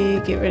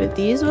maybe get rid of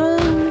these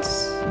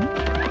ones?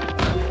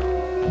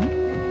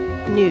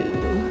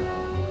 New.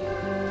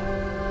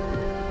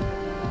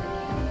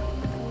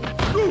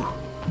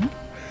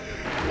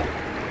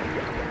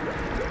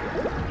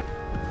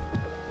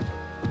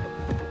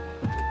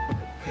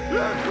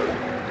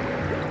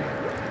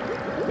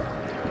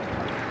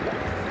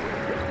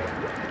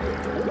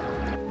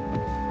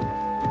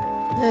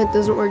 That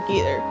doesn't work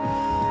either.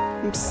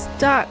 I'm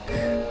stuck.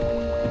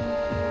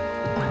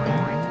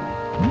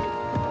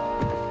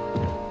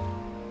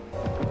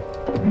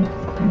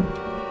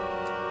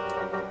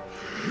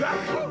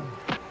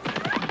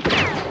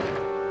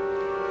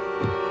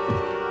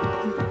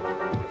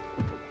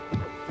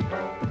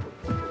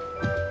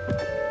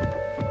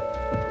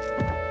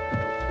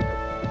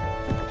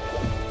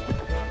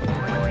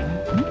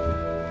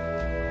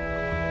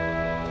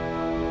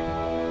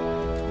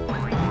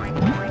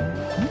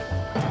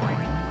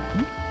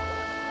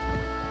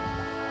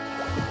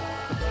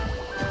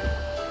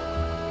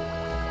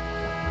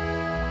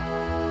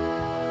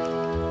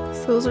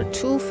 Those are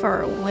too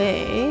far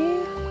away.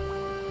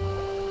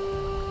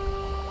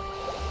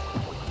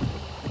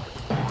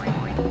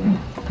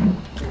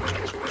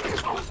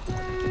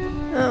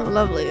 Oh,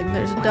 lovely. And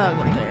there's a dog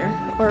up there.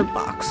 Or a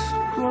box.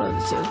 One of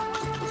the two.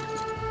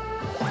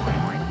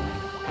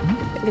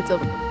 I think it's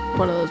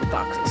one of those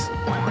boxes.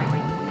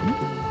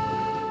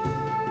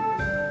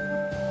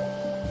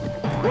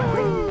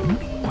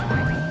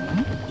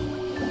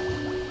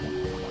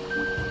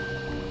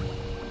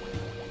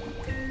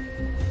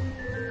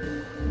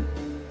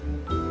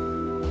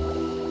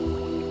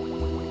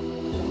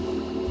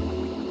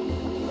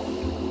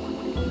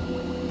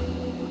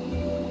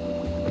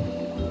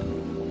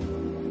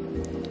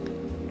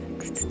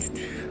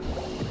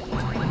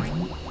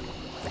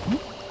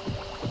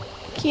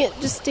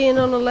 Can't just stand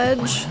on a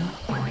ledge.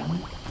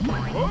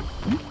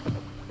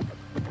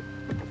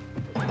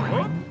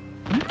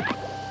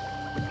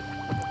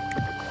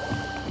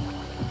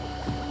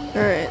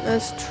 Alright,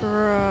 let's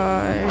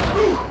try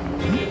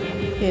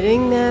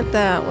hitting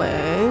that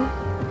way.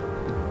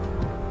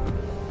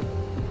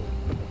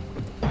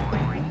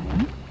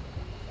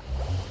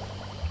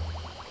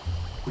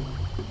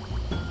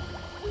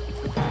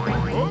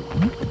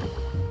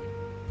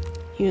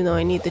 Even though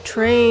I need the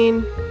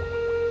train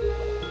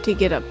to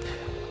get up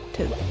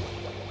to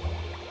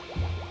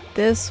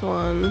this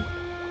one.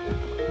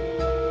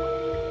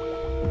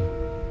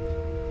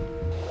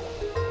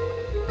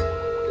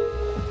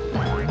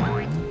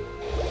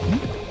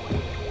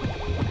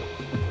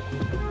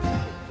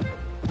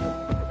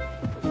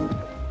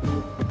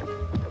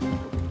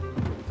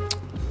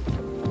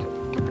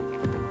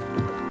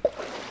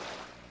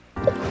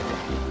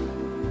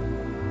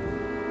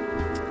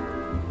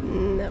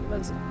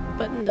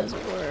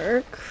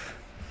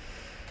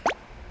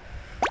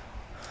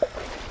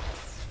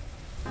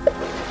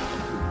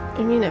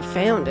 I mean, I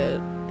found it.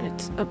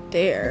 It's up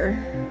there.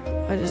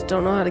 I just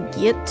don't know how to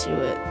get to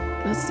it.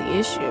 That's the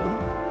issue.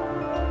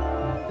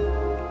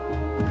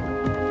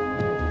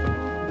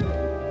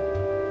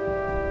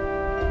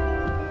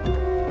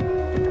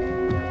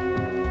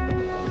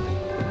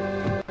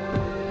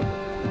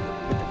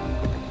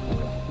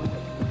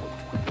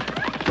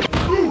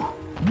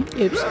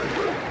 Oops.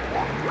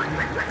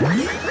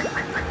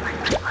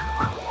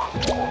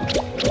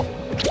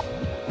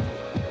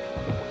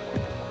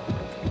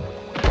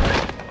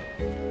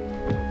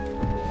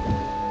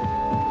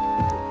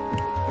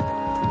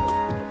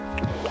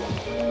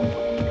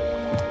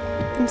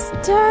 I'm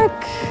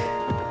stuck.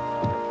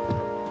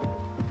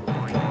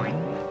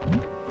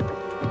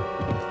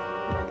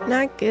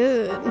 Not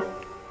good.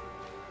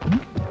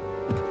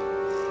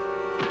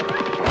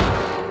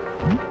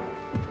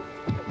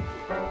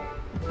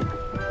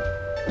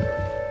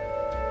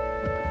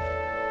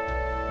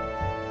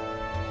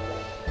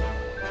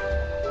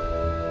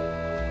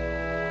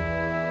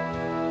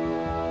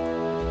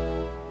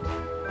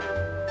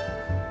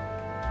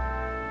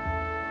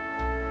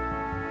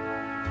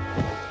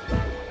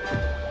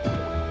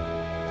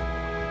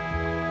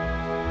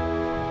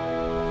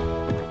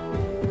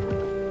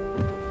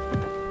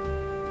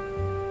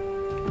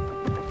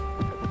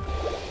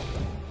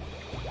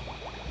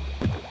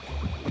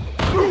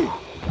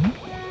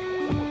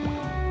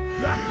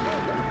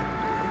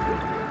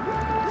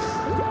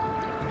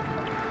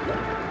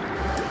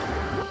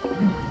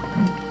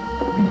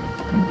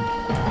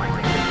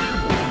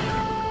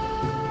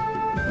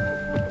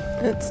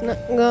 It's not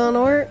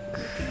gonna work.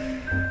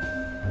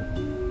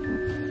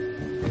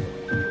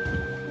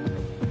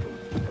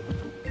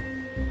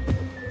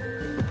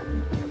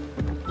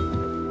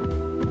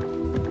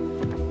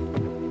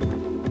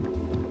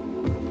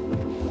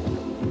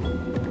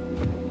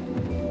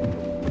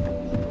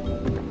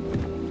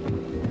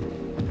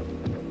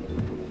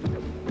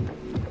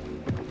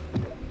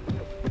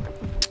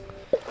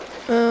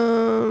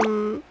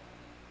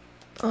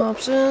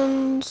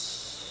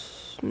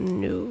 Options?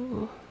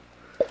 No.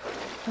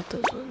 Not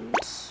those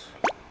ones.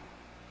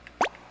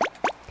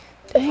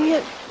 Dang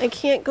it, I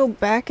can't go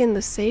back in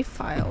the save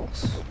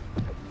files.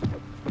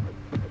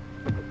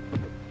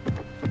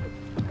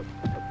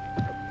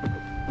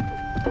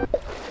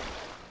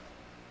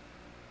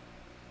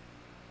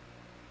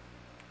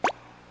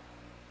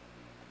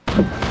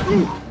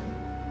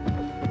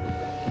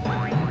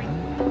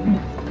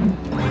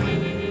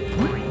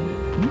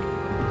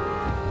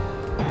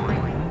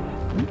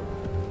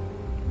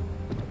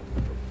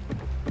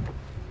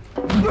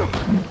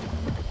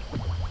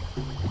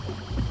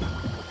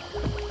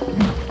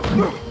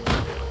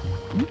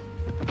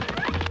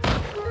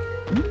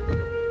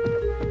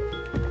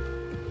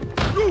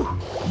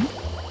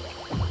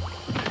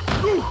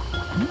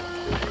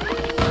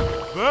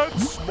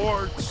 That's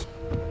smart.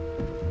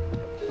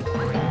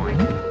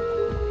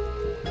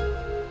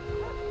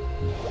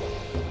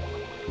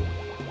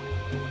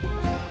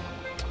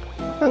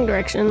 Wrong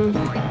direction.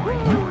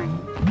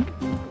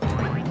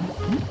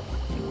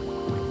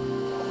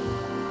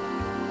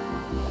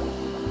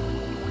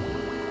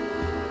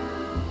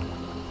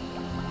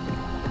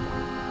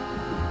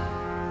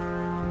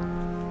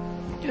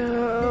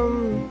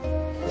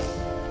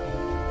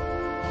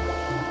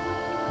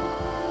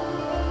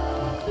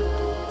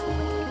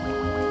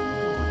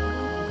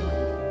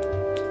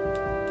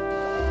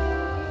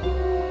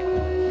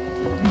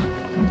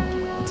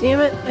 Damn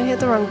it, I hit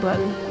the wrong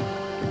button.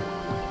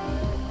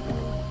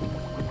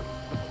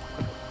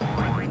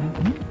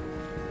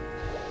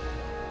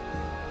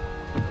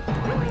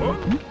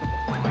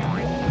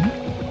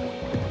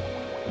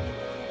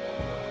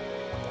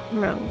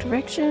 Wrong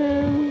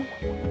direction.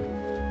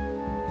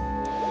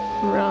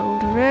 Wrong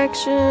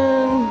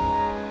direction.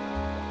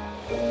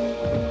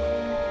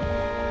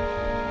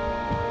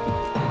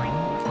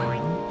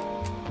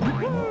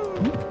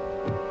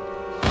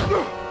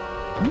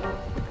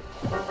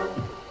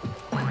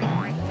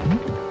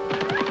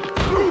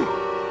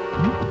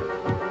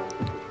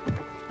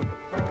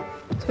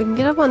 So I can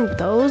get up on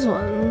those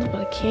ones, but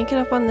I can't get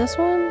up on this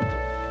one?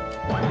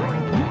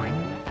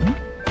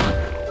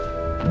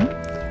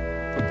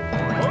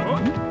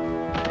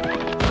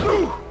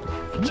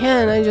 I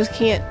can, I just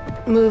can't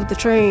move the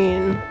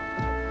train.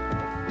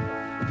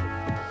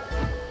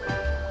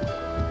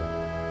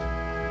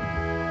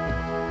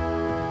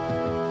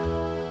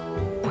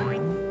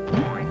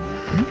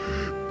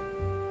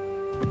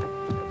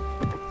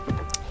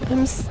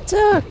 I'm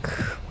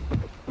stuck.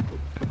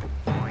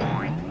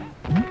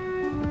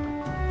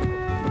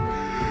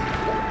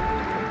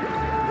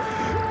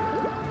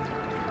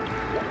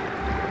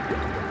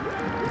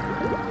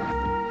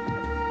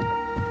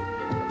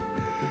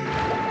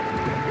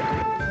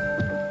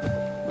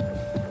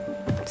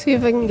 See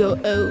if I can go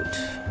out.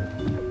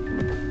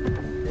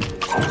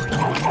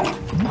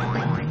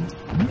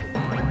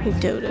 I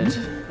doubt it.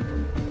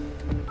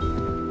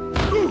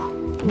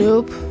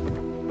 Nope.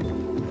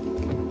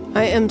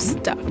 I am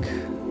stuck.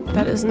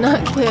 That is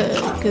not good,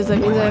 because that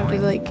means I have to,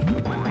 like,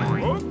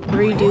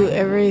 redo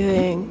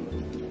everything.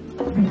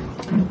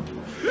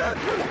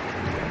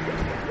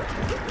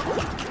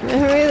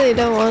 I really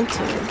don't want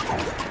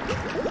to.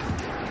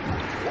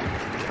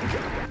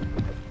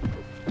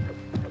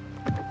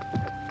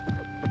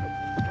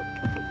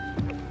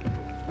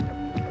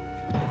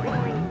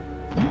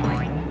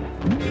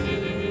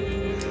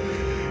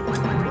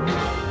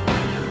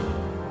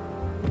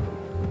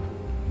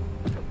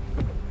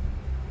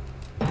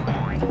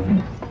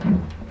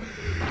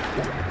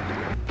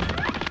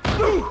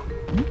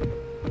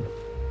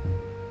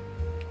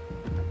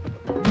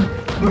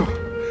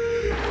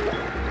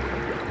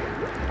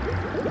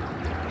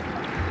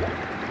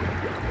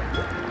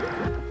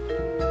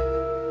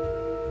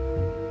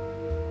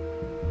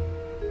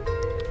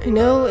 I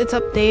know it's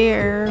up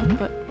there,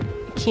 but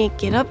I can't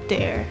get up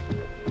there.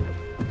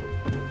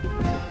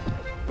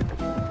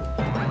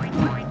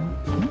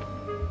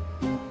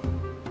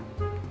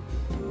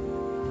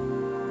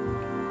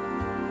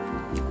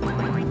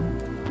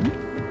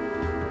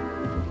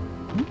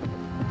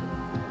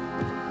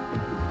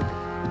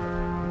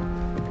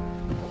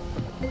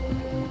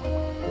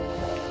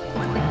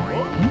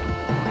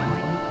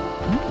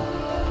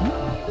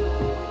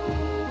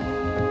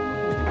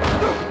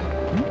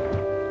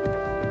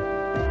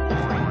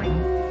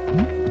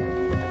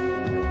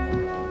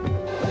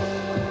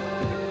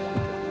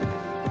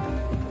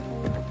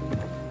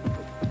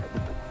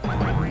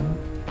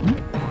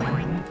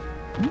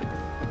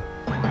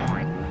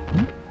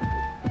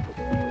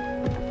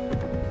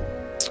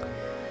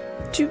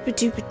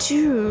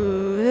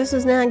 This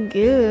is not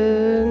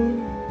good.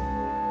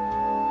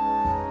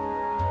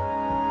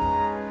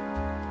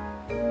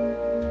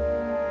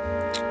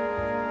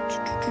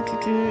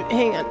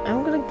 Hang on,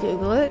 I'm gonna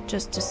Google it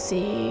just to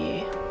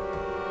see.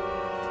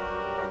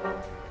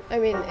 I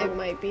mean, it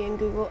might be in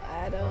Google,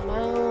 I don't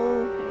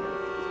know.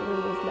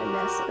 Remove my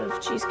mess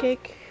of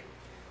cheesecake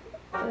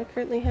that I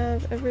currently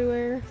have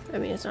everywhere. I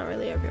mean, it's not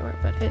really everywhere,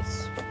 but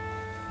it's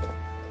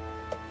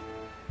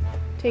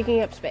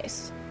taking up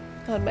space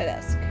on my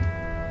desk.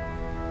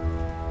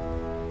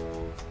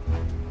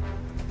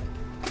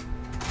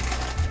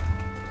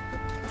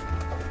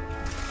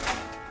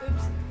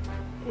 Oops.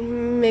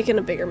 Making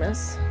a bigger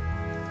mess.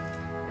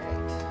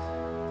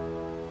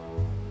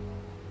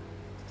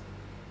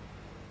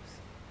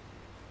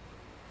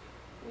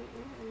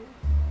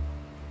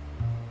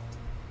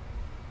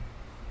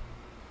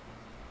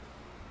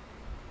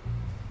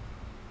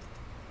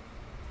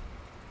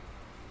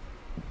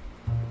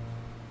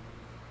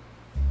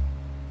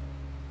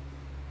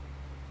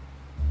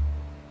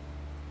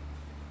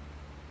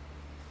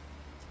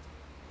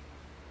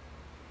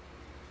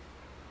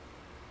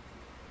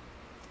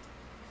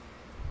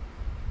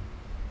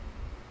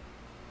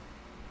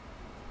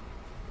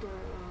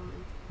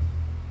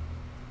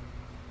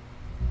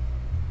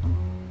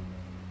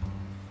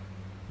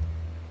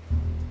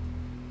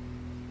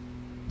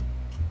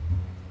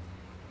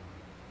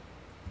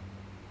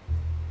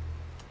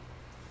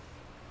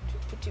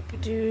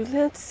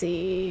 Let's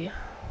see.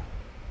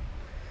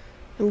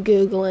 I'm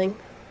Googling,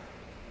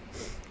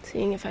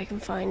 seeing if I can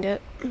find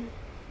it.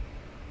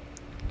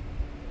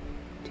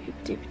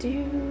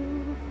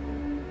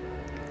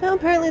 Oh,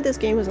 apparently this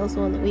game was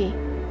also on the Wii.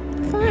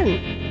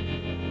 Fun!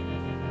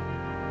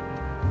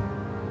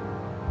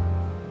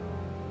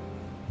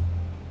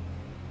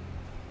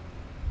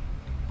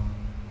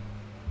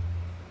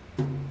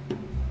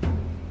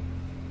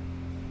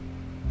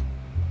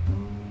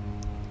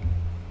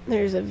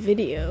 There's a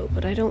video,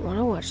 but I don't want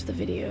to watch the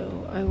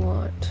video. I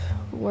want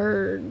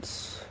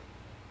words.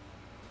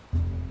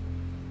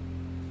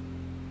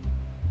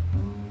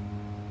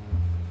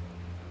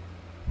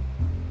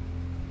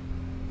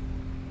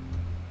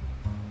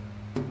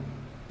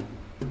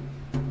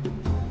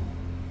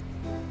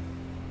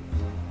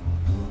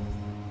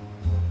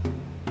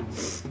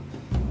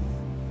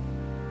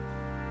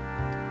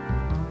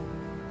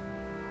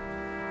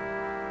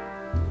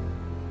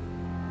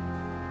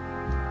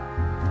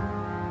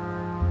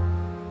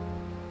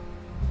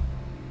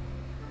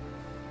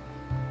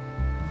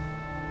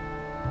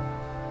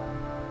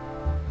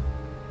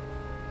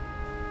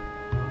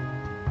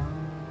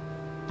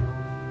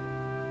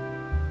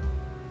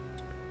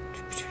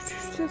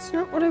 That's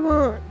not what I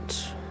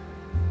want.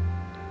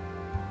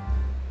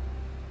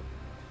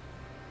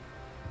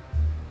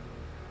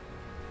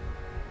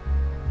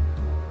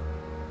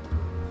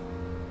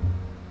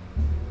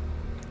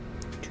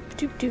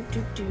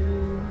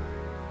 Do.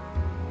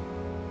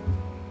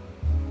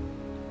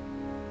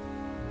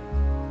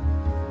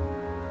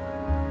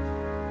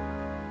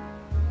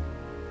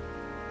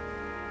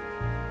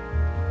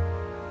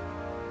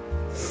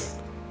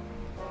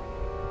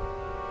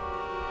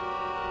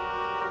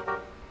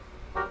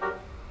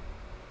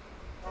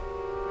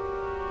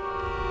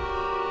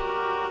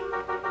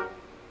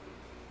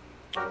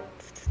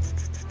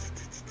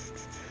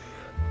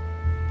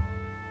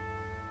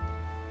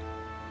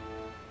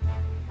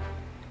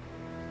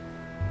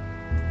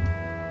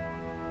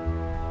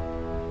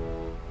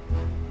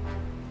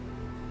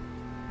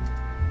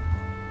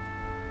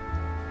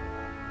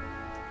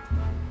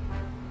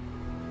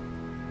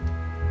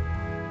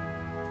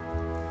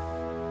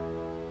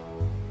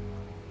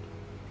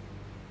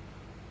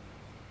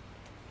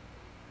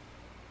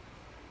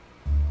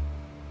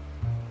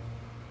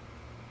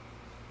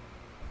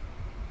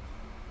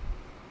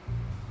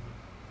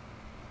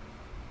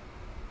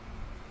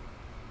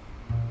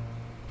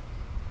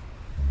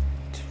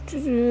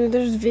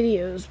 There's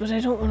videos, but I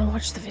don't want to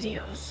watch the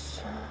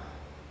videos.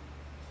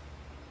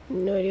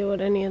 No idea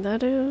what any of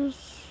that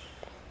is.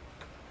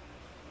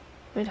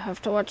 I'd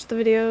have to watch the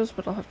videos,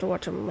 but I'll have to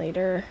watch them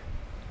later.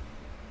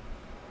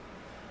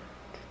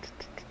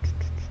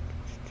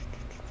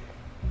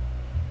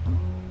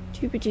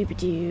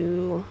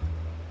 Doobie-doobie-doo.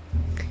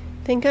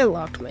 I think I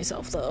locked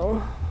myself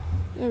though.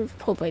 I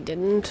hope I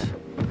didn't.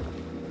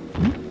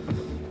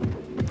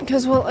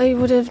 Because, well, I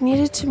would have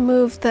needed to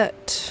move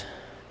that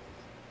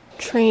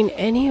train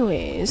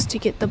anyways to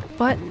get the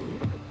button.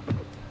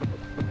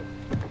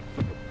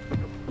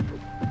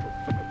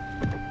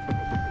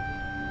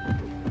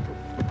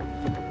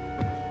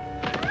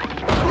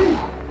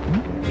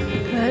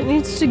 That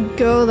needs to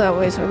go that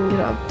way so I can get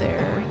up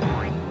there.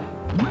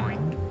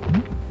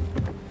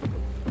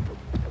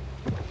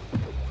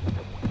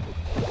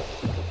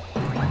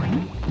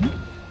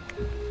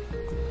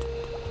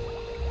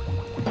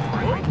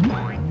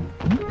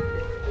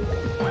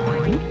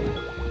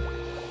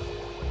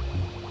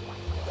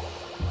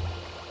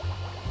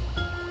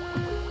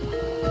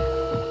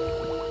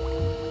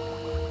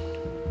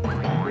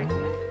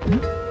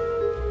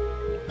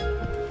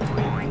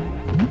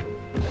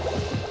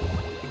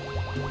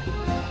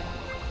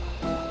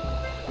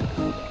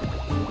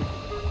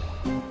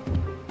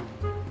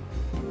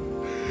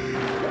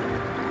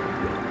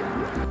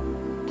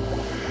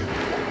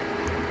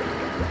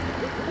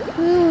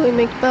 Ooh, we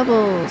make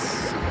bubbles.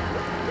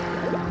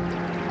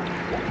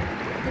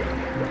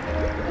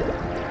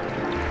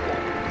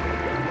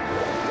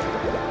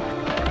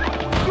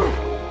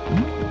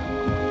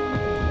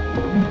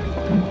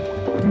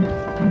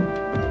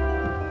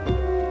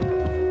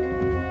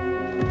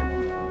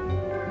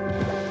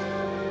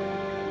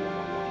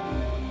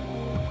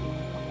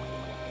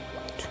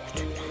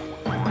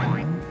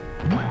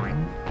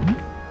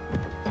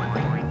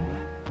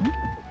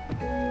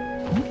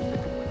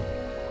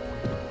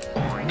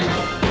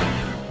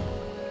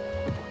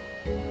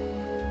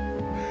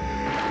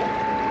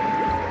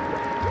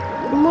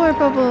 More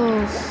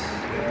bubbles.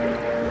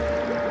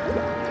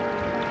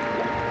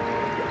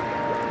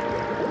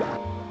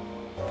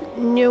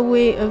 No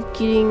way of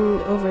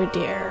getting over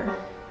there.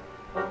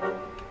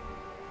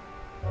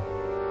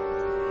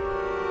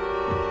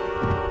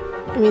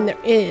 I mean, there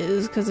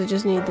is, because I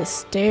just need the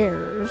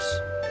stairs.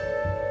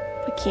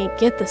 I can't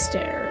get the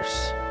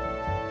stairs.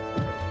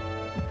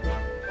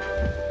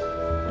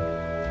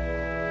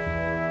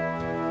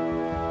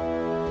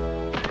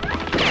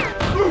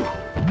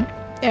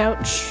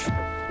 Ouch.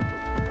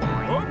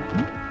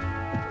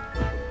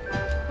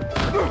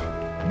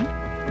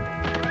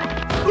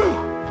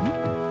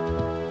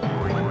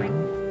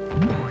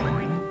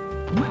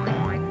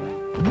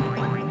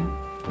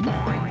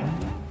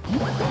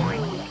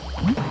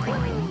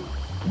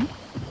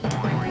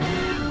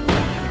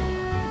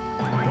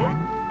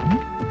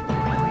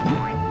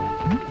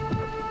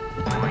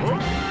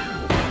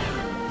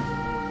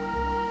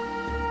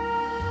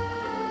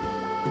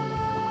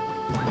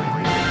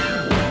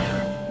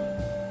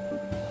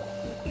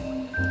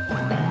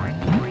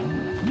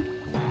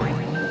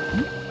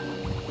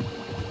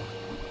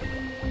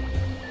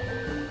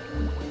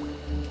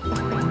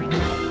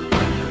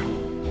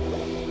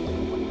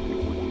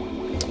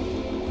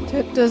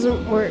 That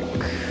doesn't work.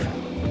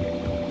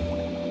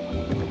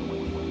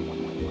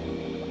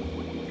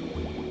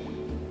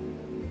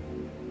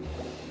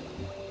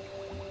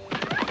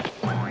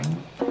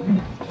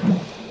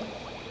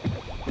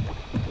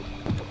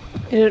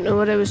 I don't know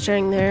what I was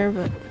trying there,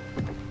 but...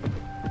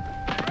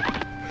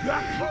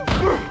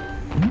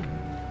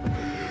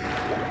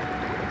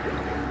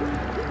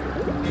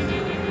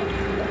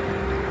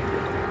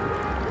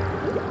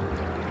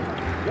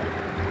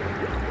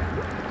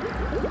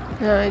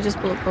 No, I just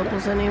blew up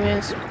bubbles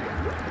anyways.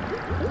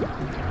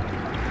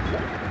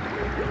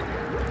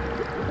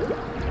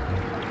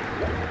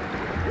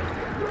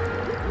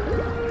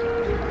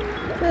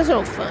 That's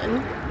no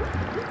fun.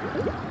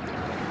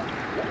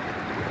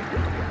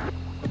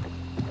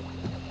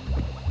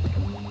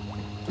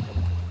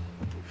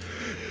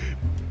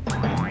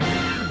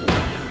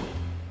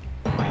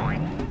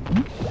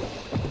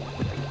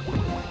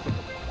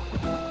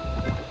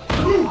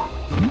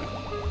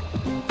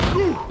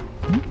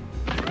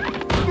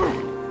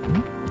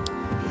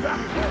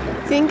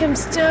 I think I'm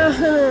stuck.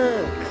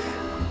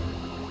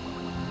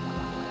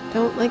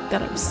 Don't like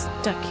that I'm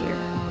stuck here.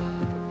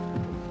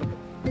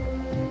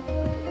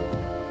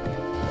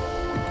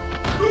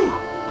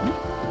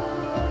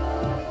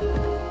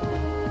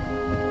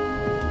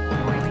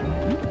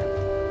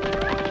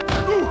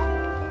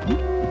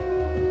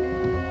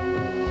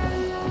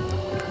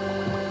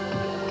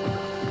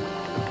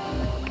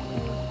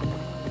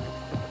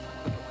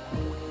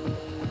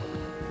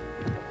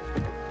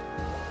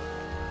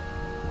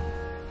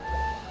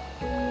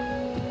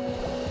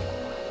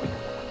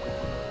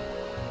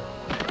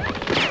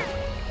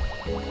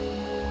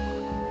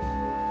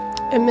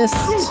 I missed.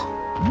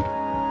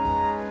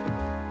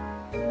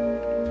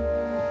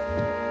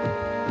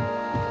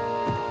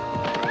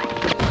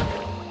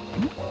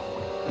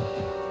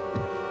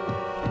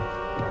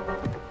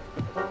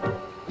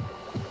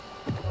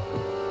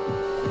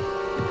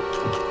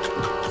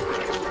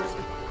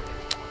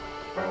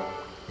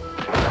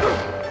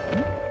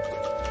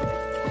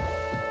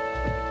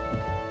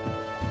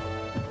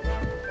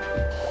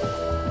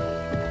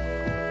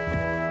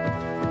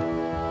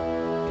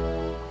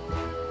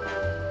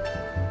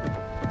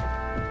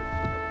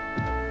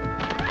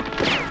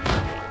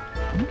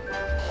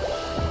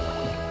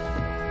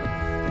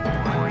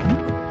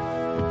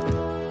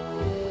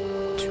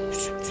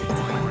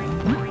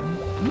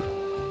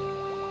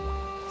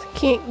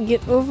 can't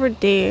get over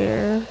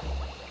there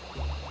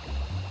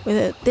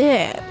without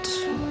that.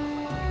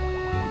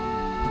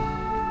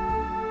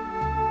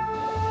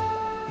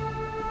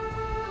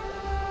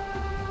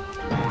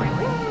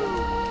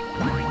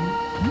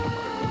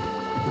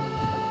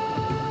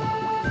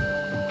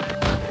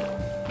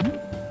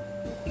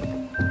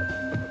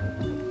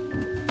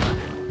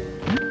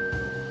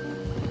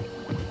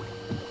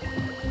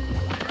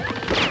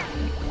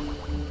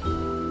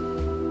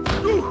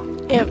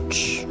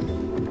 Ouch.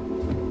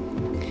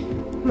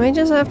 Might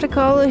just have to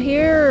call it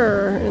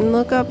here and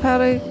look up how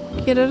to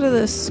get out of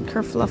this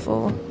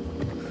kerfluffle.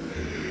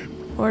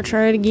 Or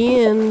try it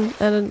again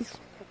at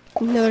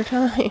another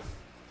time.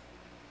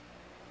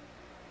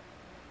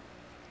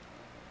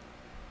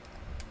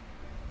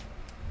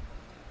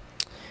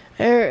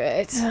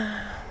 Alright.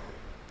 I'm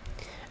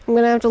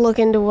gonna have to look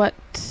into what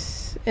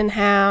and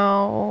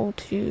how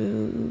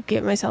to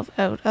get myself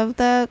out of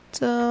that,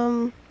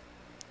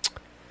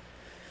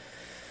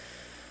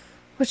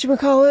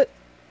 whatchamacallit,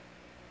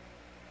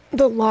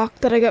 the lock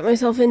that I got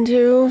myself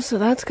into, so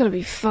that's gonna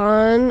be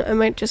fun. I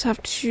might just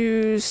have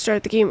to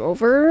start the game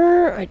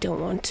over. I don't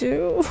want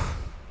to.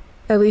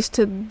 At least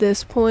to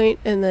this point,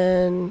 and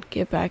then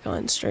get back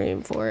on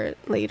stream for it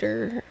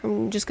later.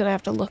 I'm just gonna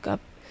have to look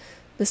up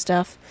the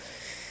stuff,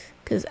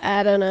 because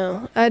I don't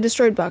know. I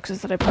destroyed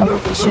boxes that I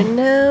probably shouldn't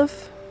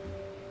have.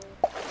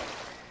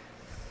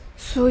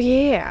 So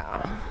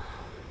yeah.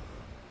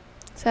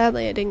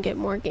 Sadly, I didn't get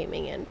more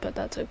gaming in, but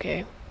that's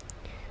okay.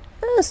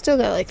 I still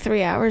got like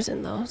 3 hours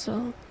in though,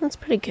 so that's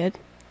pretty good.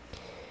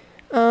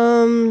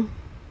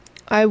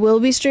 I will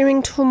be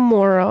streaming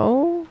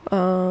tomorrow,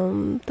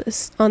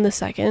 this on the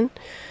 2nd.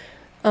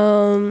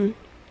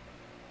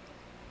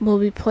 We'll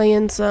be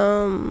playing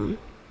some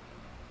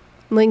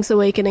Link's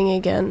Awakening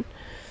again,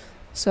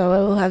 so I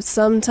will have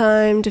some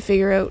time to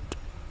figure out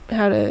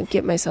how to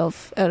get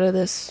myself out of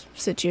this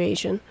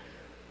situation.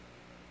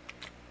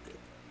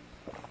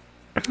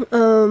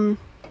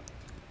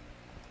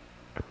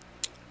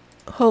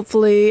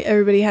 Hopefully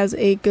everybody has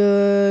a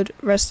good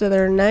rest of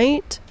their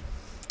night.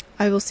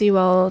 I will see you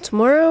all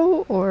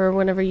tomorrow or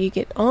whenever you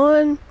get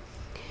on.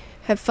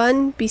 Have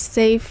fun, be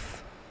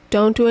safe,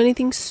 don't do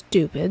anything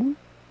stupid.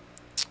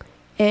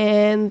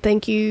 And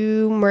thank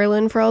you,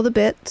 Merlin, for all the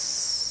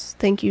bits.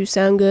 Thank you,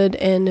 Soundgood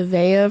and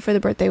Nevaeh, for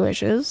the birthday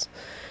wishes.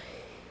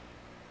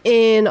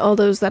 And all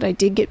those that I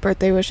did get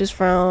birthday wishes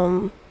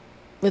from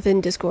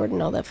within Discord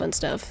and all that fun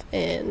stuff.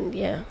 And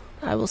yeah,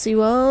 I will see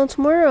you all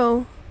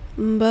tomorrow.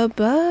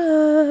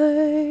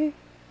 Bye-bye.